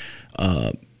had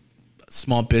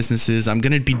small businesses. I'm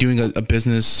going to be doing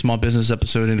a small business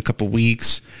episode in a couple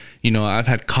weeks. You know, I've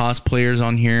had cosplayers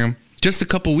on here. Just a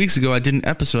couple weeks ago, I did an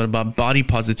episode about body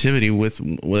positivity with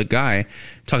a guy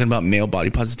talking about male body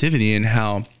positivity and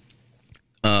how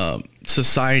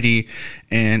society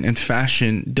and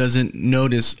fashion doesn't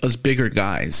notice us bigger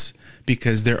guys,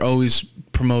 because they're always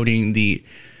promoting the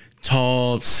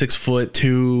tall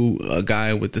 6'2"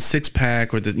 guy with the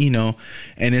 6-pack, or the, you know,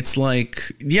 and it's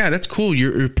like, yeah, that's cool.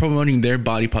 You're promoting their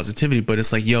body positivity, but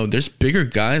it's like, yo, there's bigger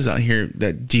guys out here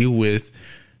that deal with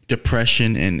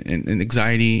depression and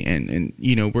anxiety, and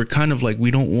you know, we're kind of like,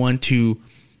 we don't want to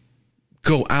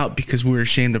go out because we're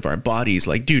ashamed of our bodies.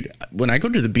 Like, dude, when I go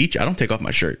to the beach, I don't take off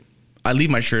my shirt. I leave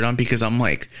my shirt on because I'm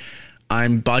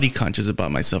body conscious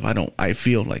about myself. I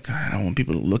feel like I don't want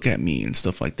people to look at me and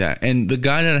stuff like that. And the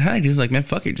guy that I had, he's like, man,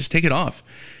 fuck it, just take it off.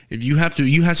 If you have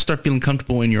to start feeling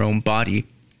comfortable in your own body.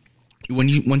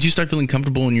 Once you start feeling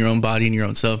comfortable in your own body and your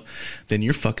own self, then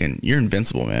you're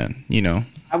invincible, man. You know.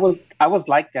 I was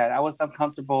like that. I was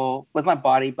uncomfortable with my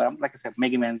body, but like I said,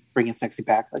 Mega Man's bringing sexy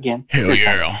back again. Hell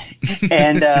yeah.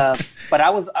 And but I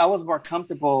was more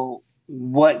comfortable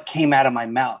what came out of my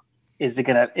mouth. If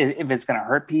it's gonna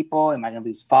hurt people? Am I gonna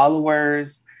lose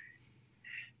followers?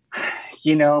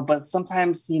 You know, but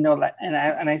sometimes, you know, like, and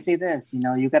I say this, you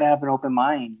know, you gotta have an open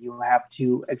mind. You have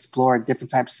to explore different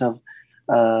types of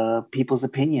people's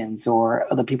opinions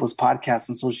or other people's podcasts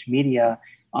on social media,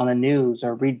 on the news,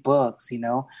 or read books. You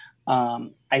know,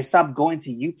 I stopped going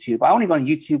to YouTube. I only go on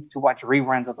YouTube to watch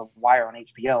reruns of The Wire on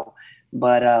HBO,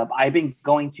 but I've been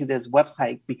going to this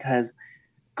website because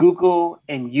Google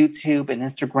and YouTube and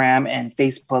Instagram and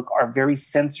Facebook are very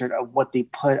censored of what they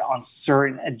put on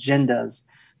certain agendas.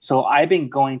 So I've been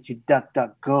going to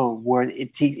DuckDuckGo, where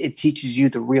it teaches you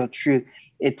the real truth.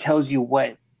 It tells you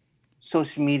what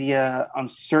social media on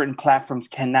certain platforms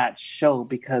cannot show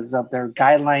because of their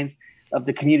guidelines, of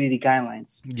the community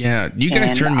guidelines. Yeah, you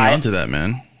guys turned me on to that,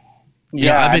 man.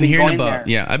 Yeah, I've been hearing about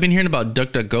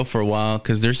DuckDuckGo for a while,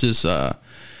 because there's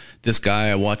this guy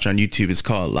I watch on YouTube. It's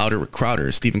called Louder with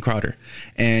Crowder, Steven Crowder,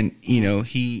 and you know,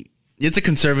 he it's a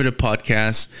conservative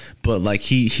podcast, but like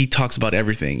he talks about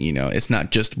everything, you know. It's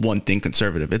not just one thing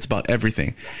conservative, it's about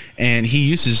everything. And he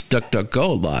uses DuckDuckGo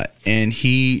a lot, and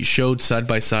he showed side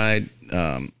by side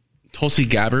Tulsi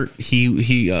Gabbard.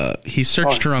 He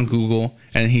searched her on Google,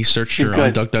 and he searched her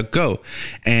on DuckDuckGo,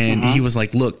 and he was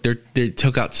like, look, they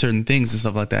took out certain things and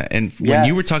stuff like that. And when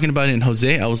you were talking about it in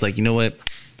Jose, I was like, you know what,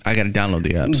 I gotta download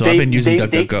the app. So I've been using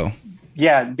DuckDuckGo.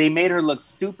 They made her look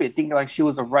stupid, thinking like she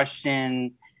was a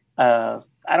Russian. I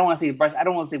don't want to say Russian. I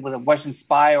don't want to say was a Russian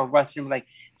spy or Russian, like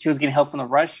she was getting help from the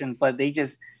Russian. But they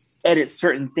just edit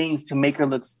certain things to make her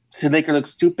look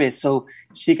stupid, so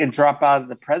she can drop out of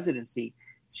the presidency.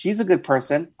 She's a good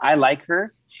person. I like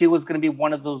her. She was going to be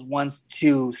one of those ones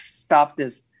to stop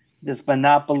this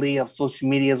monopoly of social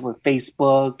medias with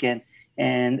Facebook and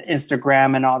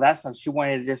Instagram and all that stuff. She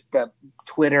wanted just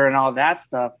Twitter and all that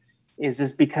stuff. Is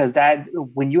this because that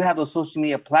when you have those social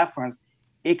media platforms,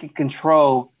 it can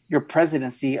control your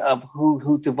presidency of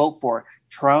who to vote for,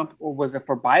 Trump or was it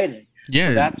for Biden? Yeah.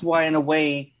 So that's why, in a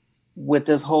way, with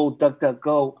this whole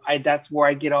DuckDuckGo, that's where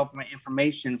I get all my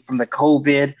information from: the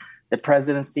COVID, the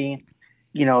presidency,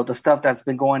 you know, the stuff that's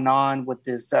been going on with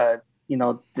this,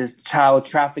 this child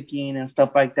trafficking and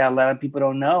stuff like that. A lot of people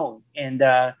don't know, and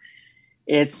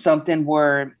it's something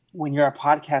where when you're a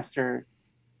podcaster,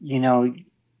 you know,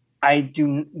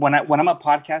 when I'm a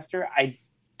podcaster, I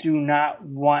do not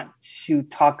want to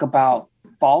talk about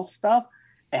false stuff.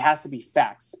 It has to be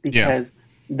facts, because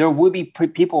there will be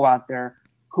people out there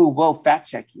who will fact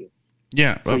check you.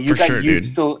 Yeah, so for sure, dude.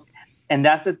 So, and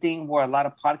that's the thing where a lot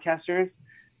of podcasters,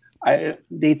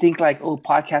 they think like, oh,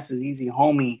 podcast is easy,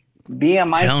 homie. Be in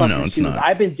my fucking shoes. Not.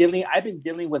 I've been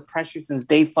dealing with pressure since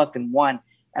day fucking one,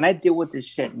 and I deal with this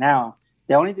shit now.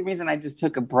 The only reason I just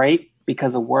took a break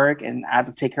because of work, and I had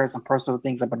to take care of some personal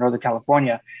things up in Northern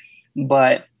California.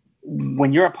 But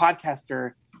when you're a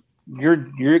podcaster,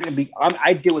 you're gonna be.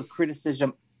 I deal with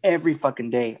criticism every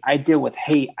fucking day. I deal with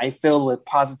hate. I feel with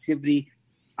positivity.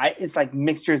 It's like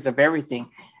mixtures of everything.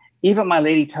 Even my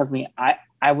lady tells me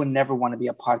I would never want to be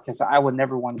a podcaster. I would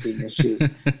never want to be in your shoes.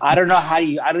 I don't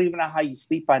even know how you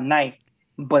sleep at night.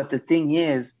 But the thing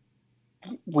is,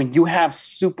 when you have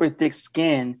super thick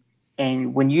skin,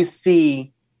 and when you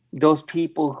see those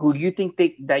people who you think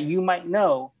that you might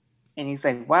know, and he's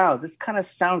like, wow, this kind of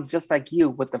sounds just like you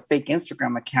with the fake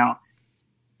Instagram account.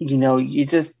 You know, you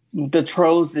just, the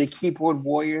trolls, the keyboard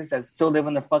warriors that still live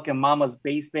in the fucking mama's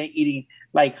basement eating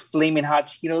like flaming hot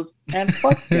Cheetos, and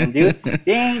fuck them, dude.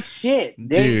 They ain't shit.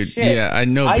 Yeah, I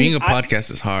know. Being a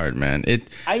podcast is hard, man.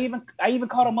 I even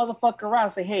called a motherfucker out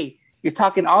and say, hey, you're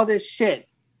talking all this shit.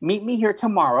 Meet me here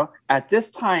tomorrow at this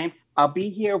time. I'll be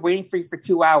here waiting for you for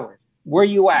 2 hours. Where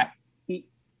you at?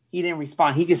 He didn't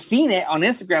respond. He just seen it on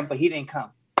Instagram, but he didn't come.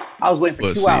 I was waiting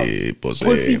for 2 hours.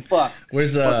 Pussy fuck.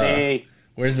 Where's that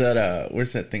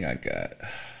thing I got?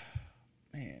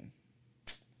 Man.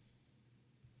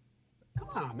 Come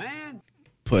on, man.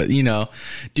 But, you know,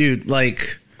 dude,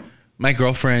 like my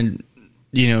girlfriend,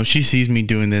 you know, she sees me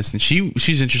doing this, and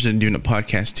she's interested in doing a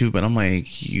podcast too, but I'm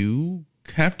like, you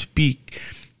have to be,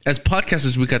 as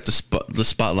podcasters, we got the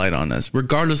spotlight on us,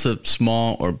 regardless of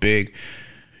small or big.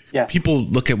 Yes. People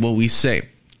look at what we say.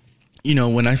 You know,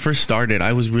 when I first started,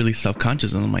 I was really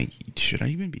self-conscious, and I'm like, should I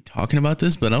even be talking about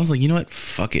this? But I was like, you know what?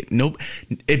 Fuck it. Nope.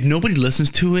 If nobody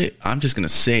listens to it, I'm just going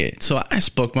to say it. So I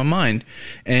spoke my mind,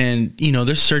 and, you know,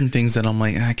 there's certain things that I'm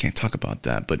like, I can't talk about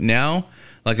that. But now,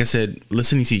 like I said,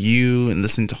 listening to you and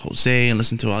listening to Jose and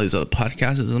listening to all these other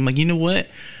podcasts, I'm like, you know what?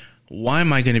 Why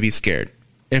am I going to be scared?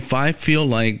 If I feel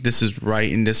like this is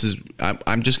right and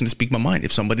I'm just going to speak my mind.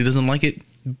 If somebody doesn't like it,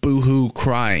 boo-hoo,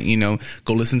 cry, you know,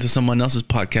 go listen to someone else's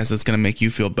podcast that's going to make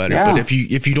you feel better. Yeah. But if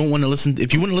you don't want to listen,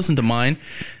 if you want to listen to mine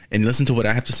and listen to what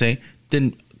I have to say,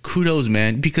 then kudos,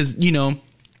 man. Because, you know,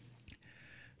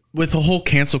 with the whole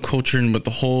cancel culture and with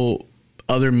the whole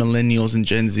other millennials and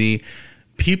Gen Z,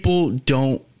 people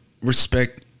don't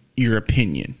respect your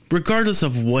opinion, regardless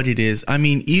of what it is. I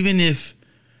mean, even if,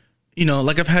 you know,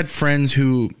 like I've had friends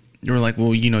who were like,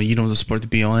 well, you know, you don't support the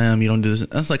BLM, you don't do this.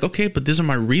 I was like, okay, but these are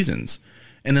my reasons.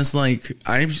 And it's like,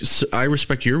 I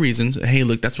respect your reasons. Hey,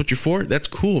 look, that's what you're for. That's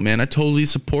cool, man. I totally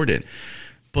support it.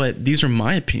 But these are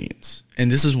my opinions.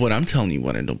 And this is what I'm telling you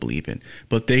what I don't believe in.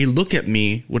 But they look at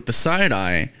me with the side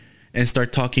eye and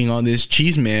start talking all this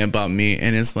cheese man about me.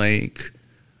 And it's like,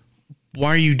 why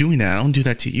are you doing that? I don't do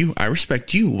that to you. I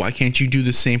respect you. Why can't you do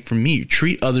the same for me?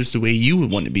 Treat others the way you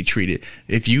would want to be treated.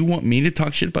 If you want me to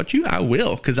talk shit about you, I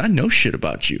will, because I know shit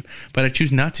about you. But I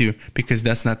choose not to, because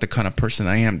that's not the kind of person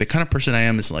I am. The kind of person I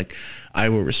am is like, I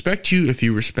will respect you if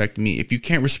you respect me. If you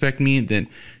can't respect me, then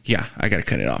yeah, I got to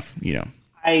cut it off, you know.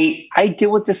 I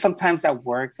deal with this sometimes at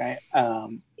work.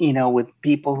 With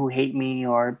people who hate me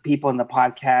or people in the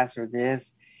podcast or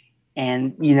this,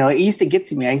 and it used to get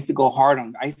to me. I used to go hard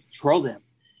on. I used to troll them,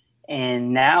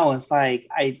 and now it's like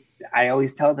I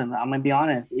always tell them, I'm gonna be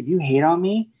honest. If you hate on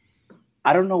me,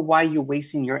 I don't know why you're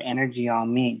wasting your energy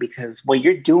on me, because what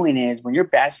you're doing is when you're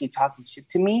bashing and talking shit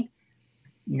to me,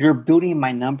 you're building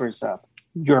my numbers up.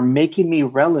 You're making me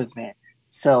relevant.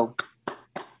 So,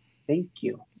 thank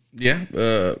you. Yeah,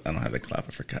 I don't have the clap.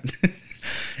 I forgot.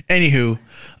 Anywho,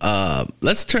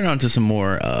 let's turn on to some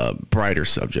more brighter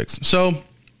subjects. So,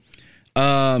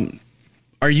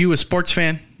 are you a sports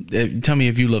fan? Tell me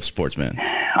if you love sports, man.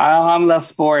 I love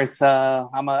sports.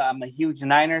 I'm a huge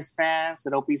Niners fan, so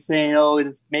don't be saying, "Oh,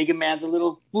 this Mega Man's a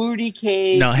little fruity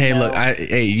cake." No, hey, look,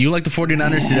 you like the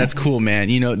 49ers? See, that's cool, man.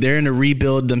 They're in a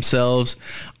rebuild themselves.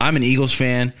 I'm an Eagles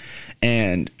fan,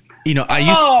 and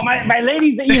my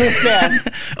lady's an Eagles fan.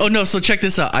 Oh no, so check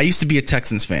this out. I used to be a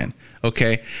Texans fan,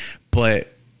 okay,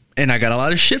 and I got a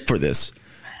lot of shit for this.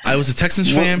 I was a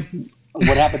Texans fan.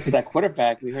 What happened to that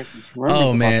quarterback? We heard some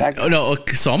rumors about that. Oh no,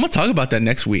 so I'm gonna talk about that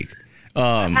next week.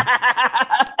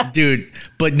 Dude,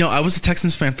 but no, I was a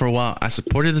Texans fan for a while. I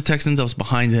supported the Texans. I was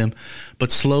behind them,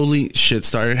 but slowly shit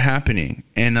started happening,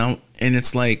 and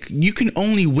it's like you can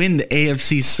only win the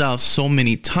AFC South so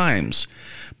many times,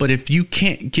 but if you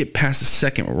can't get past the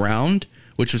second round,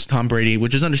 which was Tom Brady,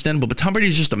 which is understandable, but Tom Brady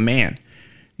is just a man.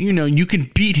 You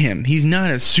can beat him. He's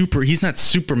not super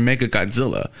mega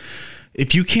Godzilla.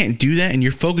 If you can't do that and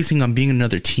you're focusing on being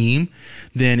another team,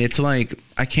 then it's like,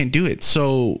 I can't do it.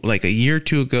 So like a year or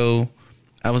two ago,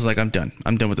 I was like, I'm done.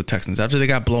 I'm done with the Texans. After they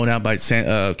got blown out by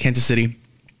Kansas City,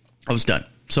 I was done.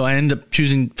 So I ended up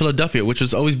choosing Philadelphia, which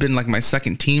has always been like my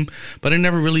second team, but I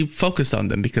never really focused on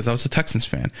them because I was a Texans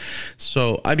fan.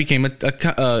 So I became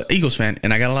a Eagles fan,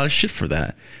 and I got a lot of shit for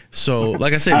that. So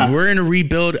like I said, we're in a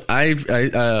rebuild. Hey,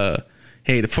 the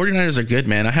 49ers are good,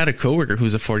 man. I had a coworker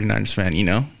who's a 49ers fan,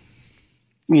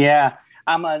 Yeah,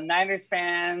 I'm a Niners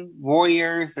fan.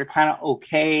 Warriors, they're kind of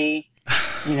okay.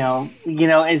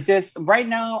 It's just right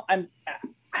now.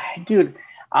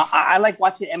 I like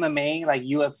watching MMA, like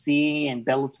UFC and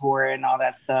Bellator and all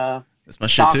that stuff. That's my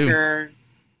shit too.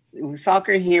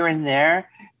 Soccer here and there.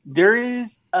 There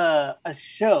is a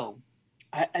show.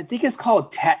 I think it's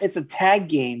called it's a tag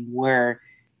game where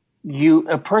you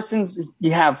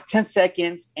have 10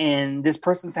 seconds and this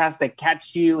person has to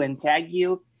catch you and tag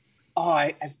you. Oh,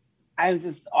 I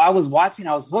was watching.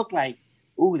 I was hooked. Like,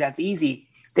 ooh, that's easy.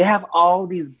 They have all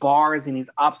these bars and these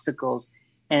obstacles,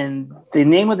 and the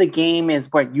name of the game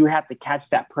is where you have to catch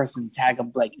that person, tag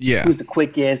them, like who's the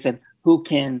quickest and who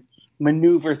can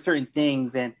maneuver certain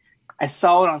things. And I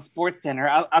saw it on Sports Center.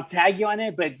 I'll tag you on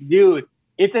it, but dude,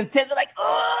 it's intense. Like,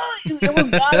 oh, it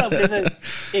almost got them.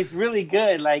 It's really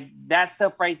good, like that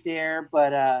stuff right there.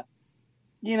 But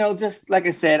just like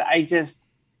I said, I just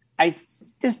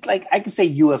like I could say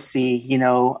UFC,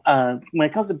 when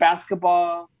it comes to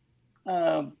basketball,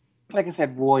 like I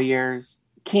said, Warriors,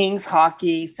 Kings,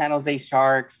 hockey, San Jose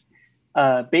Sharks,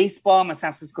 baseball. I'm a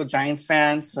San Francisco Giants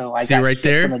fan, so I got right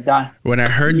there. When I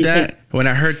heard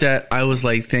that, I was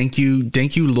like, thank you,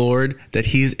 Lord, that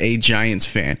he's a Giants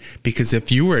fan. Because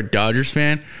if you were a Dodgers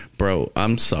fan, bro,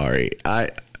 I'm sorry,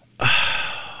 I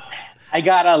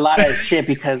got a lot of shit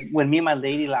because when me and my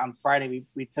lady on Friday,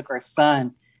 we took our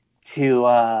son to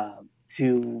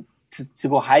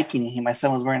go hiking, and my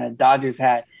son was wearing a Dodgers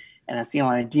hat, and I see him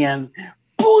on my DMs,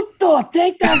 puto,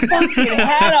 take that fucking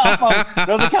hat off of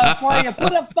Northern California,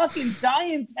 put a fucking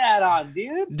Giants hat on,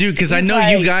 dude, because I know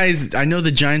you guys, I know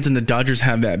the Giants and the Dodgers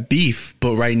have that beef,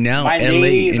 but right now LA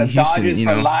and Houston, Dodgers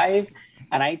for life.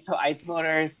 And I told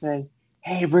her, it says,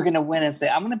 hey, we're gonna win. And say,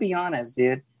 I'm gonna be honest,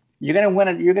 dude, you're gonna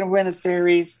win a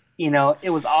series. It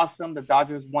was awesome. The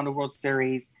Dodgers won the World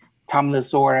Series. Tom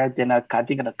Lasorda, then I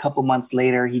think a couple months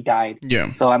later he died.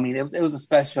 Yeah. So I mean, it was a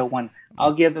special one.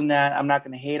 I'll give them that. I'm not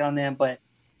going to hate on them, but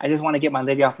I just want to get my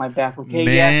lady off my back. Okay,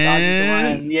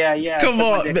 man. Yeah. Come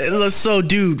on. So,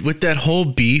 dude, with that whole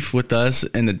beef with us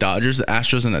and the Dodgers, the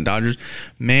Astros and the Dodgers,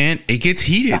 man, it gets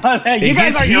heated.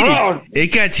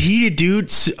 It gets heated,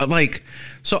 dude. Like,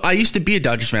 so I used to be a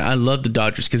Dodgers fan. I loved the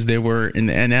Dodgers because they were in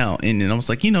the NL, and I was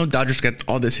like, Dodgers got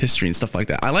all this history and stuff like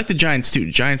that. I like the Giants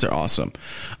too. Giants are awesome.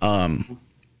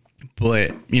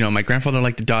 But my grandfather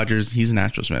liked the Dodgers. He's an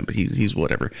Astros fan, but he's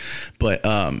whatever. But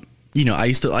I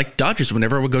used to like Dodgers.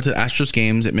 Whenever I would go to the Astros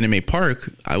games at Minute Maid Park,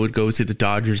 I would go see the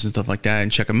Dodgers and stuff like that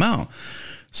and check them out.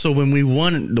 So when we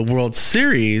won the World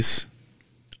Series,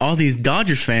 all these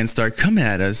Dodgers fans started coming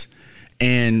at us,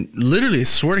 and literally, I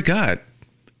swear to God,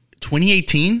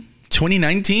 2018,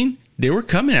 2019, they were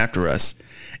coming after us.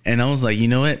 And I was like, you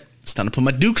know what? it's time to put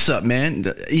my dukes up, man.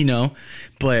 You know,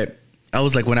 but I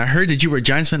was like, when I heard that you were a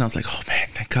Giants fan, I was like, oh man,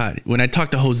 thank God. When I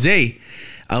talked to Jose,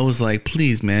 I was like,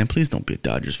 please, man, please don't be a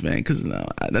Dodgers fan, because no,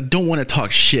 I don't want to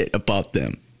talk shit about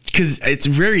them, because it's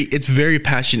very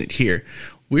passionate here.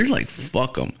 We're like,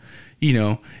 fuck them, you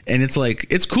know, and it's like,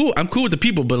 it's cool. I'm cool with the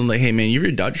people, but I'm like, hey man, you're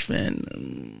a Dodgers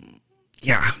fan,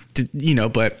 yeah, you know.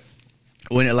 But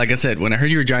when, like I said, when I heard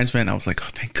you were a Giants fan, I was like, oh,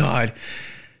 thank God,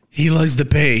 he loves the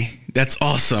Bay. That's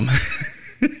awesome.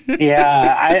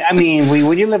 Yeah, I mean,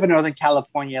 when you live in Northern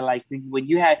California, like when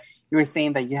you were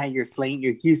saying that you had your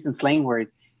Houston slang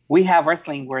words. We have our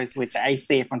slang words, which I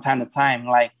say from time to time,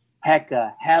 like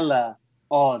hecka, hella,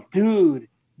 oh, dude.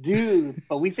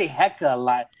 But we say hecka a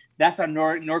lot. That's our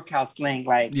NorCal slang.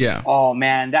 Like, yeah, oh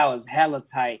man, that was hella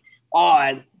tight.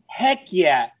 Oh, heck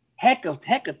yeah,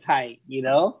 hecka tight. You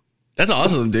know. That's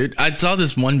awesome, dude. I saw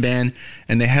this one band,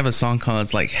 and they have a song called,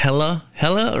 it's like hella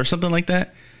or something like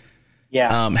that.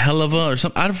 Yeah. Hellava or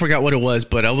something. I forgot what it was,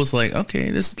 but I was like,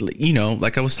 okay, this, you know,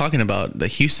 like I was talking about the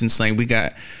Houston slang. We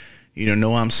got, you know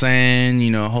what I'm saying, you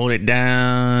know, hold it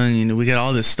down. You know, we got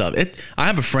all this stuff. I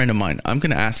have a friend of mine. I'm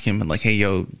going to ask him, like, hey,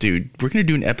 yo, dude, we're going to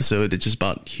do an episode that's just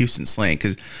about Houston slang,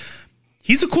 because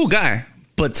he's a cool guy,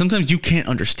 but sometimes you can't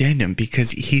understand him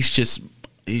because he just,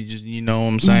 you know what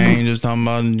I'm saying? Just talking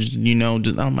about, you know,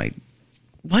 just, I'm like,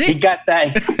 what? He got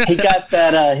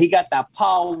that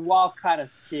Paul Wall kind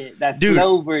of shit. That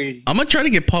slow version. I'm gonna try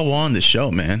to get Paul Wall on the show,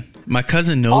 man. My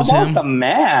cousin knows him. Almost a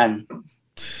man.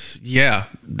 Yeah,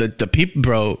 the people,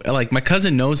 bro. Like, my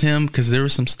cousin knows him because there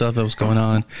was some stuff that was going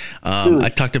on. I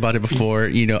talked about it before.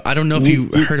 You know, I don't know if you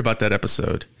heard about that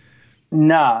episode.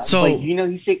 Nah. So, but, you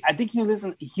know, I think he lives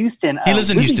in Houston. He lives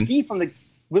in Houston.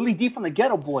 Willie D from the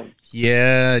Ghetto Boys.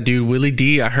 Yeah, dude, Willie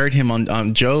D. I heard him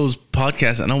on Joe's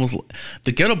podcast, and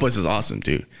the Ghetto Boys is awesome,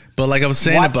 dude. But like I was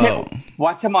saying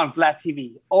watch him on Flat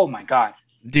TV. Oh my God,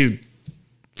 dude,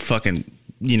 fucking,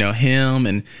 you know, him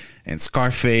and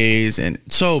Scarface, and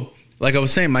so like I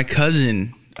was saying, my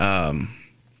cousin,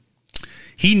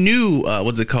 he knew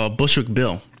what's it called, Bushwick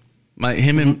Bill.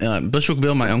 And Bushwick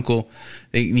Bill, my uncle,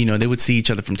 they would see each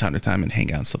other from time to time and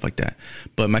hang out and stuff like that.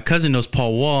 But my cousin knows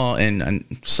Paul Wall, and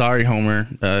sorry, Homer,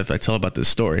 if I tell about this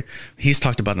story. He's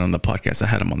talked about it on the podcast. I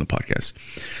had him on the podcast.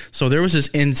 So there was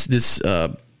this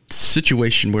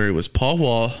situation where it was Paul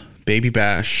Wall, Baby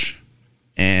Bash,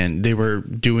 and they were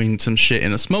doing some shit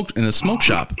in a smoke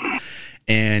shop.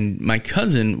 And my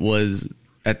cousin was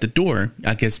at the door,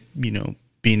 I guess, you know,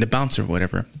 being the bouncer or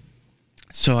whatever.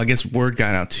 So I guess word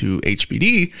got out to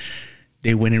HBD.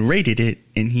 They went and raided it,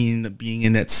 and he ended up being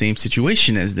in that same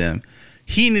situation as them.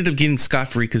 He ended up getting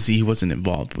scot-free because he wasn't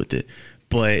involved with it.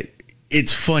 But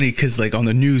it's funny because, like, on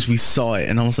the news, we saw it,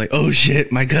 and I was like, oh,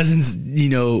 shit, my cousin's, you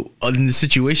know, in the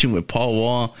situation with Paul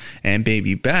Wall and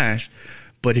Baby Bash.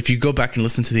 But if you go back and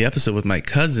listen to the episode with my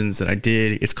cousins that I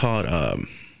did, it's called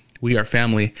We Are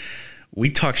Family. We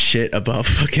talk shit about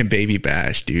fucking Baby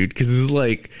Bash, dude, because it's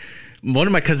like... One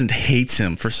of my cousins hates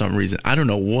him for some reason. I don't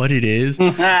know what it is,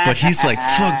 but he's like,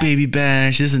 fuck Baby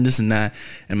Bash, this and that.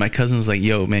 And my cousin's like,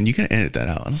 yo, man, you gotta edit that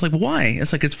out. And I was like, why?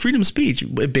 It's like, it's freedom of speech.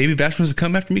 If Baby Bash wants to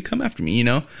come after me, you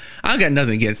know? I got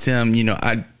nothing against him. You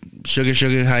know,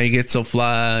 sugar, how you get so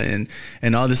fly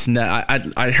and all this and that.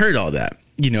 I heard all that.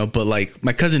 You know, but like,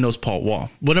 my cousin knows Paul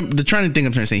Wall. I'm trying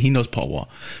to say, he knows Paul Wall.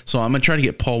 So I'm going to try to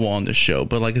get Paul Wall on the show.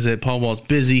 But like I said, Paul Wall's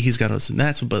busy. He's got us and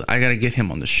that. But I got to get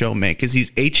him on the show, man, because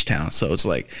he's H-Town. So it's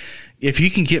like, if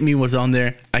you can get me what's on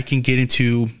there, I can get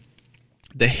into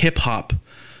the hip hop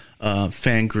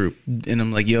fan group. And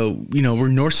I'm like, yo, you know, we're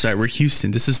Northside, we're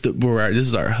Houston. This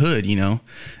is our hood, you know,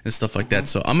 and stuff like that.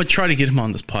 So I'm going to try to get him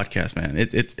on this podcast, man.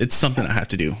 It's something I have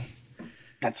to do.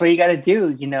 That's what you got to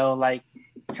do, you know, like,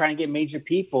 trying to get major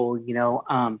people, you know.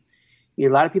 A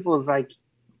lot of people is like,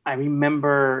 I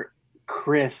remember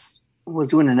Chris was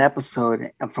doing an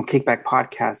episode from Kickback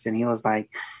Podcast, and he was like,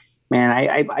 man,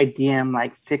 I DM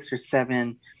like 6 or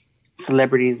 7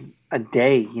 celebrities a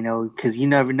day, you know, because you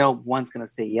never know one's gonna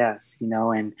say yes, you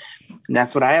know. And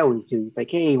that's what I always do. It's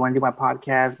like, hey, you want to do my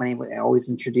podcast? My name, I always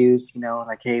introduce, you know,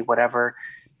 like, hey, whatever,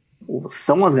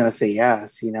 someone's gonna say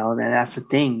yes, you know. And that's the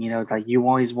thing, you know, like, you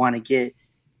always want to get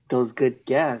those good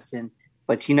guests,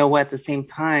 but you know what, at the same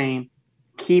time,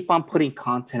 keep on putting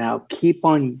content out, keep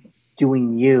on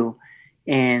doing you,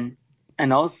 and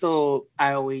also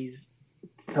I always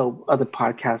tell other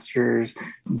podcasters,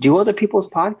 do other people's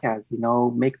podcasts, you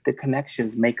know, make the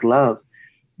connections, make love,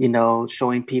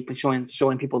 showing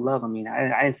people love. I mean,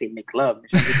 I didn't say make love,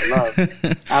 showing people love.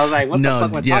 I was like, what the fuck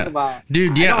am I talking about?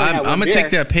 Dude, yeah, I'm going to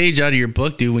take that page out of your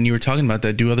book, dude, when you were talking about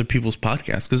that, do other people's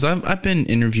podcasts. Because I've been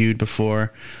interviewed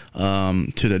before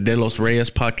to the De Los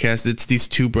Reyes podcast. It's these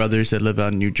two brothers that live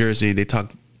out in New Jersey. They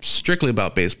talk strictly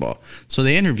about baseball. So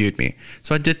they interviewed me.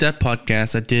 So I did that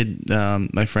podcast. I did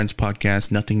my friend's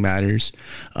podcast, Nothing Matters.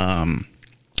 Did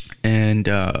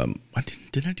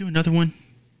I do another one?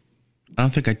 I don't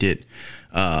think I did.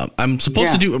 I'm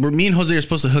supposed to do. Me and Jose are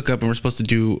supposed to hook up, and I'm supposed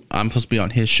to be on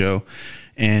his show.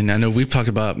 And I know we've talked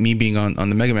about me being on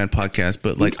the Mega Man podcast,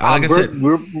 but like I said,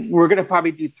 we're gonna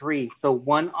probably do 3. So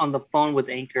one on the phone with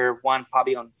Anchor, one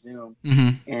probably on Zoom,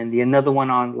 and another one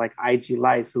on like IG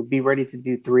Live. So be ready to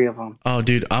do 3 of them. Oh,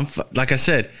 dude, like I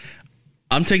said,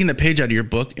 I'm taking the page out of your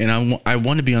book, and I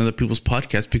want to be on other people's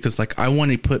podcasts because like I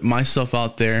want to put myself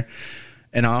out there.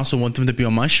 And I also want them to be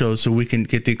on my show so we can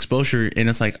get the exposure. And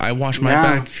it's like, I wash my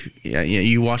back. Yeah.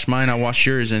 You wash mine. I wash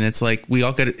yours. And it's like, we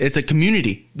all got it's a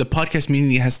community. The podcast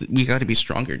community we got to be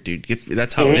stronger, dude.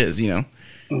 That's how it is, Yeah.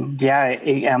 I'm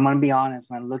going to be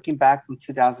honest, man. Looking back from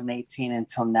 2018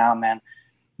 until now, man,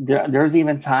 there's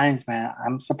even times, man,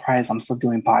 I'm surprised I'm still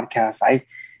doing podcasts.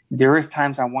 There is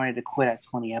times I wanted to quit at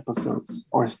 20 episodes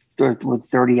or with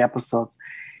 30 episodes.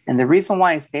 And the reason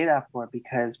why I say that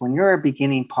because when you're a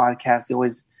beginning podcast, you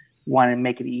always want to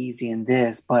make it easy in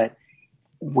this. But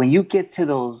when you get to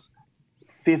those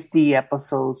 50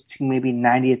 episodes to maybe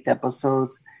 90th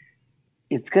episodes,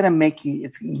 it's going to make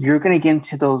you're going to get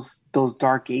into those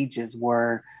dark ages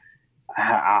where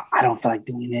I don't feel like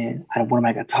doing it. What am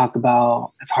I going to talk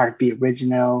about? It's hard to be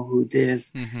original. Who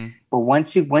this? Mm-hmm. But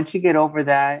once you get over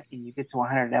that and you get to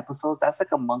 100 episodes, that's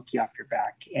like a monkey off your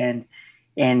back.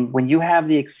 And when you have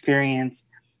the experience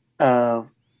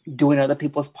of doing other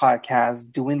people's podcasts,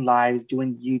 doing lives,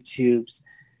 doing YouTubes,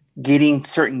 getting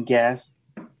certain guests,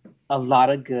 a lot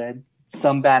of good,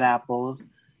 some bad apples,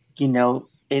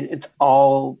 it's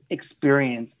all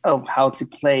experience of how to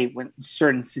play with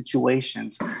certain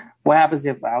situations. What happens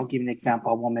if, I'll give you an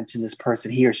example. I won't mention this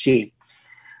person, he or she.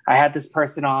 I had this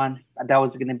person on, that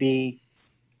was going to be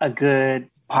a good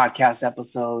podcast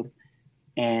episode,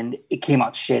 and it came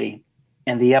out shitty.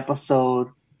 And the episode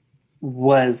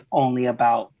was only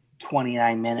about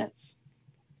 29 minutes.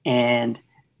 And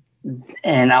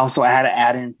also I had to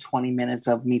add in 20 minutes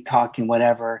of me talking,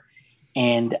 whatever.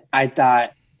 And I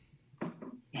thought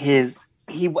I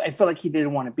felt like he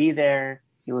didn't want to be there.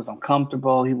 He was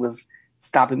uncomfortable. He was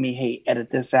stopping me. Hey,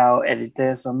 edit this out, edit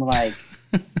this. I'm like,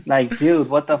 dude,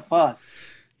 what the fuck?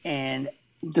 And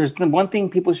there's the one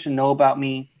thing people should know about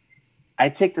me. I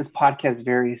take this podcast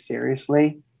very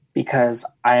seriously, because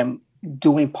I'm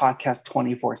doing podcasts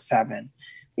 24/7.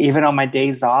 Even on my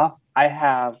days off, I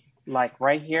have like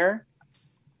right here,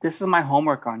 this is my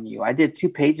homework on you. I did 2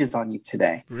 pages on you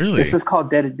today. Really? This is called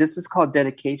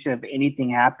dedication if anything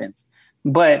happens.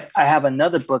 But I have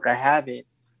another book. I have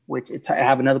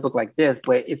another book like this,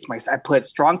 but I put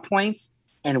strong points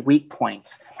and weak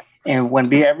points. And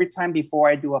every time before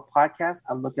I do a podcast,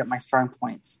 I look at my strong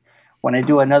points. When I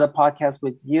do another podcast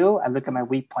with you, I look at my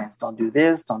weak points. Don't do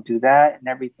this, don't do that, and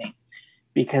everything.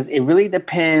 Because it really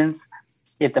depends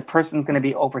if the person's going to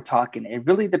be over talking. It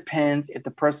really depends if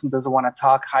the person doesn't want to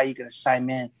talk, how you're going to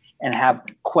chime in and have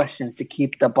questions to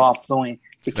keep the ball flowing,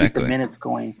 to keep the minutes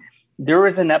going. There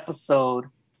was an episode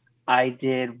I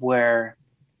did where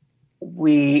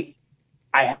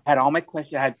I had all my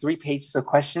questions. I had 3 pages of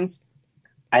questions.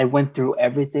 I went through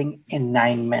everything in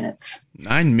 9 minutes.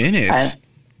 9 minutes?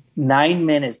 9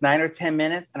 minutes, 9 or 10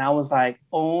 minutes. And I was like,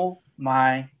 oh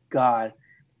my God.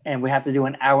 And we have to do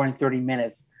an hour and 30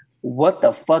 minutes. What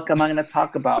the fuck am I going to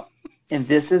talk about? And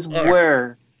this is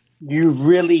where you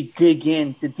really dig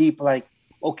into deep, like,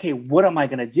 okay, what am I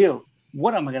going to do?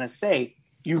 What am I going to say?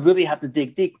 You really have to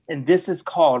dig deep. And this is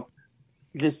called,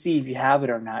 let's see if you have it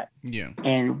or not. Yeah.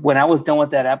 And when I was done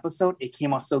with that episode, it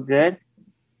came out so good.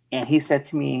 And he said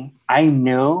to me, I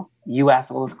know you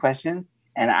asked all those questions,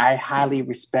 and I highly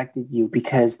respected you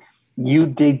because you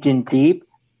digged in deep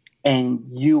and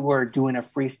you were doing a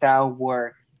freestyle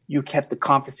where you kept the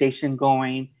conversation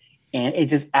going, and it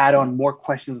just added on more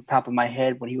questions on top of my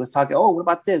head when he was talking. Oh, what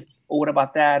about this? Or what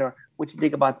about that? Or what you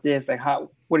think about this? Like,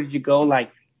 where did you go?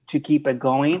 Like, to keep it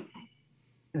going.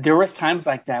 There was times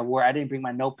like that where I didn't bring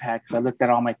my notepad because I looked at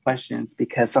all my questions,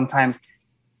 because sometimes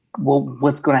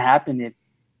what's going to happen if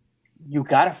you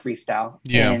got a freestyle?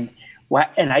 Yeah.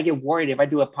 And I get worried if I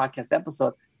do a podcast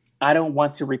episode, I don't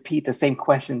want to repeat the same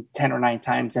question 10 or 9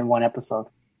 times in one episode.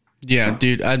 Yeah,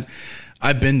 dude,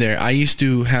 I've been there. I used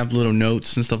to have little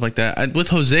notes and stuff like that. With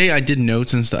Jose, I did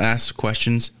notes and ask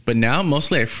questions, but now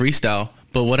mostly I freestyle.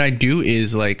 But what I do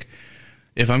is like,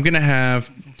 if I'm going to have,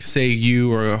 say,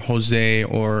 you or Jose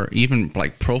or even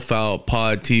like Profile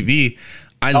Pod TV,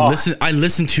 I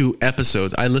listen to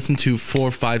episodes. I listen to 4,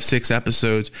 5, 6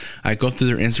 episodes. I go through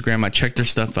their Instagram. I check their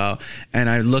stuff out, and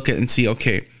I look at and see,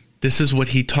 okay, this is what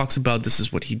he talks about. This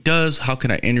is what he does. How can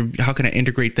I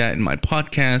integrate that in my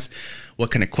podcast?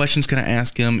 What kind of questions can I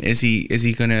ask him? Is he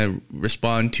going to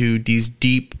respond to these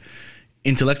deep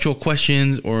intellectual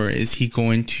questions, or is he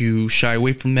going to shy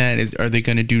away from that? Are they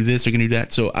going to do this or going to do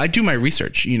that? So I do my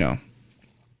research, you know.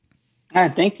 I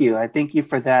thank you. I thank you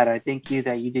for that. I thank you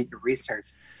that you did your research.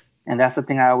 And that's the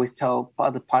thing I always tell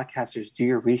other podcasters, do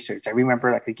your research. I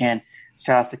remember, like, again,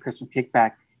 shout out to Chris from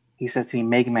Kickback. He says to me,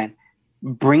 Mega Man,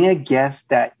 bring a guest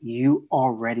that you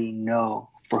already know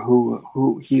for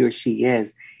who he or she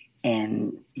is,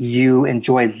 and you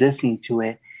enjoy listening to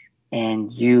it,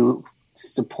 and you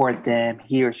support them,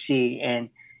 he or she, and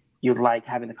you like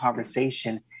having the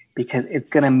conversation, because it's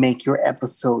going to make your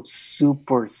episode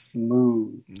super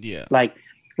smooth. Yeah. Like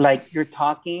you're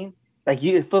talking, like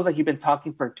it feels like you've been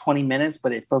talking for 20 minutes,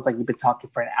 but it feels like you've been talking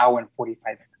for an hour and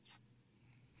 45 minutes.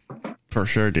 For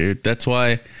sure, dude. That's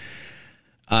why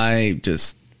I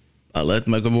let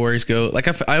my good warriors go. Like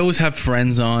I always have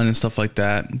friends on and stuff like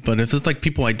that. But if it's like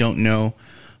people I don't know,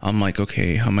 I'm like,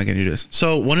 okay, how am I going to do this?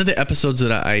 So one of the episodes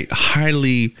that I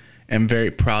highly am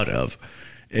very proud of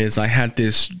is I had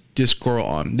this girl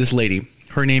on, this lady.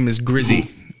 Her name is Grizzy.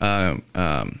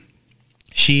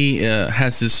 She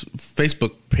has this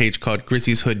Facebook page called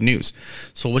Grizzy's Hood News.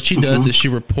 So what she does is she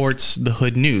reports the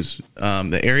hood news,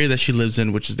 the area that she lives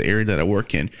in, which is the area that I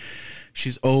work in.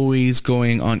 She's always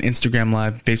going on Instagram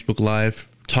Live, Facebook Live,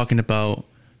 talking about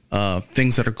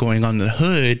things that are going on in the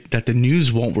hood that the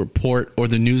news won't report, or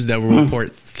the news that will report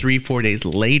 3-4 days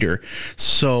later.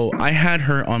 So I had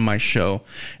her on my show,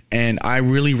 and I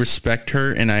really respect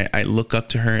her, and I look up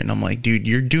to her, and I'm like, dude,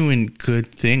 you're doing good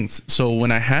things. So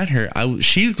when I had her,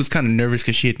 she was kind of nervous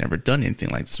because she had never done anything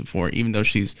like this before, even though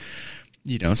she's,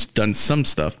 you know, done some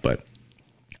stuff. But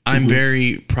I'm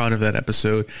very proud of that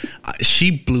episode.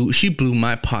 She blew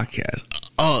my podcast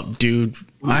up, dude.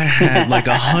 I had like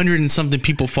 100 and something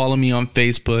people follow me on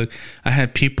Facebook. I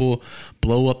had people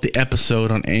blow up the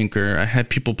episode on Anchor. I had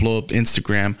people blow up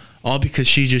Instagram, all because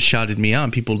she just shouted me out,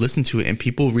 and people listened to it, and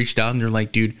people reached out and they're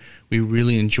like, dude, we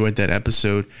really enjoyed that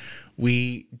episode.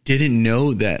 We didn't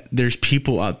know that there's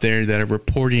people out there that are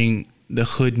reporting the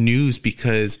hood news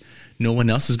because no one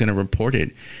else is going to report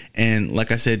it. And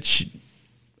like I said,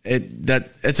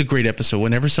 it's a great episode.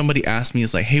 Whenever somebody asks me,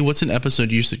 it's like, hey, what's an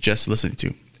episode you suggest listening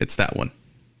to? It's that one.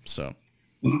 So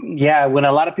yeah, when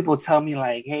a lot of people tell me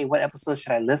like, hey, what episode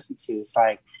should I listen to? It's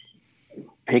like,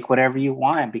 pick whatever you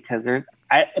want, because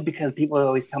because people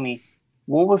always tell me,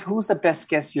 who's the best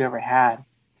guest you ever had?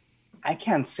 I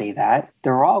can't say that.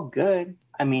 They're all good.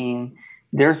 I mean,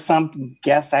 there's some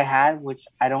guests I had which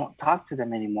I don't talk to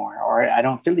them anymore, or I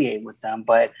don't affiliate with them,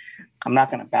 but I'm not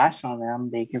going to bash on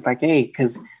them. It's like, hey,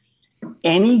 because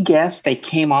any guest that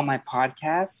came on my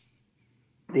podcast,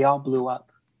 they all blew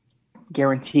up.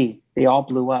 Guarantee, they all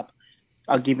blew up.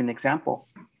 I'll give you an example.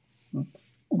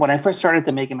 When I first started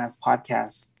the Mega Man's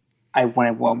podcast, when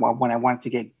I wanted to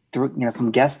get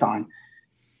some guests on,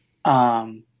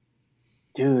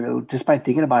 dude, just by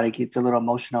thinking about it, it gets a little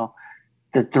emotional.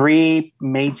 The 3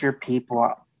 major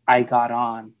people I got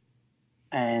on,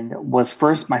 and my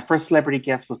first celebrity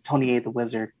guest was Tony A the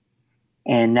Wizard,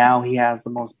 and now he has the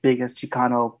most biggest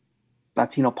Chicano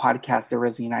Latino podcast there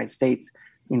is in the United States.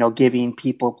 You know, giving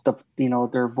people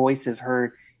their voices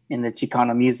heard in the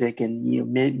Chicano music and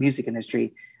music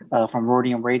industry from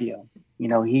Rhodium Radio. You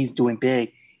know, he's doing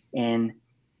big, and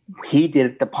he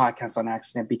did the podcast on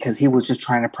accident because he was just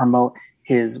trying to promote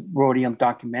his Rhodium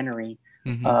documentary.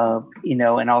 And all of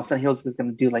a sudden he was just going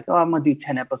to do like, oh, I'm going to do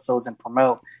 10 episodes and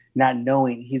promote, not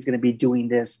knowing he's going to be doing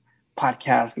this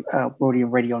podcast,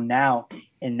 Rhodium Radio now.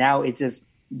 And now it just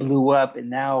blew up, and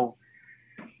now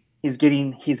he's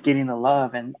getting the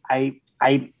love. And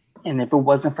and if it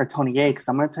wasn't for Tony A, because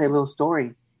I'm going to tell you a little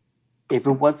story. If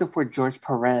it wasn't for George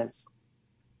Perez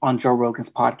on Joe Rogan's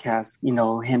podcast,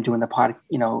 him doing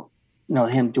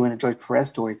him doing the George Perez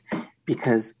stories,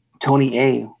 because Tony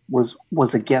A was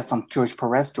a guest on George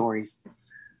Perez stories,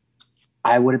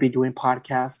 I wouldn't be doing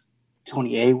podcasts.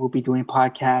 Tony A will be doing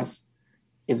podcasts.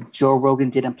 If Joe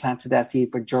Rogan didn't plant that seed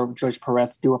for George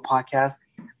Perez to do a podcast,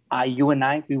 you and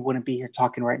I, we wouldn't be here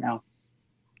talking right now.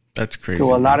 That's crazy.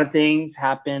 So a lot of things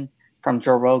happen from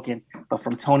Joe Rogan, but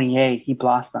from Tony A, he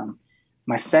blossomed.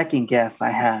 My second guest I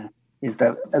had is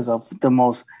the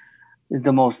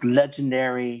most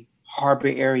legendary Harbor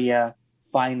area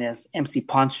finest, MC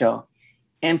Poncho.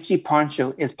 MC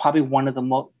Poncho is probably one of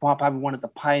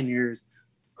the pioneers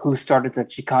who started the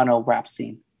Chicano rap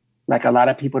scene. Like, a lot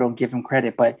of people don't give him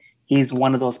credit, but he's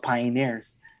one of those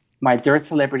pioneers. My third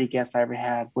celebrity guest I ever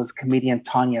had was comedian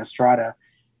Tanya Estrada.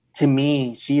 To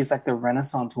me, she's like the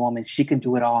Renaissance woman. She can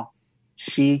do it all.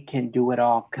 She can do it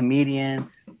all. Comedian,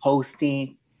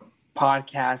 hosting,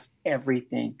 podcast,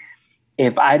 everything.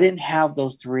 If I didn't have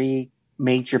those three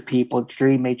major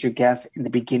guests in the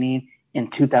beginning in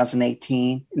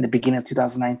 2018, in the beginning of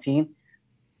 2019,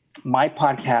 my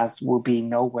podcast will be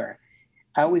nowhere.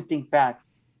 I always think back,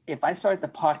 if I started the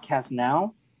podcast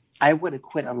now, I would have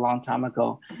quit a long time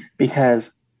ago,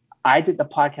 because I did the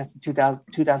podcast in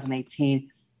 2018,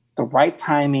 the right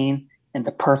timing and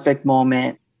the perfect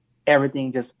moment,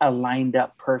 everything just aligned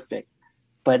up perfect.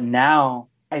 But now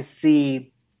I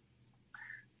see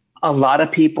a lot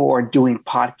of people are doing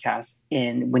podcasts.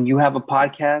 And when you have a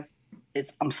podcast,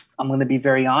 I'm going to be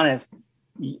very honest,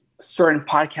 certain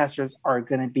podcasters are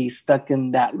going to be stuck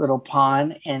in that little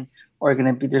pond, and are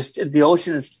going to be, the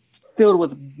ocean is filled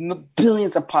with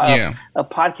billions of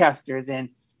podcasters, and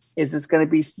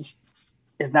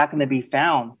it's not going to be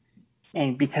found.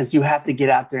 And because you have to get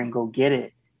out there and go get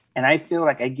it. And I feel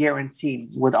like, I guarantee,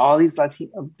 with all these not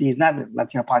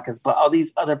Latino podcasts, but all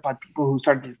these other people who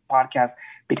started these podcasts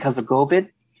because of COVID,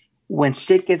 when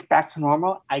shit gets back to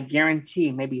normal, I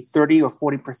guarantee maybe 30 or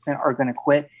 40% are going to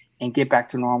quit and get back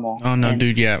to normal. Oh, no,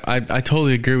 dude. Yeah, I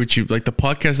totally agree with you. Like, the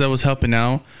podcast that was helping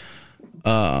out,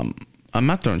 I'm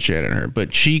not throwing shit at her,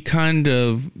 but she kind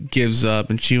of gives up,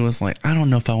 and she was like, I don't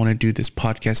know if I want to do this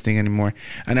podcast thing anymore.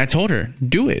 And I told her,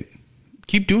 do it.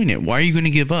 Keep doing it. Why are you going to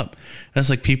give up? That's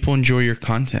like, people enjoy your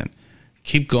content.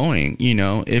 Keep going. You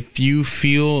know, if you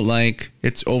feel like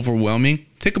it's overwhelming,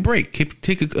 take a break.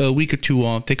 Take a week or two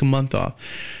off. Take a month off.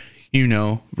 You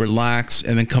know, relax,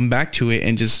 and then come back to it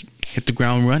and just hit the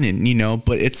ground running, you know.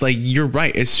 But it's like, you're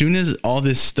right. As soon as all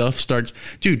this stuff starts,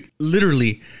 dude,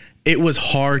 literally, it was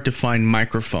hard to find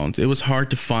microphones. It was hard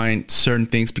to find certain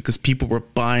things because people were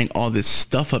buying all this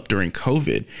stuff up during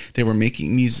COVID. They were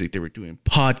making music. They were doing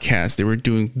podcasts. They were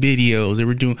doing videos.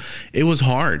 It was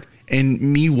hard. And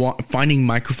me finding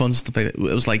microphones and stuff like that,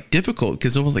 it was like difficult,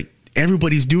 because it was like,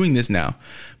 everybody's doing this now.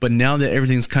 But now that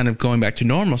everything's kind of going back to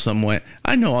normal somewhat,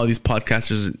 I know all these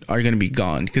podcasters are going to be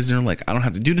gone, because they're like, I don't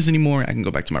have to do this anymore. I can go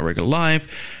back to my regular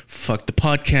life. Fuck the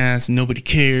podcast. Nobody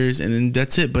cares. And then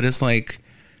that's it. But it's like,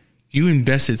 you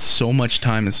invested so much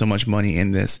time and so much money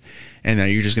in this, and now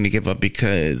you're just going to give up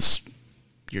because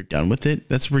you're done with it?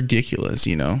 That's ridiculous,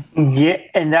 you know? Yeah,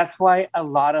 and that's why a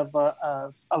lot of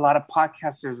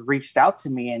podcasters reached out to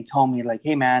me and told me, like,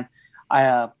 hey, man,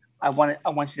 I want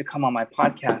you to come on my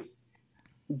podcast.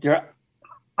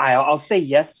 I'll say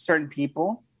yes to certain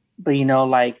people, but, you know,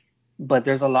 like, but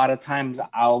there's a lot of times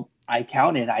I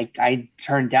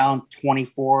turned down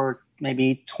 24,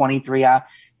 maybe 23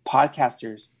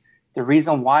 podcasters. The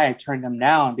reason why I turned them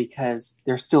down, because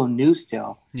they're still new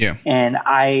still. Yeah. And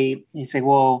you say,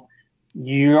 well,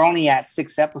 you're only at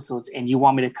 6 episodes and you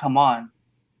want me to come on?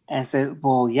 And I said,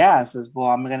 well, yeah. I says, well,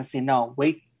 I'm going to say no.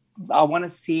 Wait, I want to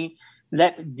see,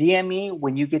 DM me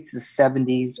when you get to the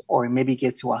 70s or maybe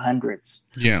get to 100s.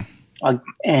 Yeah.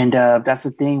 And that's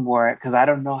the thing where, because I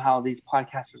don't know how these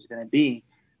podcasters are going to be.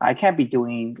 I can't be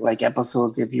doing like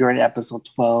episodes. If you're at episode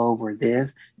 12 or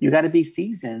this, you got to be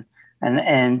seasoned.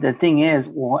 And the thing is,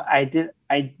 well,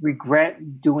 I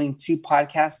regret doing 2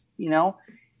 podcasts, you know,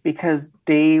 because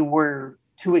they were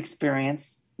too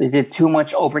experienced. They did too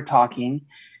much over talking.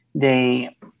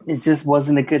 It just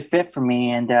wasn't a good fit for me.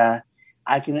 And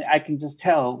I can just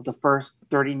tell the first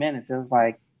 30 minutes, it was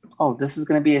like, oh, this is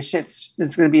going to be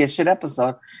a shit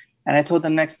episode. And I told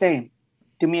them next day,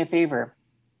 do me a favor,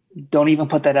 don't even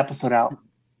put that episode out.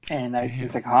 And I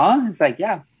just like, huh? It's like,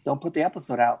 yeah, don't put the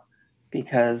episode out,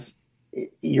 because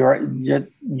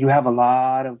you have a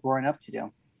lot of growing up to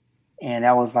do. And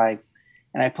I was like,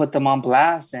 and I put them on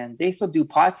blast, and they still do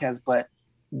podcasts, but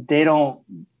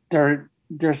they're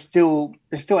still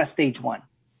at stage 1.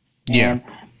 Yeah.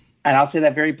 And I'll say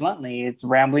that very bluntly. It's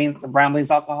Ramblings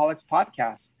Alcoholics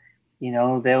podcast. You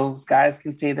know, those guys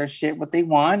can say their shit what they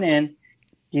want, and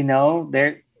you know,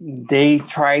 they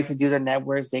try to do their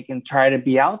networks, they can try to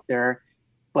be out there.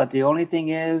 But the only thing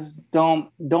is, don't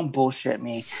bullshit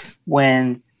me.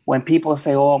 When people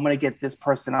say, oh, I'm going to get this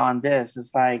person on this,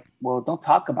 it's like, well, don't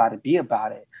talk about it. Be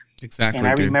about it. Exactly. And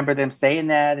I remember them saying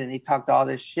that, and they talked all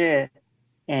this shit.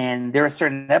 And there were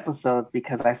certain episodes,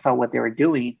 because I saw what they were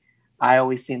doing, I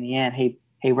always say in the end,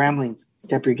 hey, Ramblings,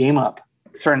 step your game up.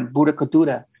 Certain Buddha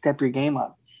Kultura, step your game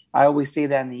up. I always say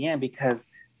that in the end, because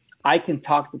I can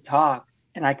talk the talk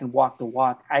and I can walk the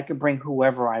walk. I can bring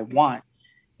whoever I want.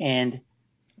 And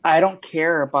I don't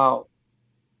care about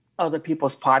other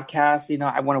people's podcasts. You know,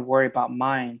 I want to worry about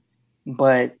mine.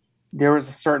 But there was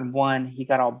a certain one, he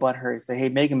got all butthurt. He said, "Hey,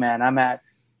 Mega Man, I'm at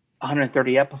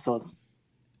 130 episodes."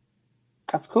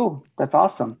 That's cool. That's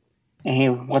awesome. And he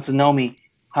wants to know me,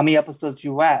 how many episodes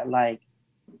you at? Like,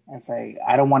 I say,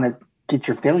 I don't want to get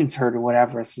your feelings hurt or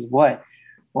whatever. I says, what?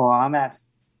 Well, I'm at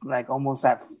like almost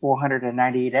at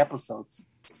 498 episodes.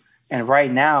 And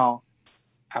right now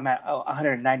I'm at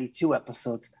 192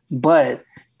 episodes. But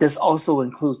this also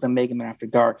includes the Mega Man After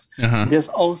Darks. Uh-huh. This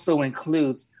also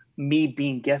includes me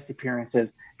being guest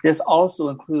appearances. This also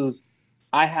includes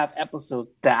I have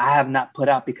episodes that I have not put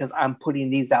out because I'm putting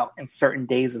these out in certain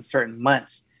days and certain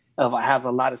months. I have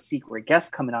a lot of secret guests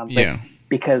coming on,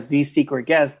 because these secret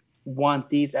guests want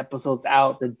these episodes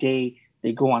out the day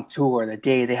they go on tour, the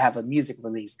day they have a music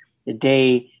release, the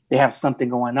day they have something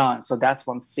going on. So that's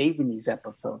why I'm saving these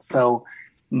episodes. So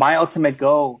my ultimate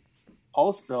goal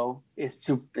also is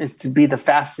to be the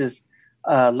fastest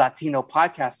Latino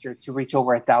podcaster to reach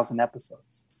over 1,000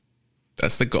 episodes.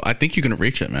 That's the goal. I think you're going to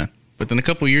reach it, man. Within a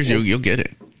couple of years, you'll get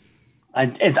it. I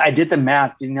did the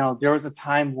math. You know, there was a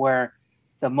time where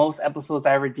the most episodes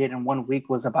I ever did in 1 week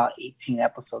was about 18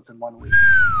 episodes in 1 week.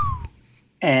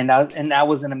 And I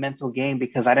was in a mental game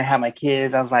because I didn't have my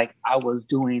kids. I was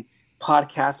doing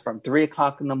podcasts from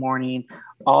 3:00 in the morning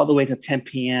all the way to 10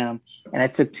 p.m. And I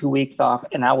took 2 weeks off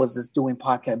and I was just doing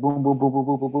podcasts. Boom, boom, boom, boom,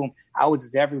 boom, boom, boom. I was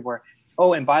just everywhere.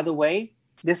 Oh, and by the way,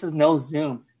 this is no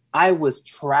Zoom. I was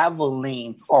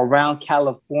traveling around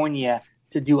California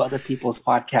to do other people's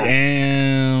podcasts.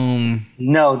 Damn.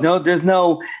 No, there's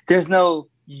no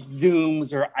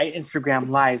Zooms or Instagram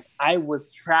lives. I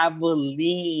was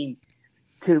traveling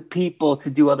to people to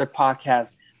do other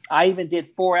podcasts. I even did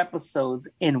 4 episodes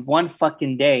in one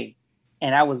fucking day,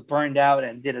 and I was burned out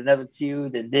and did another 2,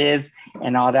 then this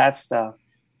and all that stuff.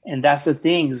 And that's the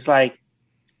thing. It's like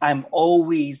I'm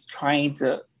always trying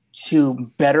to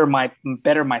better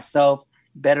myself,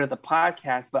 better the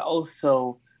podcast, but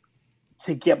also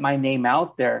to get my name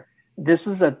out there. This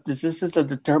is a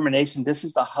determination. This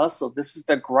is the hustle. This is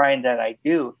the grind that I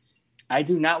do. I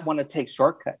do not want to take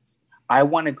shortcuts. I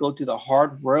want to go through the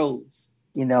hard roads,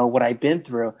 you know, what I've been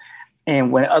through. And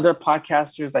when other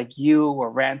podcasters like you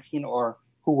or Ranting or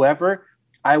whoever,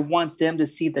 I want them to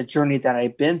see the journey that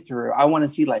I've been through. I want to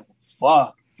see like,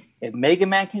 fuck, if Mega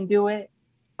Man can do it,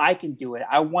 I can do it.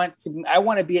 I want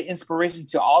to be an inspiration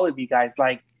to all of you guys.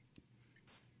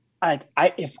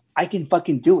 If I can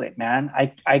fucking do it, man,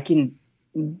 I can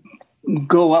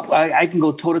go up. I can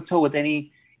go toe to toe with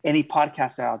any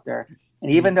podcaster out there.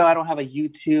 And even though I don't have a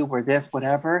YouTube or this,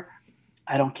 whatever,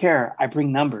 I don't care. I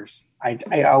bring numbers. I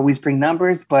always bring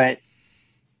numbers. But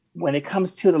when it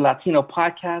comes to the Latino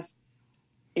podcast,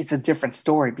 it's a different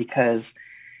story because,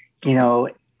 you know,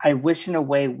 I wish in a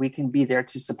way we can be there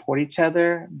to support each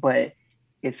other, but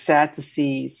it's sad to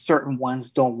see certain ones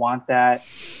don't want that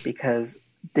because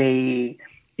they're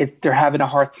having a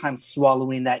hard time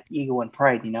swallowing that ego and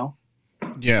pride, you know?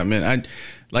 Yeah, man.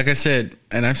 Like I said,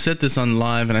 and I've said this on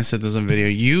live and I said this on video,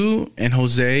 you and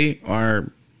Jose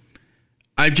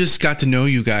I just got to know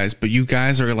you guys, but you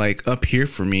guys are like up here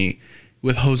for me.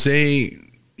 With Jose,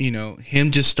 you know, him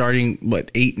just starting,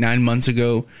 8-9 months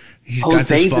ago, he's got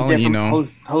this following, you know.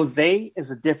 Jose is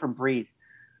a different breed.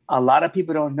 A lot of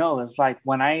people don't know. It's like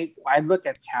when I look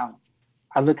at talent,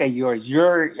 I look at yours.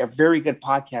 You're a very good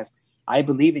podcast. I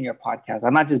believe in your podcast.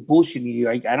 I'm not just bullshitting you.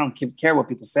 I don't care what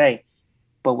people say.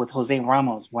 But with Jose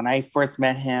Ramos, when I first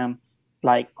met him,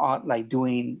 like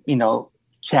doing, you know,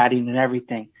 chatting and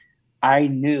everything, I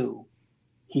knew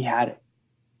he had it.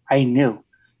 I knew.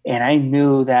 And I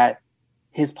knew that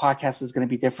his podcast is going to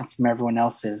be different from everyone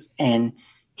else's. And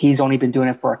he's only been doing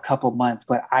it for a couple months.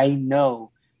 But I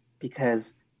know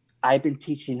because I've been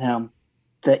teaching him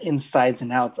the insides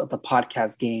and outs of the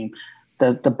podcast game,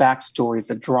 the backstories,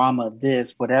 the drama,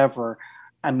 this, whatever.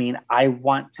 I mean, I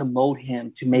want to mold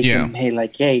him to make him,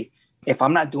 hey, if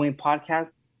I'm not doing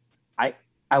podcasts,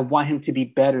 I want him to be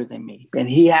better than me. And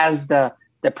he has the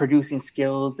producing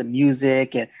skills, the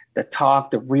music and the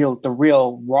talk, the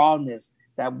real rawness,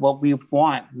 that what we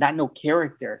want, not no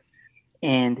character.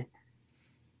 And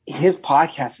his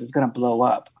podcast is going to blow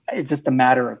up. It's just a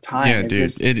matter of time. Yeah,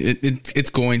 dude, it's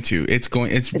going to. It's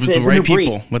with the right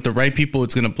people. With the right people,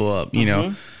 it's going to blow up. You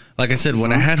know, like I said,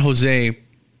 when I had Jose,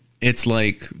 it's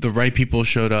like the right people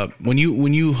showed up. When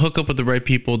you hook up with the right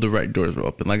people, the right doors will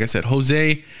open. Like I said,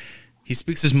 Jose, he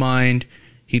speaks his mind.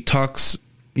 He talks,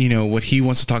 you know, what he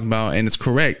wants to talk about, and it's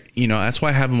correct. You know, that's why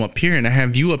I have him up here, and I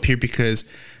have you up here because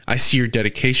I see your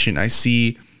dedication. I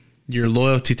see your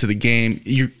loyalty to the game.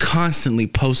 You're constantly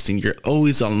posting. You're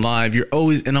always on live. You're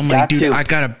always, and I'm like, dude, I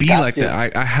gotta be like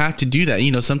that. I have to do that.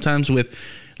 You know, sometimes with,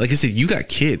 like I said, you got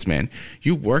kids, man.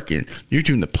 You're working. You're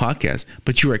doing the podcast,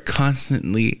 but you are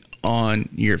constantly on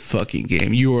your fucking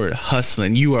game. You are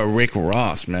hustling. You are Rick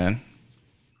Ross, man.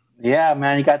 Yeah,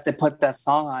 man. You got to put that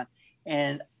song on.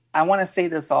 And I want to say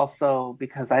this also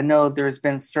because I know there's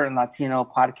been certain Latino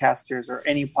podcasters or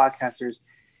any podcasters,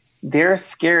 they're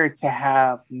scared to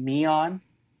have me on.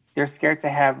 They're scared to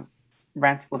have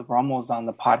Ranting with Ramos on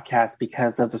the podcast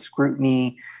because of the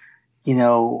scrutiny, you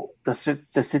know,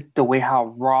 the way how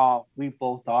raw we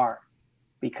both are,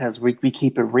 because we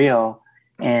keep it real.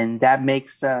 And that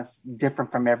makes us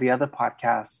different from every other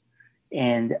podcast.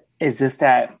 And it's just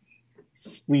that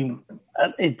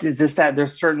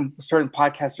there's certain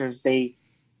podcasters,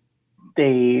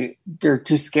 they're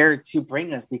too scared to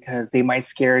bring us because you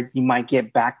might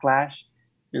get backlash.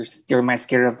 They might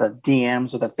scared of the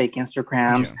DMs or the fake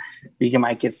Instagrams. Yeah. You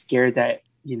might get scared that,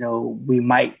 you know,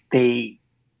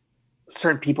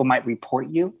 certain people might report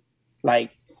you,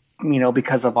 like, you know,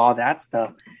 because of all that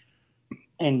stuff.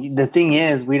 And the thing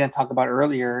is, we didn't talk about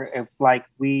earlier, if like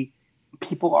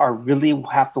people are really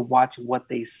have to watch what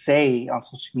they say on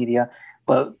social media,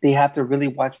 but they have to really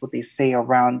watch what they say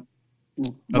around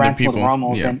Ranting with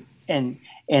Ramos and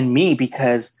me,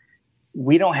 because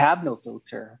we don't have no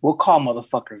filter. We'll call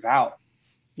motherfuckers out,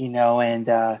 you know, and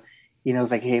you know,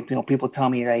 it's like, hey, you know, people tell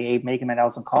me like, hey, Mega Man, I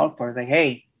wasn't called for. It's like,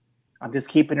 hey, I'm just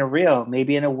keeping it real.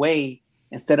 Maybe in a way,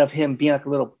 instead of him being like a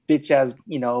little bitch ass,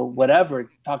 you know, whatever,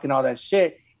 talking all that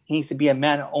shit, he needs to be a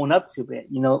man and own up to it,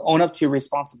 you know, own up to your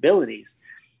responsibilities.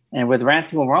 And with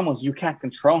Ranting with Ramos, you can't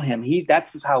control him.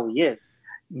 That's just how he is.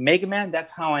 Mega Man,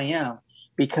 that's how I am.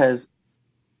 Because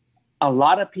a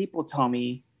lot of people tell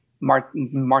me,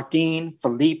 Martin,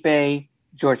 Felipe,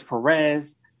 George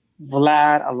Perez,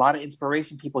 Vlad, a lot of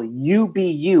inspiration people, you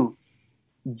be you.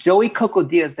 Joey Coco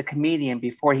Diaz, the comedian,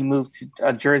 before he moved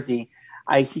to Jersey,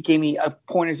 he gave me a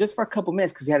pointer just for a couple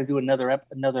minutes because he had to do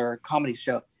another comedy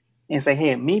show. And he's like,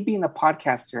 hey, me being a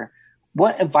podcaster,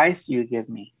 what advice do you give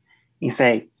me? He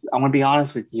say, I'm going to be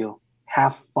honest with you.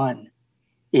 Have fun.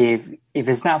 If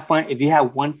it's not fun, if you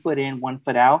have 1 foot in, 1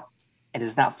 foot out, and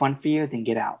it's not fun for you, then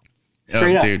get out.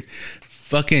 Straight up. Dude,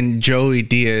 fucking Joey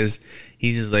Diaz.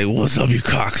 He's just like, what's up, you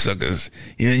cocksuckers?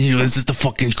 You know, it's just the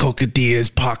fucking Coco Diaz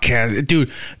podcast.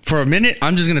 Dude, for a minute,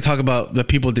 I'm just going to talk about the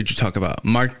people that you talk about.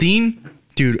 Martin,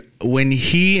 dude, when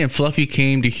he and Fluffy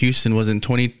came to Houston was in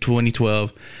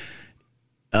 2012.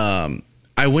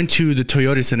 I went to the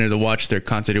Toyota Center to watch their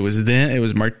concert. It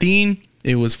was Martin,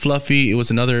 it was Fluffy, it was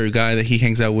another guy that he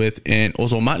hangs out with, and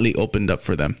Ozo Motley opened up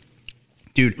for them.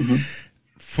 Dude,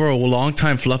 for a long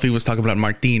time, Fluffy was talking about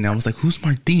Martin. I was like, who's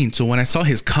Martin? So when I saw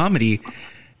his comedy,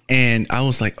 and I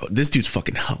was like, oh, this dude's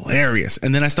fucking hilarious.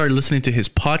 And then I started listening to his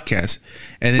podcast,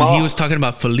 and then he was talking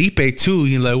about Felipe too.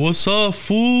 He's like, what's up,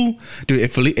 fool? Dude,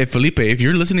 if Felipe, if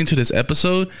you're listening to this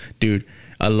episode, dude,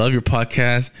 I love your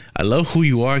podcast. I love who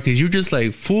you are, because you're just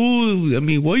like, fool. I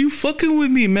mean, why you fucking with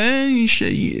me, man?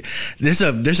 There's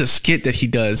a skit that he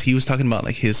does. He was talking about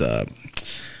like his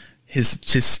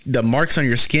just the marks on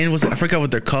your skin. I forgot what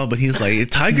they're called, but he was like, a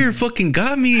tiger fucking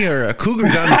got me, or a cougar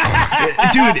got me.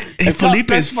 Dude,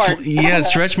 Felipe is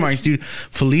stretch marks, dude.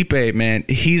 Felipe, man,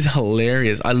 he's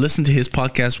hilarious. I listened to his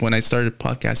podcast when I started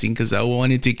podcasting because I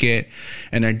wanted to get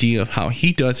an idea of how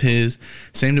he does his.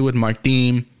 Same thing with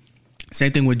Martin.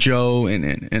 Same thing with Joe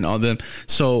and all them.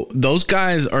 So those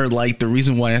guys are like the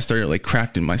reason why I started like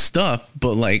crafting my stuff.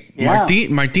 But like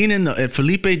Martin and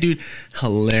Felipe, dude,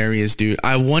 hilarious, dude.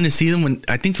 I want to see them when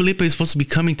I think Felipe is supposed to be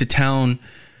coming to town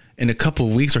in a couple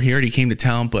of weeks, or he already came to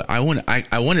town. But I want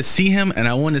to see him, and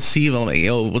I want to see him like,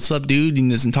 yo, what's up, dude?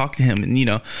 And talk to him, and you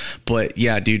know. But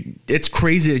yeah, dude, it's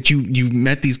crazy that you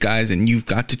met these guys and you've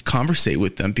got to conversate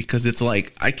with them, because it's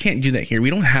like I can't do that here. We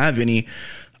don't have any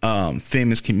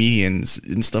famous comedians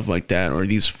and stuff like that, or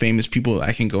these famous people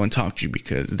I can go and talk to,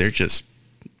 because they're just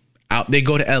out. They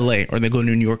go to LA, or they go to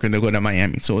New York, or they go to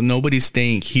Miami, so nobody's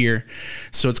staying here.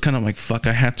 So it's kind of like, fuck,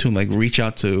 I have to like reach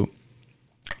out to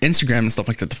Instagram and stuff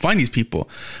like that to find these people.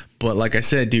 But like I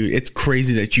said, dude, it's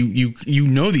crazy that you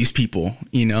know these people,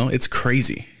 you know. It's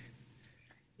crazy.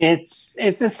 It's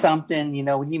just something, you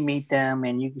know, when you meet them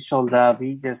and you show love,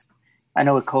 I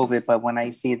know with COVID, but when I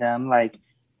see them, like,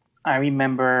 I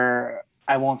remember,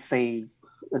 I won't say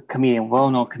a comedian,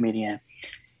 well-known comedian.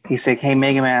 He said, hey,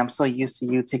 Mega Man, I'm so used to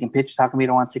you taking pictures. How come you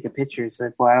don't want to take a picture? He's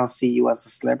like, well, I don't see you as a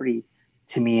celebrity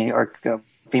to me, or a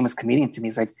famous comedian to me.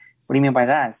 He's like, what do you mean by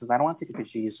that? He says, I don't want to take a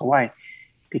picture of you. So why?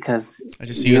 Because I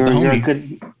just see you as the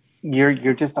homie.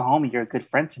 You're just a homie. You're a good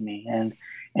friend to me. And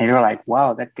you're like,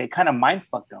 wow, that kind of mind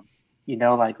fucked them.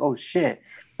 like, oh shit.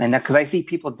 And because I see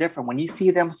people different. When you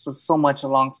see them so much a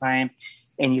long time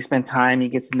and you spend time, you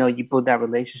get to know, you build that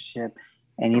relationship,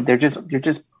 and they're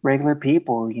just regular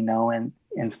people,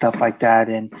 and stuff like that.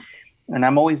 And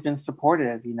I'm always been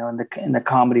supportive, in the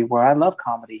comedy world. I love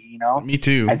comedy, Me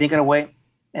too. I think in a way,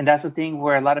 and that's the thing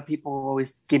where a lot of people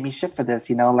always give me shit for this,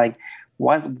 like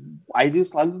once I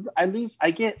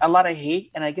get a lot of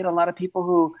hate, and I get a lot of people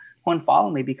who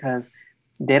unfollow me because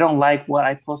they don't like what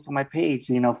I post on my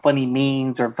page, funny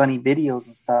memes or funny videos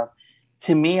and stuff.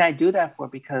 To me, I do that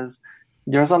because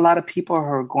there's a lot of people who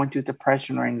are going through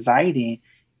depression or anxiety,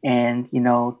 and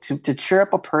to cheer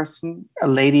up a person, a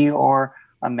lady or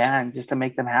a man, just to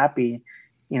make them happy,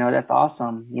 that's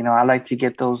awesome. I like to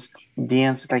get those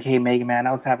DMs with like, hey Mega Man,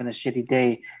 I was having a shitty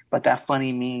day, but that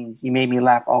funny means you made me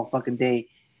laugh all fucking day.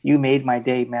 You made my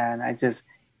day, man.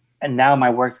 And now my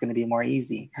work's going to be more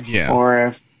easy. Yeah. Or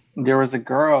if there was a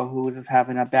girl who was just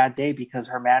having a bad day because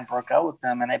her man broke up with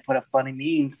them, and I put a funny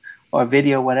memes or a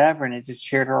video, whatever, and it just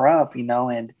cheered her up,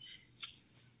 and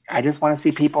I just want to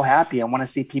see people happy. I want to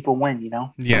see people win,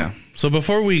 Yeah. So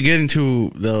before we get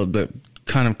into the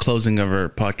kind of closing of our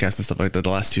podcast and stuff like that, the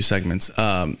last two segments,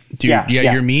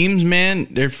 your memes, man,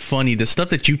 they're funny. The stuff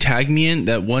that you tag me in,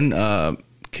 that one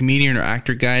comedian or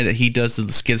actor guy that he does the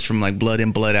skits from like Blood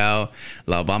In Blood Out,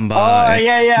 La Bamba. Oh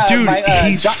yeah, dude,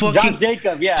 he's fucking John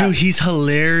Jacob. Yeah, dude, he's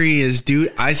hilarious,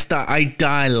 dude. I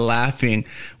die laughing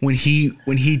when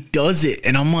he does it,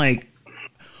 and I'm like,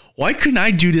 why couldn't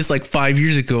I do this like 5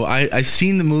 years ago? I've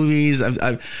seen the movies.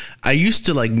 I used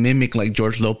to like mimic like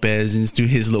George Lopez and do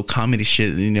his little comedy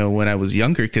shit, when I was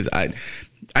younger, because I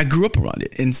grew up around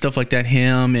it and stuff like that.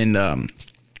 Him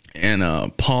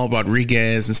and Paul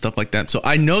Rodriguez and stuff like that. So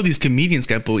I know these comedians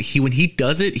guy, but when he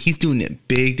does it, he's doing it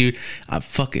big, dude. I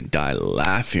fucking die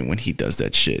laughing when he does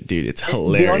that shit, dude. It's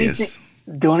hilarious.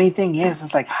 The only thing is,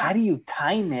 it's like, how do you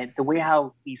time it? The way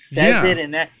how he says it,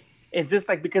 and that it's just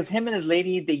like, because him and his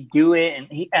lady, they do it,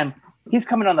 and he's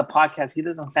coming on the podcast. He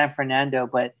lives in San Fernando,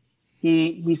 but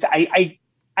I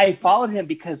followed him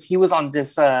because he was on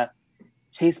this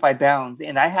Chased by Bounds,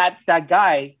 and I had that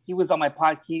guy. He was on my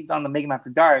podcast. He's on the Make Him After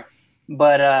Dark,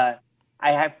 but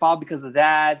I had followed because of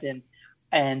that,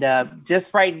 and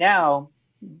just right now,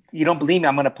 you don't believe me?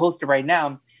 I'm gonna post it right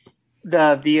now.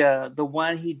 The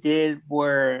one he did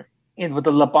with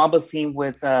the La Bamba scene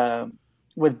with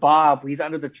Bob. He's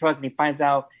under the truck and he finds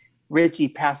out Richie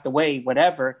passed away.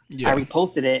 Whatever. Yeah. I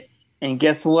reposted it, and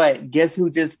guess what? Guess who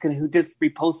just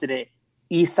reposted it?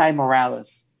 Esai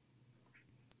Morales.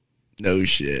 No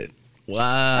shit.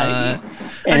 Wow.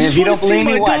 And if you don't believe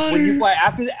me,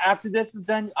 watch. After this is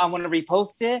done, I'm gonna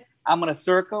repost it. I'm gonna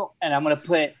circle and I'm gonna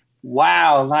put,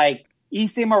 wow, like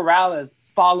Esai Morales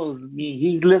follows me.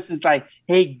 He listens like,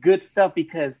 hey, good stuff,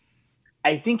 because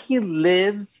I think he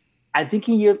lives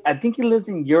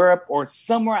in Europe or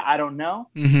somewhere, I don't know.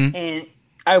 Mm-hmm.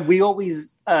 And we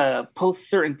always post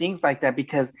certain things like that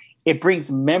because it brings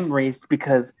memories,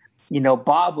 because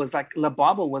Bob was like, La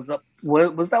Bamba was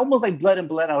almost like Blood In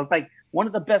Blood Out. It was like one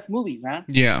of the best movies, man.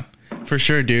 Yeah, for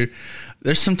sure, dude.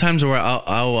 There's some times where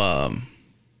I'll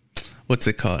what's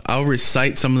it called? I'll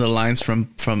recite some of the lines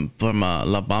from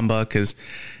La Bamba, because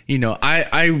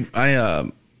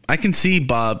I can see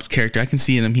Bob's character. I can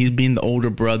see in him, he's being the older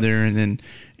brother, and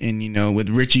with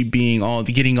Richie getting all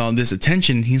this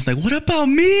attention, he's like, what about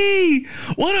me?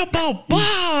 What about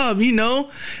Bob?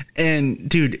 And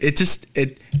dude,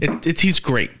 he's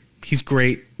great. He's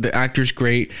great. The actor's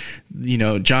great.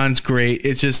 John's great.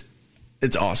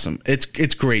 It's awesome.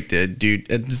 It's great,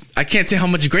 dude. I can't say how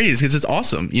much great it is because it's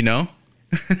awesome.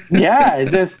 Yeah,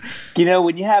 it's just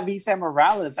when you have Esai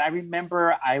Morales. I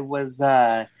remember I was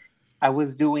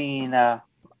doing.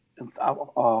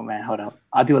 Oh man, hold up.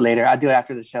 I'll do it later. I'll do it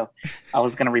after the show. I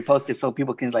was gonna repost it so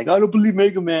people can like, I don't believe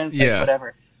Mega Man. Yeah,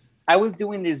 whatever. I was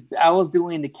doing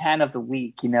the can of the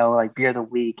week, like beer of the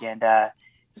week, and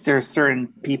there's certain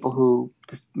people who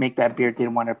just make that beer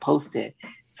didn't want to post it.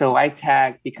 So I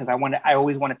tagged, because I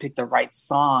always want to pick the right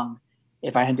song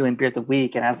if I'm doing beer of the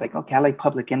week, and I was like, okay, I like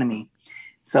Public Enemy.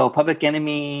 So Public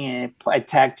Enemy, and I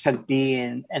tagged Chuck D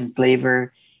and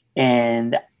Flavor,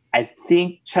 and I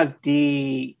think Chuck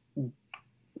D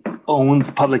owns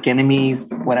Public Enemy's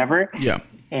whatever. Yeah.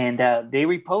 And they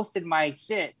reposted my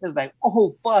shit. It was like,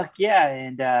 oh fuck yeah.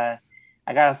 And I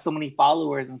got so many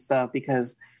followers and stuff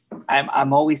because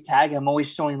I'm always tagging, I'm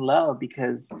always showing love,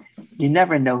 because you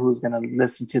never know who's gonna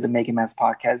listen to the Mega Man's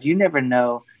podcast. You never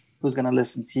know who's gonna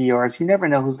listen to yours. You never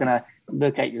know who's gonna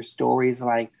look at your stories.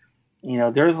 Like,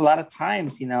 there's a lot of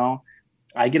times,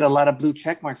 I get a lot of blue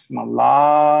check marks from a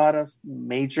lot of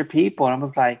major people. And I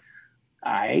was like,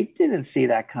 I didn't see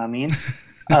that coming.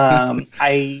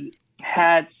 I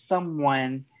had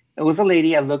someone. It was a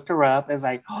lady. I looked her up. I was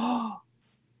like, oh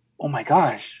my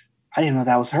gosh, I didn't know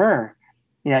that was her.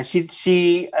 Yeah,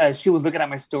 she was looking at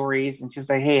my stories and she's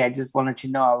like, hey, I just want to let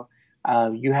you know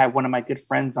you had one of my good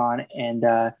friends on, and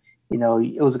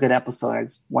it was a good episode. I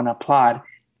just want to applaud.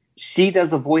 She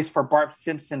does the voice for Bart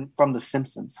Simpson from The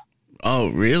Simpsons. Oh,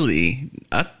 really?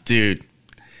 Dude,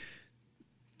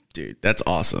 that's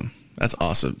awesome. That's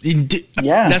awesome.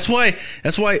 Yeah. That's why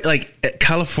like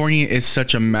California is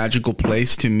such a magical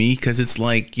place to me, because it's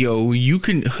like, yo, you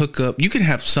can hook up, you can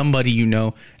have somebody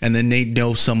and then they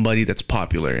know somebody that's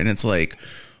popular, and it's like,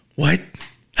 what?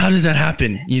 How does that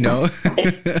happen?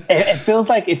 It feels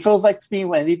like to me,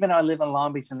 when even though I live in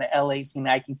Long Beach in the LA scene,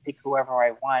 I can pick whoever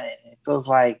I want, and it feels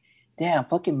like, damn,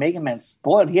 fucking Mega Man's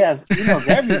spoiled. He knows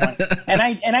everyone, and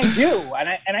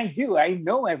I do. I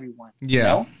know everyone.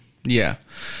 Yeah, yeah.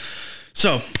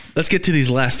 So let's get to these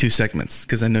last two segments,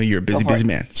 because I know you're a busy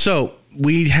man. So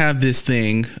we have this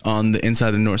thing on the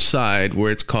Inside the North Side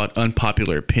where it's called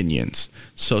Unpopular Opinions.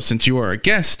 So since you are a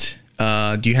guest,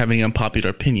 do you have any unpopular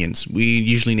opinions? We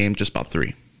usually name just about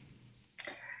 3.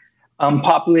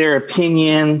 Unpopular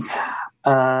opinions.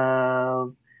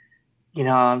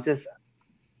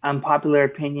 Unpopular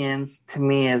opinions to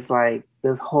me is like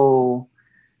this whole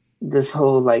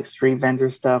like street vendor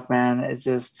stuff, man. It's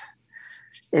just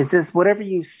whatever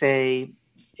you say,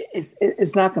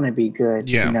 it's not going to be good,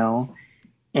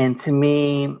 And to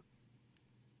me,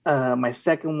 my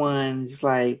second one is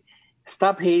like,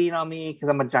 stop hating on me because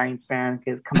I'm a Giants fan.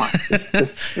 Because come on,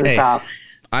 just hey, stop.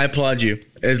 I applaud you.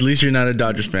 At least you're not a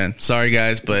Dodgers fan. Sorry,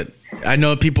 guys, but I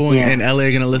know people in LA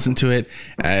are gonna listen to it.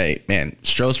 Hey, man,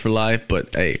 Stros for life.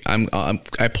 But hey, I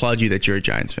applaud you that you're a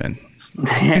Giants fan.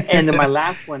 And then my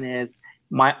last one is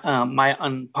my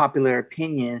unpopular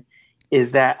opinion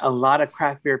is that a lot of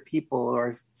craft beer people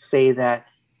say that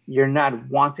you're not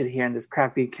wanted here in this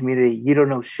craft beer community. You don't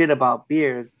know shit about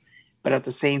beers, but at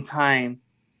the same time,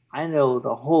 I know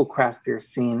the whole craft beer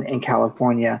scene in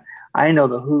California. I know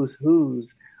the who's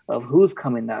of who's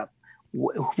coming up,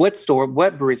 what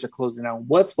breweries are closing down,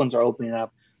 what ones are opening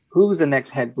up, who's the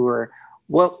next head brewer,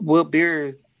 what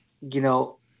beers,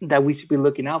 that we should be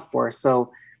looking out for.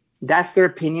 So that's their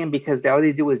opinion, because all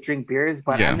they do is drink beers,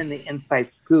 but I'm in the inside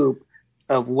scoop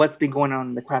of what's been going on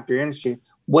in the craft beer industry.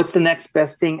 What's the next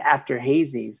best thing after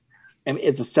hazies? I mean,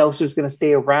 is the seltzer's going to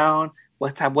stay around?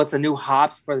 What's the new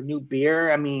hops for the new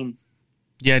beer? I mean,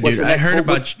 yeah, dude, I heard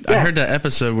that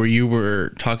episode where you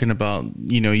were talking about,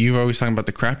 you were always talking about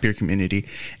the craft beer community.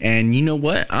 And you know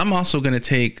what? I'm also going to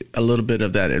take a little bit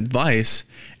of that advice.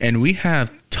 And we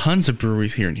have tons of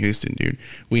breweries here in Houston, dude.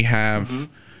 We have,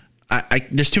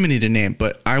 there's too many to name,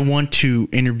 but I want to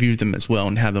interview them as well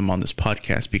and have them on this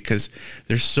podcast because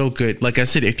they're so good. Like I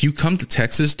said, if you come to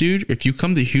Texas, dude, if you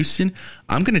come to Houston,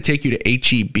 I'm going to take you to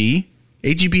H-E-B.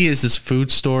 H-E-B is this food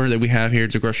store that we have here.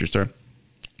 It's a grocery store.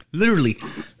 Literally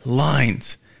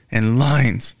lines and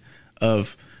lines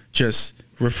of just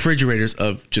refrigerators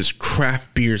of just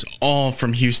craft beers, all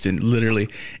from Houston, literally.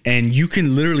 And you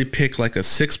can literally pick like a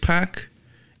 6-pack,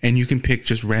 and you can pick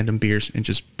just random beers and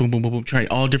just boom, boom, boom, boom, try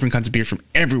all different kinds of beers from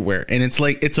everywhere. And it's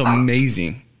like, it's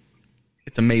amazing.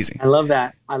 It's amazing. I love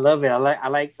that. I love it. I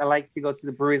like to go to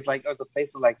the breweries or the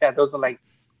places like that. Those are like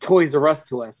Toys R Us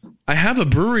to us. I have a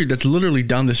brewery that's literally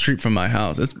down the street from my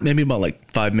house. It's maybe about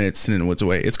like 5 minutes, 10 minutes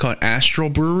away. It's called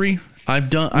Astral Brewery. I've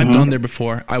gone there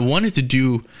before. I wanted to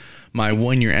do my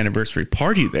 1-year anniversary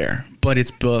party there, but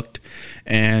it's booked,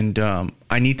 and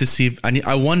I need to see if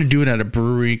I want to do it at a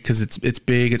brewery because it's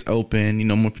big, it's open,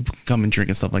 more people can come and drink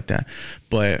and stuff like that.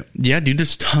 But yeah, dude,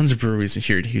 there's tons of breweries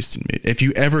here in Houston. If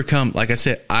you ever come, like I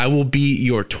said, I will be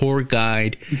your tour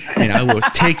guide, and I will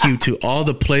take you to all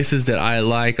the places that I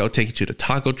like. I'll take you to the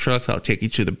taco trucks, I'll take you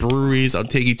to the breweries, I'll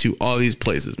take you to all these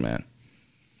places, man.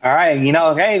 All right,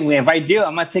 hey, if I do,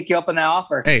 I'm gonna take you up on that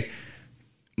offer. Hey,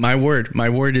 my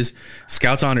word is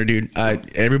Scout's honor, dude.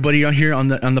 Everybody on here on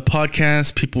the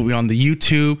podcast, people on the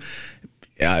YouTube,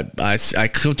 I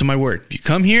come to my word. If you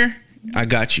come here, I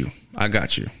got you. All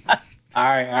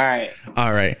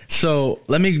right. So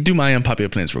let me do my unpopular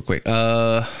opinions real quick.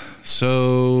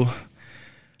 So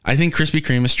I think Krispy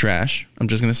Kreme is trash. I'm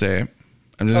just gonna say it.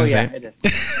 It is.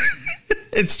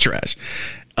 It's trash.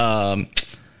 I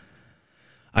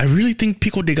really think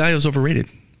Pico de Gallo is overrated.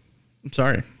 I'm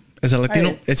sorry. As a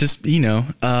Latino, it's just,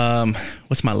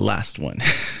 what's my last one?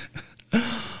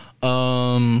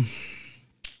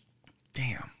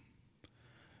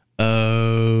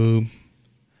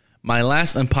 My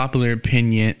last unpopular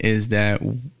opinion is that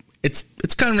it's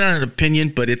kind of not an opinion,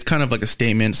 but it's kind of like a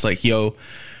statement. It's like, yo,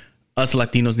 us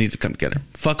Latinos need to come together.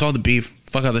 Fuck all the beef.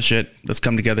 Fuck all the shit. Let's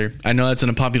come together. I know that's an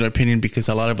unpopular opinion because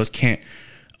a lot of us can't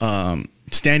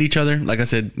stand each other. Like I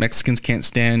said, Mexicans can't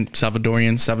stand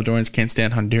Salvadorians can't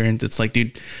stand Hondurans. It's like,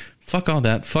 dude, fuck all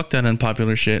that. Fuck that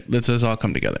unpopular shit. Let's us all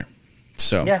come together.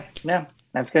 So yeah,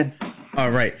 that's good. All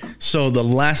right. So the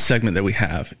last segment that we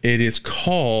have, it is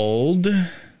called.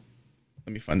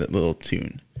 Let me find that little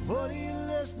tune. What are you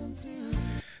listening to?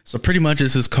 So pretty much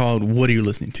this is called "What Are You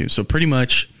Listening To?" So pretty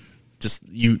much, just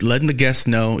you letting the guests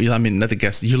know. I mean, not the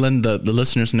guests. You letting the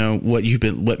listeners know what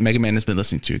Mega Man has been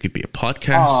listening to. It could be a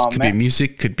podcast, be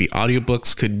music, could be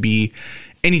audiobooks, could be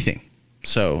anything.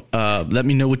 So let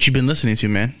me know what you've been listening to,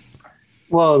 man.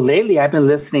 Well, lately I've been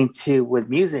listening to, with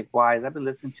music wise, I've been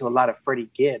listening to a lot of Freddie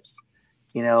Gibbs.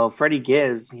 You know, Freddie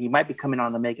Gibbs, he might be coming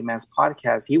on the Mega Man's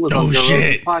podcast. He was on Joe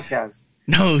Rogan's podcast.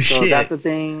 No shit. So that's the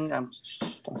thing. Don't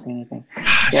say anything.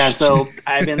 Yeah, so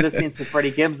I've been listening to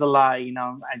Freddie Gibbs a lot. You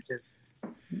know, I just,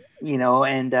 you know,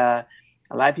 and a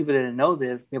lot of people didn't know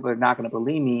this. People are not going to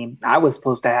believe me. I was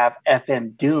supposed to have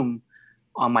FM Doom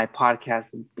on my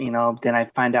podcast. You know, then I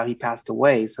find out he passed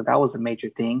away. So that was a major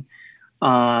thing.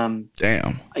 Damn.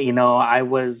 You know,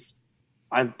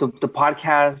 the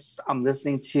podcast I'm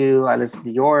listening to, I listen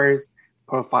to yours,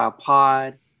 Profile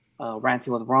Pod,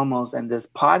 Ranting with Romos, and this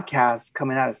podcast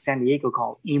coming out of San Diego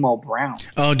called Emo Brown.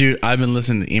 Oh, dude, I've been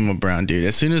listening to Emo Brown, dude.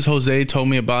 As soon as Jose told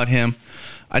me about him,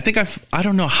 I think I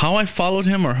don't know how I followed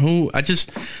him or who.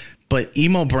 But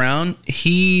Emo Brown,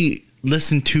 he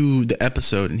listened to the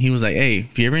episode and he was like, "Hey,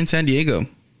 if you're ever in San Diego,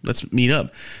 let's meet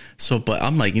up." So, but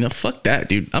I'm like, you know, fuck that,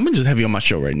 dude. I'm gonna just have you on my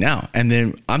show right now. And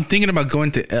then I'm thinking about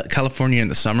going to California in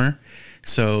the summer.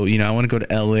 So, you know, I want to go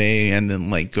to LA and then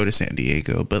like go to San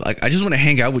Diego. But like, I just want to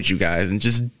hang out with you guys and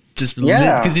just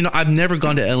live, because, you know, I've never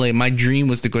gone to LA. My dream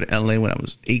was to go to LA when I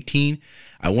was 18.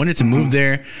 I wanted to move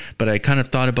there, but I kind of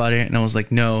thought about it and I was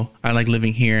like, no, I like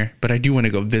living here, but I do want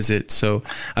to go visit. So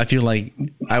I feel like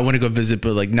I want to go visit,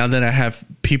 but like now that I have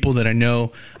people that I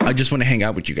know, I just want to hang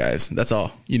out with you guys. That's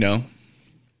all, you know?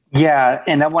 Yeah,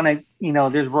 and I want to, you know,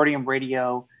 there's Rhodium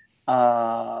Radio,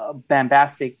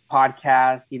 Bambastic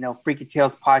Podcast, you know, Freaky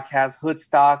Tales Podcast, Hood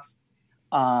Stocks.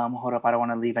 Hold up, I don't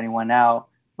want to leave anyone out.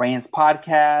 Ryan's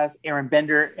Podcast, Aaron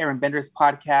Bender's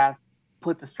Podcast,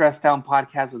 Put the Stress Down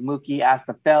Podcast with Mookie, Ask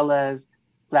the Fellas,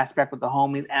 Flashback with the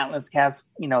Homies, Atlas Cast,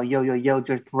 you know, Yo,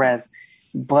 George Perez,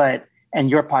 and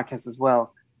your podcast as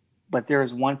well. But there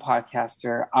is one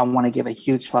podcaster I want to give a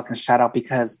huge fucking shout out,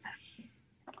 because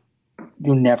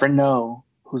you never know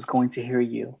who's going to hear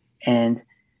you. And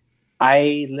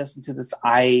I listen to this.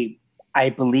 I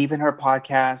believe in her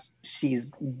podcast.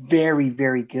 She's very,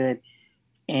 very good.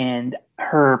 And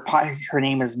her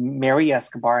name is Mary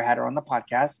Escobar. I had her on the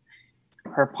podcast.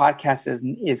 Her podcast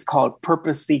is called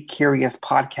Purposely Curious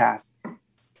Podcast.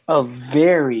 A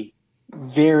very,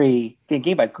 very,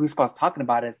 thinking about Goosebumps talking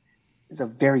about it, is a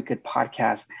very good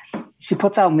podcast. She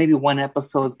puts out maybe one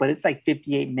episode, but it's like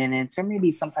 58 minutes or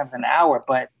maybe sometimes an hour,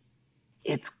 but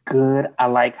it's good. I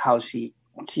like how she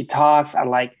talks. I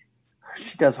like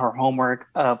she does her homework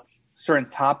of certain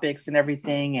topics and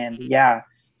everything. And yeah,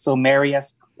 so Mary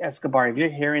Escobar, if you're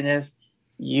hearing this,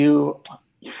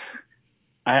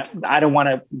 I don't want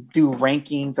to do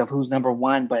rankings of who's number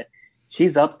one, but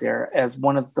she's up there as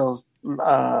one of those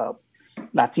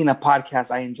Latina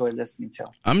podcasts I enjoy listening to.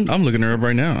 I'm looking her up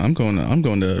right now. I'm going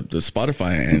to the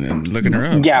Spotify and looking her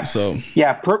up. Yeah. So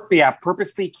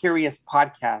Purposely Curious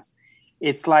Podcast.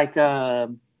 It's like a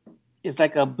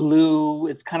blue.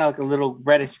 It's kind of like a little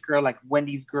reddish girl, like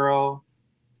Wendy's girl.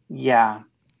 Yeah.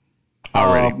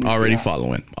 Already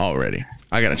following. Already.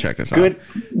 I gotta check this out.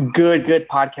 Good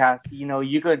podcast. You know,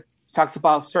 talks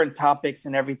about certain topics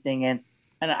and everything, and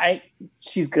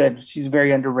she's good. She's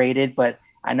very underrated, but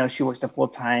I know she works full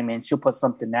time and she'll put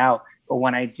something out. But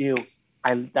when I do,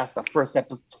 that's the first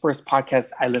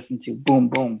podcast I listen to. Boom,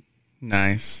 boom.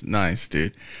 Nice,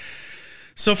 dude.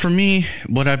 So for me,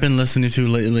 what I've been listening to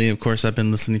lately, of course, I've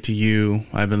been listening to you.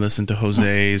 I've been listening to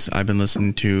Jose's. I've been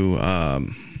listening to.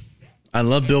 I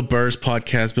love Bill Burr's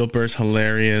podcast. Bill Burr's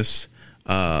hilarious.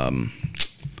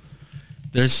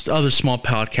 There's other small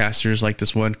podcasters like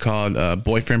this one called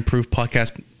Boyfriend Proof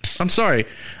Podcast. I'm sorry.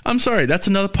 That's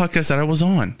another podcast that I was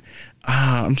on.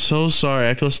 I'm so sorry.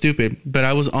 I feel stupid. But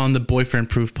I was on the Boyfriend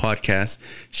Proof Podcast.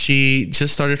 She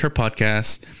just started her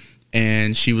podcast,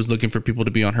 and she was looking for people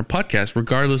to be on her podcast,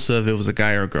 regardless of if it was a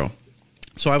guy or a girl.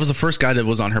 So I was the first guy that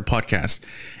was on her podcast,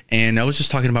 and I was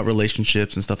just talking about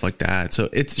relationships and stuff like that. So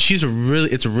it's a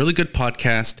really good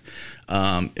podcast.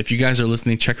 If you guys are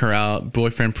listening, check her out.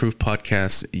 Boyfriend Proof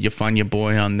Podcast. You'll find your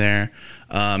boy on there.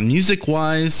 Music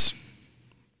wise,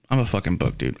 I'm a fucking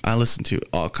book, dude. I listen to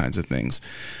all kinds of things.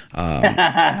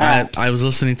 I was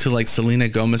listening to like Selena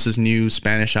Gomez's new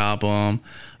Spanish album.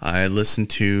 I just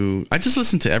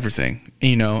listen to everything,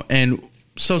 you know. And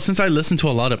so since I listen to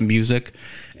a lot of music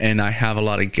and I have a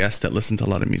lot of guests that listen to a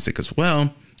lot of music as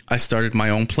well, I started my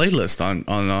own playlist on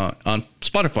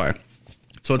Spotify.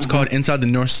 So it's called Inside the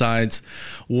North Side's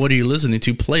What Are You Listening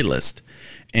To playlist.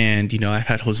 And, you know, I've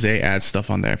had Jose add stuff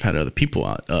on there. I've had other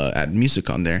people add music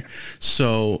on there.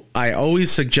 So I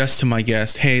always suggest to my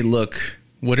guests, hey, look,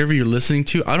 whatever you're listening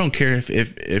to, I don't care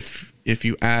if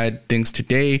you add things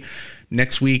today,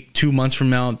 next week, 2 months from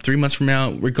now, 3 months from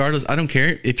now, regardless, I don't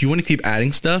care. If you want to keep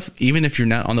adding stuff, even if you're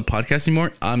not on the podcast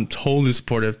anymore, I'm totally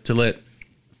supportive to let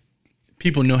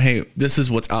people know, hey, this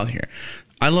is what's out here.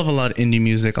 I love a lot of indie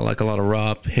music. I like a lot of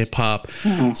rock, hip hop,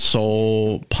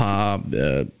 soul, pop,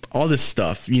 all this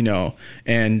stuff, you know.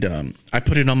 And I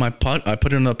put it on my I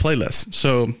put it on a playlist.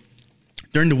 So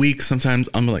during the week, sometimes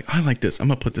I'm like, I like this. I'm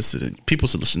gonna put this in. People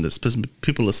should listen to this.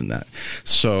 People listen to that.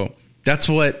 So that's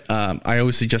what I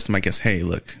always suggest to my guests. Hey,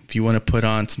 look, if you want to put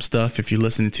on some stuff, if you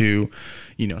listen to,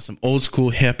 you know, some old school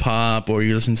hip hop, or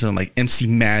you listen to like MC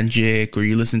Magic, or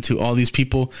you listen to all these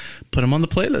people, put them on the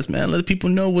playlist, man. Let people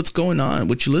know what's going on,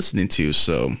 what you're listening to.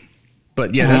 So,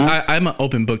 but yeah, I'm an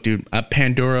open book, dude.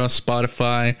 Pandora,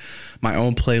 Spotify, my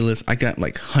own playlist. I got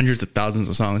like hundreds of thousands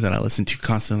of songs that I listen to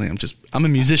constantly. I'm a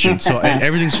musician, so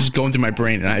everything's just going through my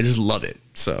brain, and I just love it.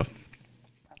 So.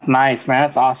 It's nice, man.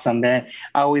 That's awesome, man.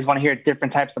 I always want to hear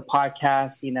different types of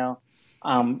podcasts. You know,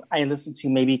 I listen to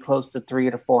maybe close to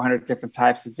 300 to 400 different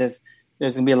types. It's just,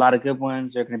 there's going to be a lot of good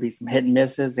ones. There are going to be some hit and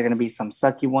misses. There are going to be some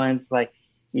sucky ones. Like,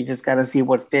 you just got to see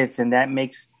what fits. And that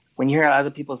makes, when you hear other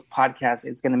people's podcasts,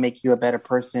 it's going to make you a better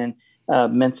person,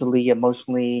 mentally,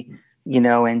 emotionally, you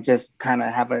know, and just kind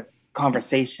of have a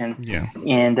conversation. Yeah.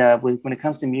 And when it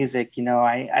comes to music, you know,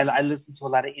 I listen to a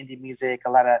lot of indie music, a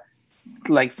lot of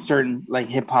like certain like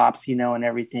hip hops, you know, and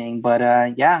everything. But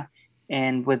yeah.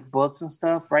 And with books and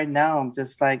stuff right now, I'm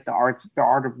just like the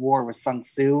art of war with Sun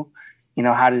Tzu, you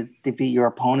know, how to defeat your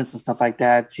opponents and stuff like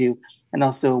that too. And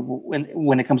also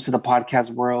when it comes to the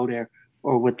podcast world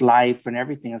or with life and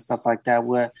everything and stuff like that,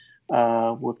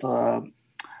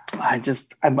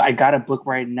 I got a book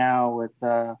right now with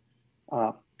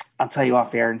I'll tell you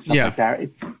off air and stuff like that.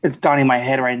 It's dawning in my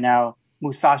head right now.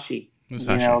 Musashi. You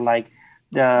know, like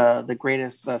the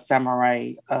greatest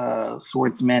samurai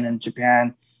swordsman in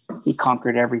Japan. He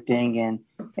conquered everything,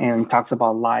 and he talks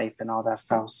about life and all that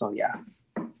stuff. So yeah,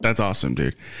 that's awesome,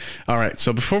 dude. All right,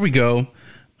 so before we go,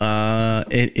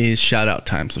 it is shout out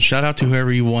time. So shout out to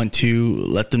whoever you want to.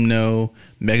 Let them know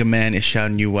Mega Man is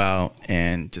shouting you out,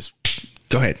 and just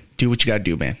go ahead, do what you gotta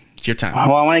do, man. It's your time.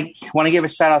 Well, I want to give a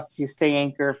shout out to Stay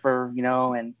Anchor for, you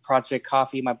know, and Project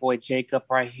Coffee, my boy Jacob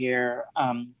right here.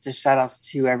 Just shout outs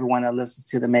to everyone that listens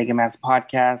to the Mega Man's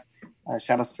podcast.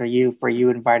 Shout outs to you for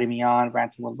inviting me on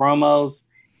Ranting with Romos,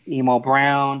 Emo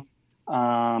Brown.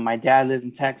 My dad lives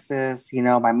in Texas. You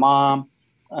know, my mom.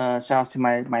 Shout outs to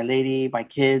my lady, my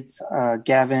kids,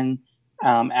 Gavin,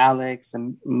 Alex,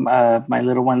 and my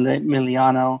little one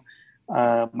Miliano.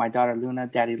 My daughter Luna.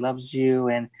 Daddy loves you,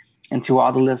 and to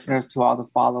all the listeners, to all the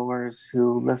followers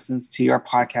who listens to your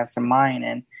podcast and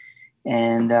mine,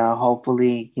 and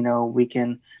hopefully, you know, we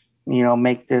can, you know,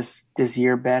 make this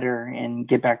year better and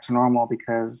get back to normal,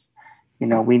 because, you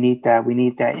know, we need that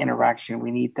interaction.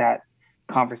 We need that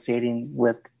conversating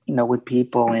with, you know, with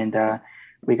people. And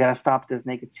we got to stop this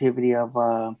negativity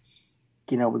of,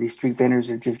 you know, these street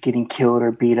vendors are just getting killed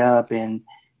or beat up. And,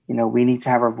 you know, we need to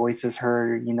have our voices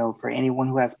heard, you know, for anyone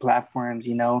who has platforms,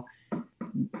 you know,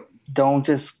 don't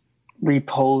just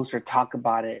repost or talk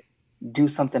about it. Do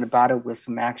something about it with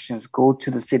some actions. Go to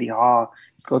the city hall,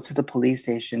 go to the police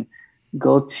station,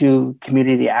 go to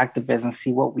community activists and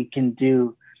see what we can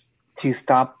do to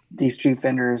stop these street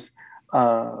vendors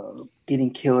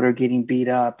getting killed or getting beat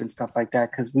up and stuff like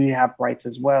that, because we have rights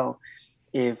as well.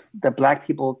 If the Black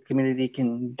people community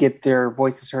can get their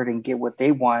voices heard and get what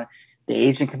they want, the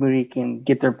Asian community can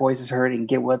get their voices heard and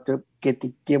get what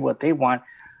they want.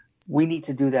 We need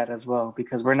to do that as well,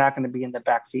 because we're not going to be in the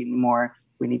backseat anymore.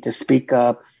 We need to speak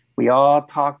up. We all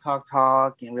talk,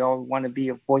 and we all want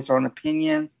to voice our own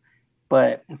opinions.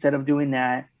 But instead of doing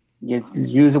that, you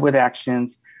use it with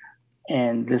actions,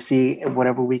 and to see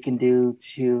whatever we can do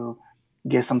to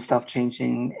get some stuff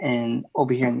changing and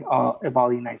over here in all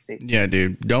the United States. Yeah,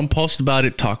 dude. Don't post about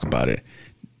it. Talk about it.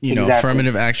 You know,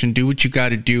 affirmative action. Do what you got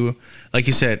to do. Like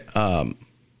you said,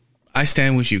 I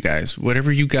stand with you guys.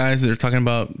 Whatever you guys are talking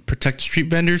about, protect the street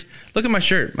vendors. Look at my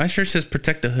shirt. My shirt says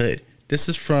protect the hood. This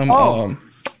is from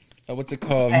What's it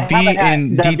called?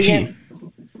 VNDT.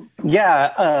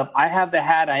 Yeah, I have the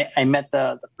hat. I met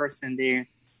the person there.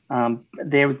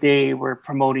 They were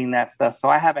promoting that stuff, so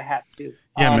I have a hat too.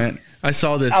 Yeah, man. I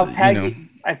saw this. I'll tag you.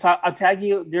 I'll tag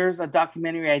you. There's a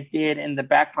documentary I did in the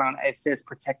background. It says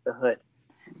 "Protect the Hood,"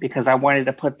 because I wanted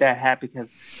to put that hat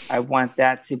because I want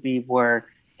that to be where,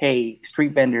 hey,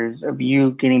 street vendors, of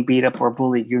you getting beat up or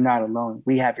bullied, you're not alone.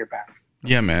 We have your back.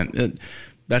 Yeah, man.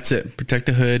 That's it. Protect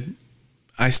the hood.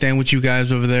 I stand with you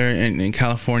guys over there in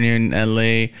California and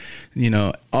LA. You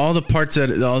know, all the parts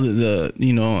that all the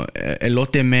you know,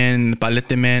 elote man,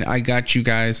 palete man, I got you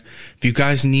guys. If you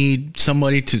guys need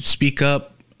somebody to speak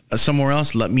up somewhere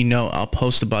else, let me know. I'll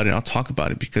post about it. I'll talk about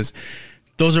it, because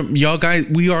those are y'all guys.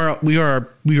 We are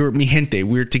mi gente.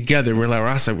 We're together. We're La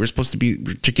Raza. We're supposed to be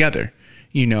together.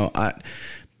 You know, I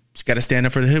just got to stand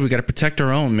up for the hood. We got to protect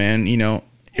our own, man. You know,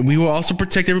 we will also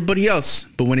protect everybody else.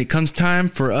 But when it comes time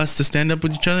for us to stand up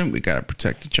with each other, we got to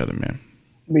protect each other, man.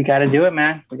 We got to do it,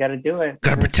 man. We got to do it.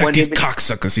 Got to protect these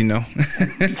cocksuckers, you know.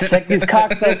 Protect these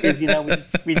cocksuckers, you know.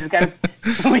 We just got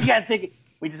to take it.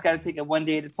 We just got to take it one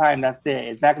day at a time. That's it.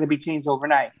 It's not going to be changed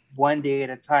overnight. One day at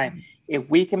a time. If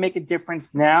we can make a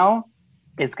difference now,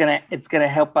 it's gonna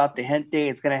help out the gente.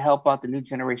 It's gonna help out the new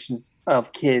generations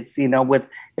of kids. You know, with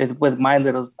my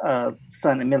little son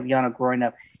Emiliano growing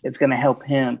up, it's gonna help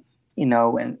him. You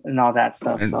know, and all that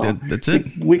stuff. So that's it.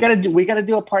 We gotta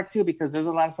do a part 2, because there's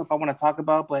a lot of stuff I want to talk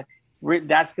about, but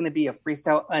that's gonna be a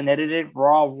freestyle, unedited,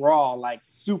 raw, like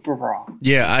super raw.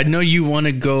 Yeah, I know you want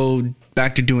to go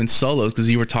back to doing solos because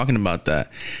you were talking about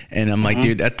that, and I'm like,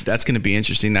 dude, that's gonna be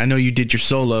interesting. I know you did your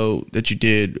solo that you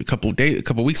did a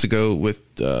couple weeks ago with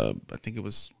I think it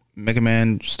was Mega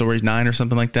Man Stories 9 or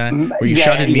something like that, where you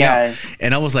shouted me out,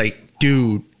 and I was like,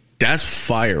 dude, that's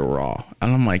fire raw.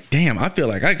 And I'm like, damn, I feel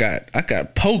like I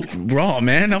got poked raw,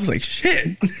 man. I was like,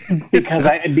 shit.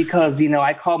 because you know,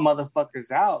 I call motherfuckers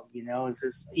out, you know, it's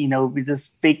this, you know, this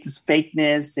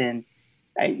fakeness. And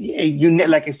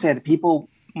like I said, people,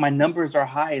 my numbers are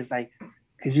high. It's like,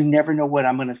 because you never know what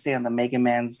I'm going to say on the Mega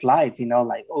Man's live, you know,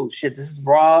 like, oh shit, this is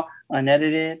raw,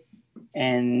 unedited.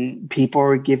 And people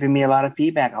are giving me a lot of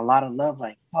feedback, a lot of love.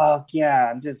 Like, fuck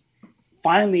yeah.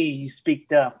 Finally, you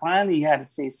speaked up. Finally, you had to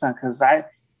say something,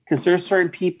 because there's certain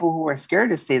people who are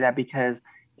scared to say that because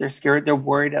they're scared. They're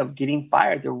worried of getting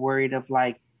fired. They're worried of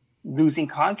like losing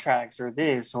contracts or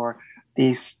this or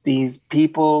these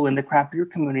people in the craft beer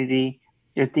community.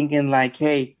 They're thinking like,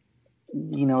 hey,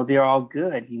 you know, they're all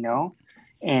good, you know,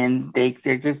 and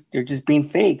they're just being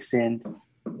fakes. And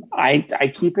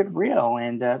I keep it real,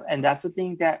 and that's the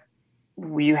thing that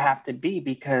we have to be,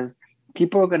 because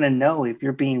people are going to know if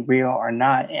you're being real or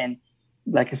not. And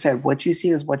like I said, what you see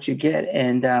is what you get.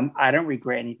 And I don't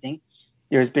regret anything.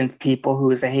 There's been people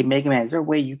who say, hey, Mega Man, is there a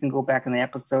way you can go back in the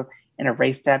episode and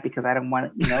erase that because I don't want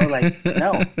it? You know, like,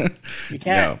 no, you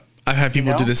can't. No. I've had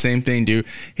people do the same thing, dude.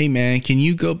 Hey, man, can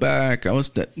you go back?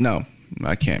 No,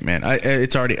 I can't, man.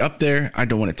 It's already up there. I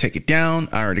don't want to take it down.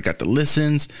 I already got the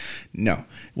listens. No.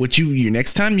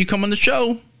 Next time you come on the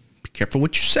show, be careful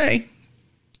what you say.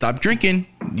 Stop drinking.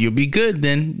 You'll be good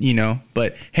then, you know.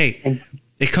 But hey,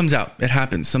 it comes out. It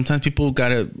happens. Sometimes people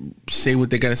gotta say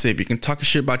what they gotta say. If you can talk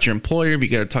shit about your employer, if you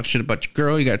gotta talk shit about your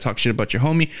girl, you gotta talk shit about your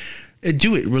homie,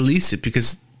 do it. Release it,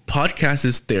 because podcast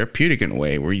is therapeutic in a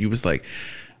way where you was like,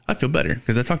 I feel better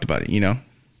because I talked about it, you know.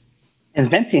 And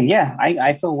venting, yeah,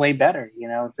 I feel way better. You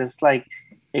know, just like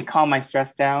it calmed my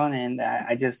stress down, and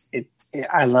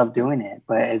I love doing it.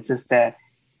 But it's just that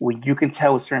you can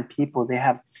tell with certain people, they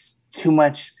have too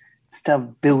much stuff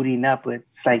building up.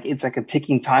 It's like a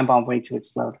ticking time bomb waiting to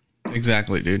explode.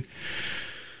 Exactly, dude.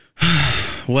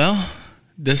 Well,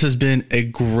 this has been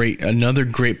another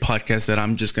great podcast that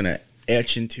I'm just gonna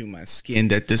etch into my skin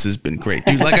that this has been great,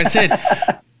 dude. Like I said,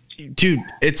 dude,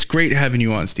 it's great having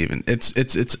you on, Steven.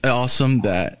 It's awesome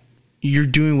that you're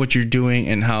doing what you're doing,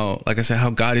 and how, like I said, how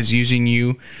God is using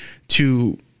you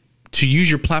to use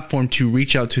your platform to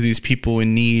reach out to these people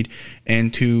in need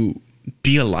and to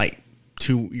be a light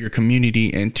to your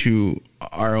community and to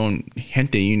our own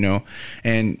gente, you know.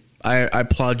 And I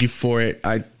applaud you for it.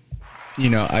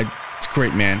 It's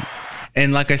great, man.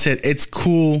 And like I said, it's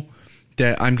cool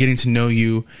that I'm getting to know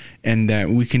you and that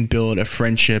we can build a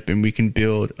friendship and we can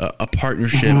build a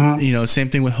partnership. You know, same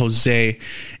thing with Jose.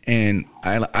 And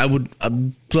I'd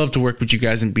love to work with you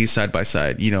guys and be side by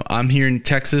side. You know, I'm here in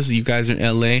Texas, you guys are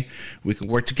in LA. We can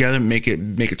work together, make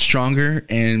it stronger,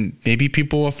 and maybe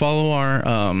people will follow our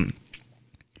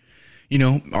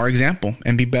our example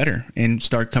and be better and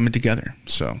start coming together.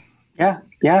 So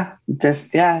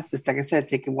just like I said,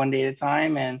 take it one day at a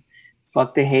time and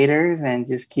fuck the haters and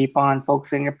just keep on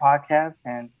focusing your podcast.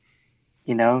 And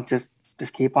just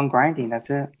keep on grinding. That's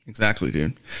it. Exactly,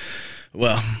 dude.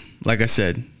 Well, like I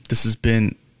said, this has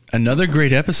been another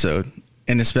great episode,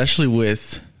 and especially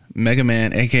with Mega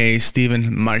Man, aka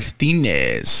Steven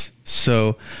Martinez.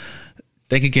 So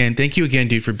thank you again,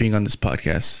 dude, for being on this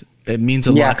podcast. It means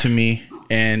a lot to me.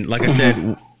 And like I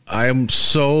said, I am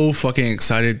so fucking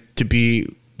excited to do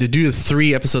the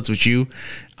 3 episodes with you.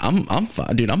 I'm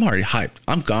fine, dude. I'm already hyped.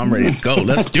 I'm ready to go.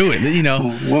 Let's do it.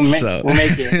 We'll make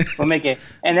it. We'll make it.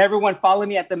 And everyone, follow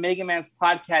me at the Mega Man's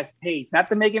Podcast page, not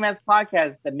the Mega Man's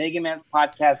Podcast, the Mega Man's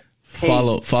Podcast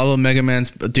page. Follow Mega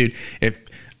Man's, dude. If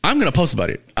I'm gonna post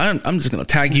about it, I'm just gonna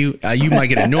tag you. You might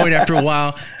get annoyed after a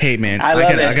while. Hey, man,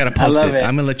 I gotta post it.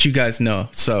 I'm gonna let you guys know.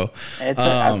 So it's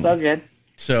all good.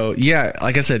 So yeah,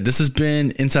 like I said, this has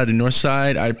been Inside the North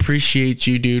Side. I appreciate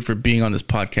you, dude, for being on this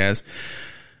podcast.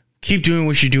 Keep doing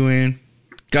what you're doing.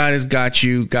 God has got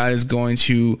you. God is going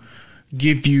to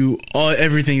give you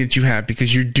everything that you have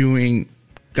because you're doing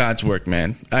God's work,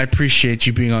 man. I appreciate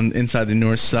you being on Inside the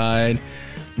North Side.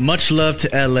 Much love to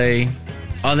LA.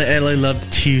 All the LA love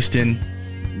to Houston.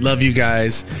 Love you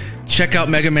guys. Check out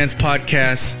Mega Man's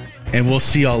podcast, and we'll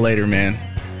see y'all later, man.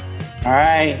 All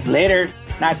right, later.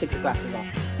 Now I take the glasses off.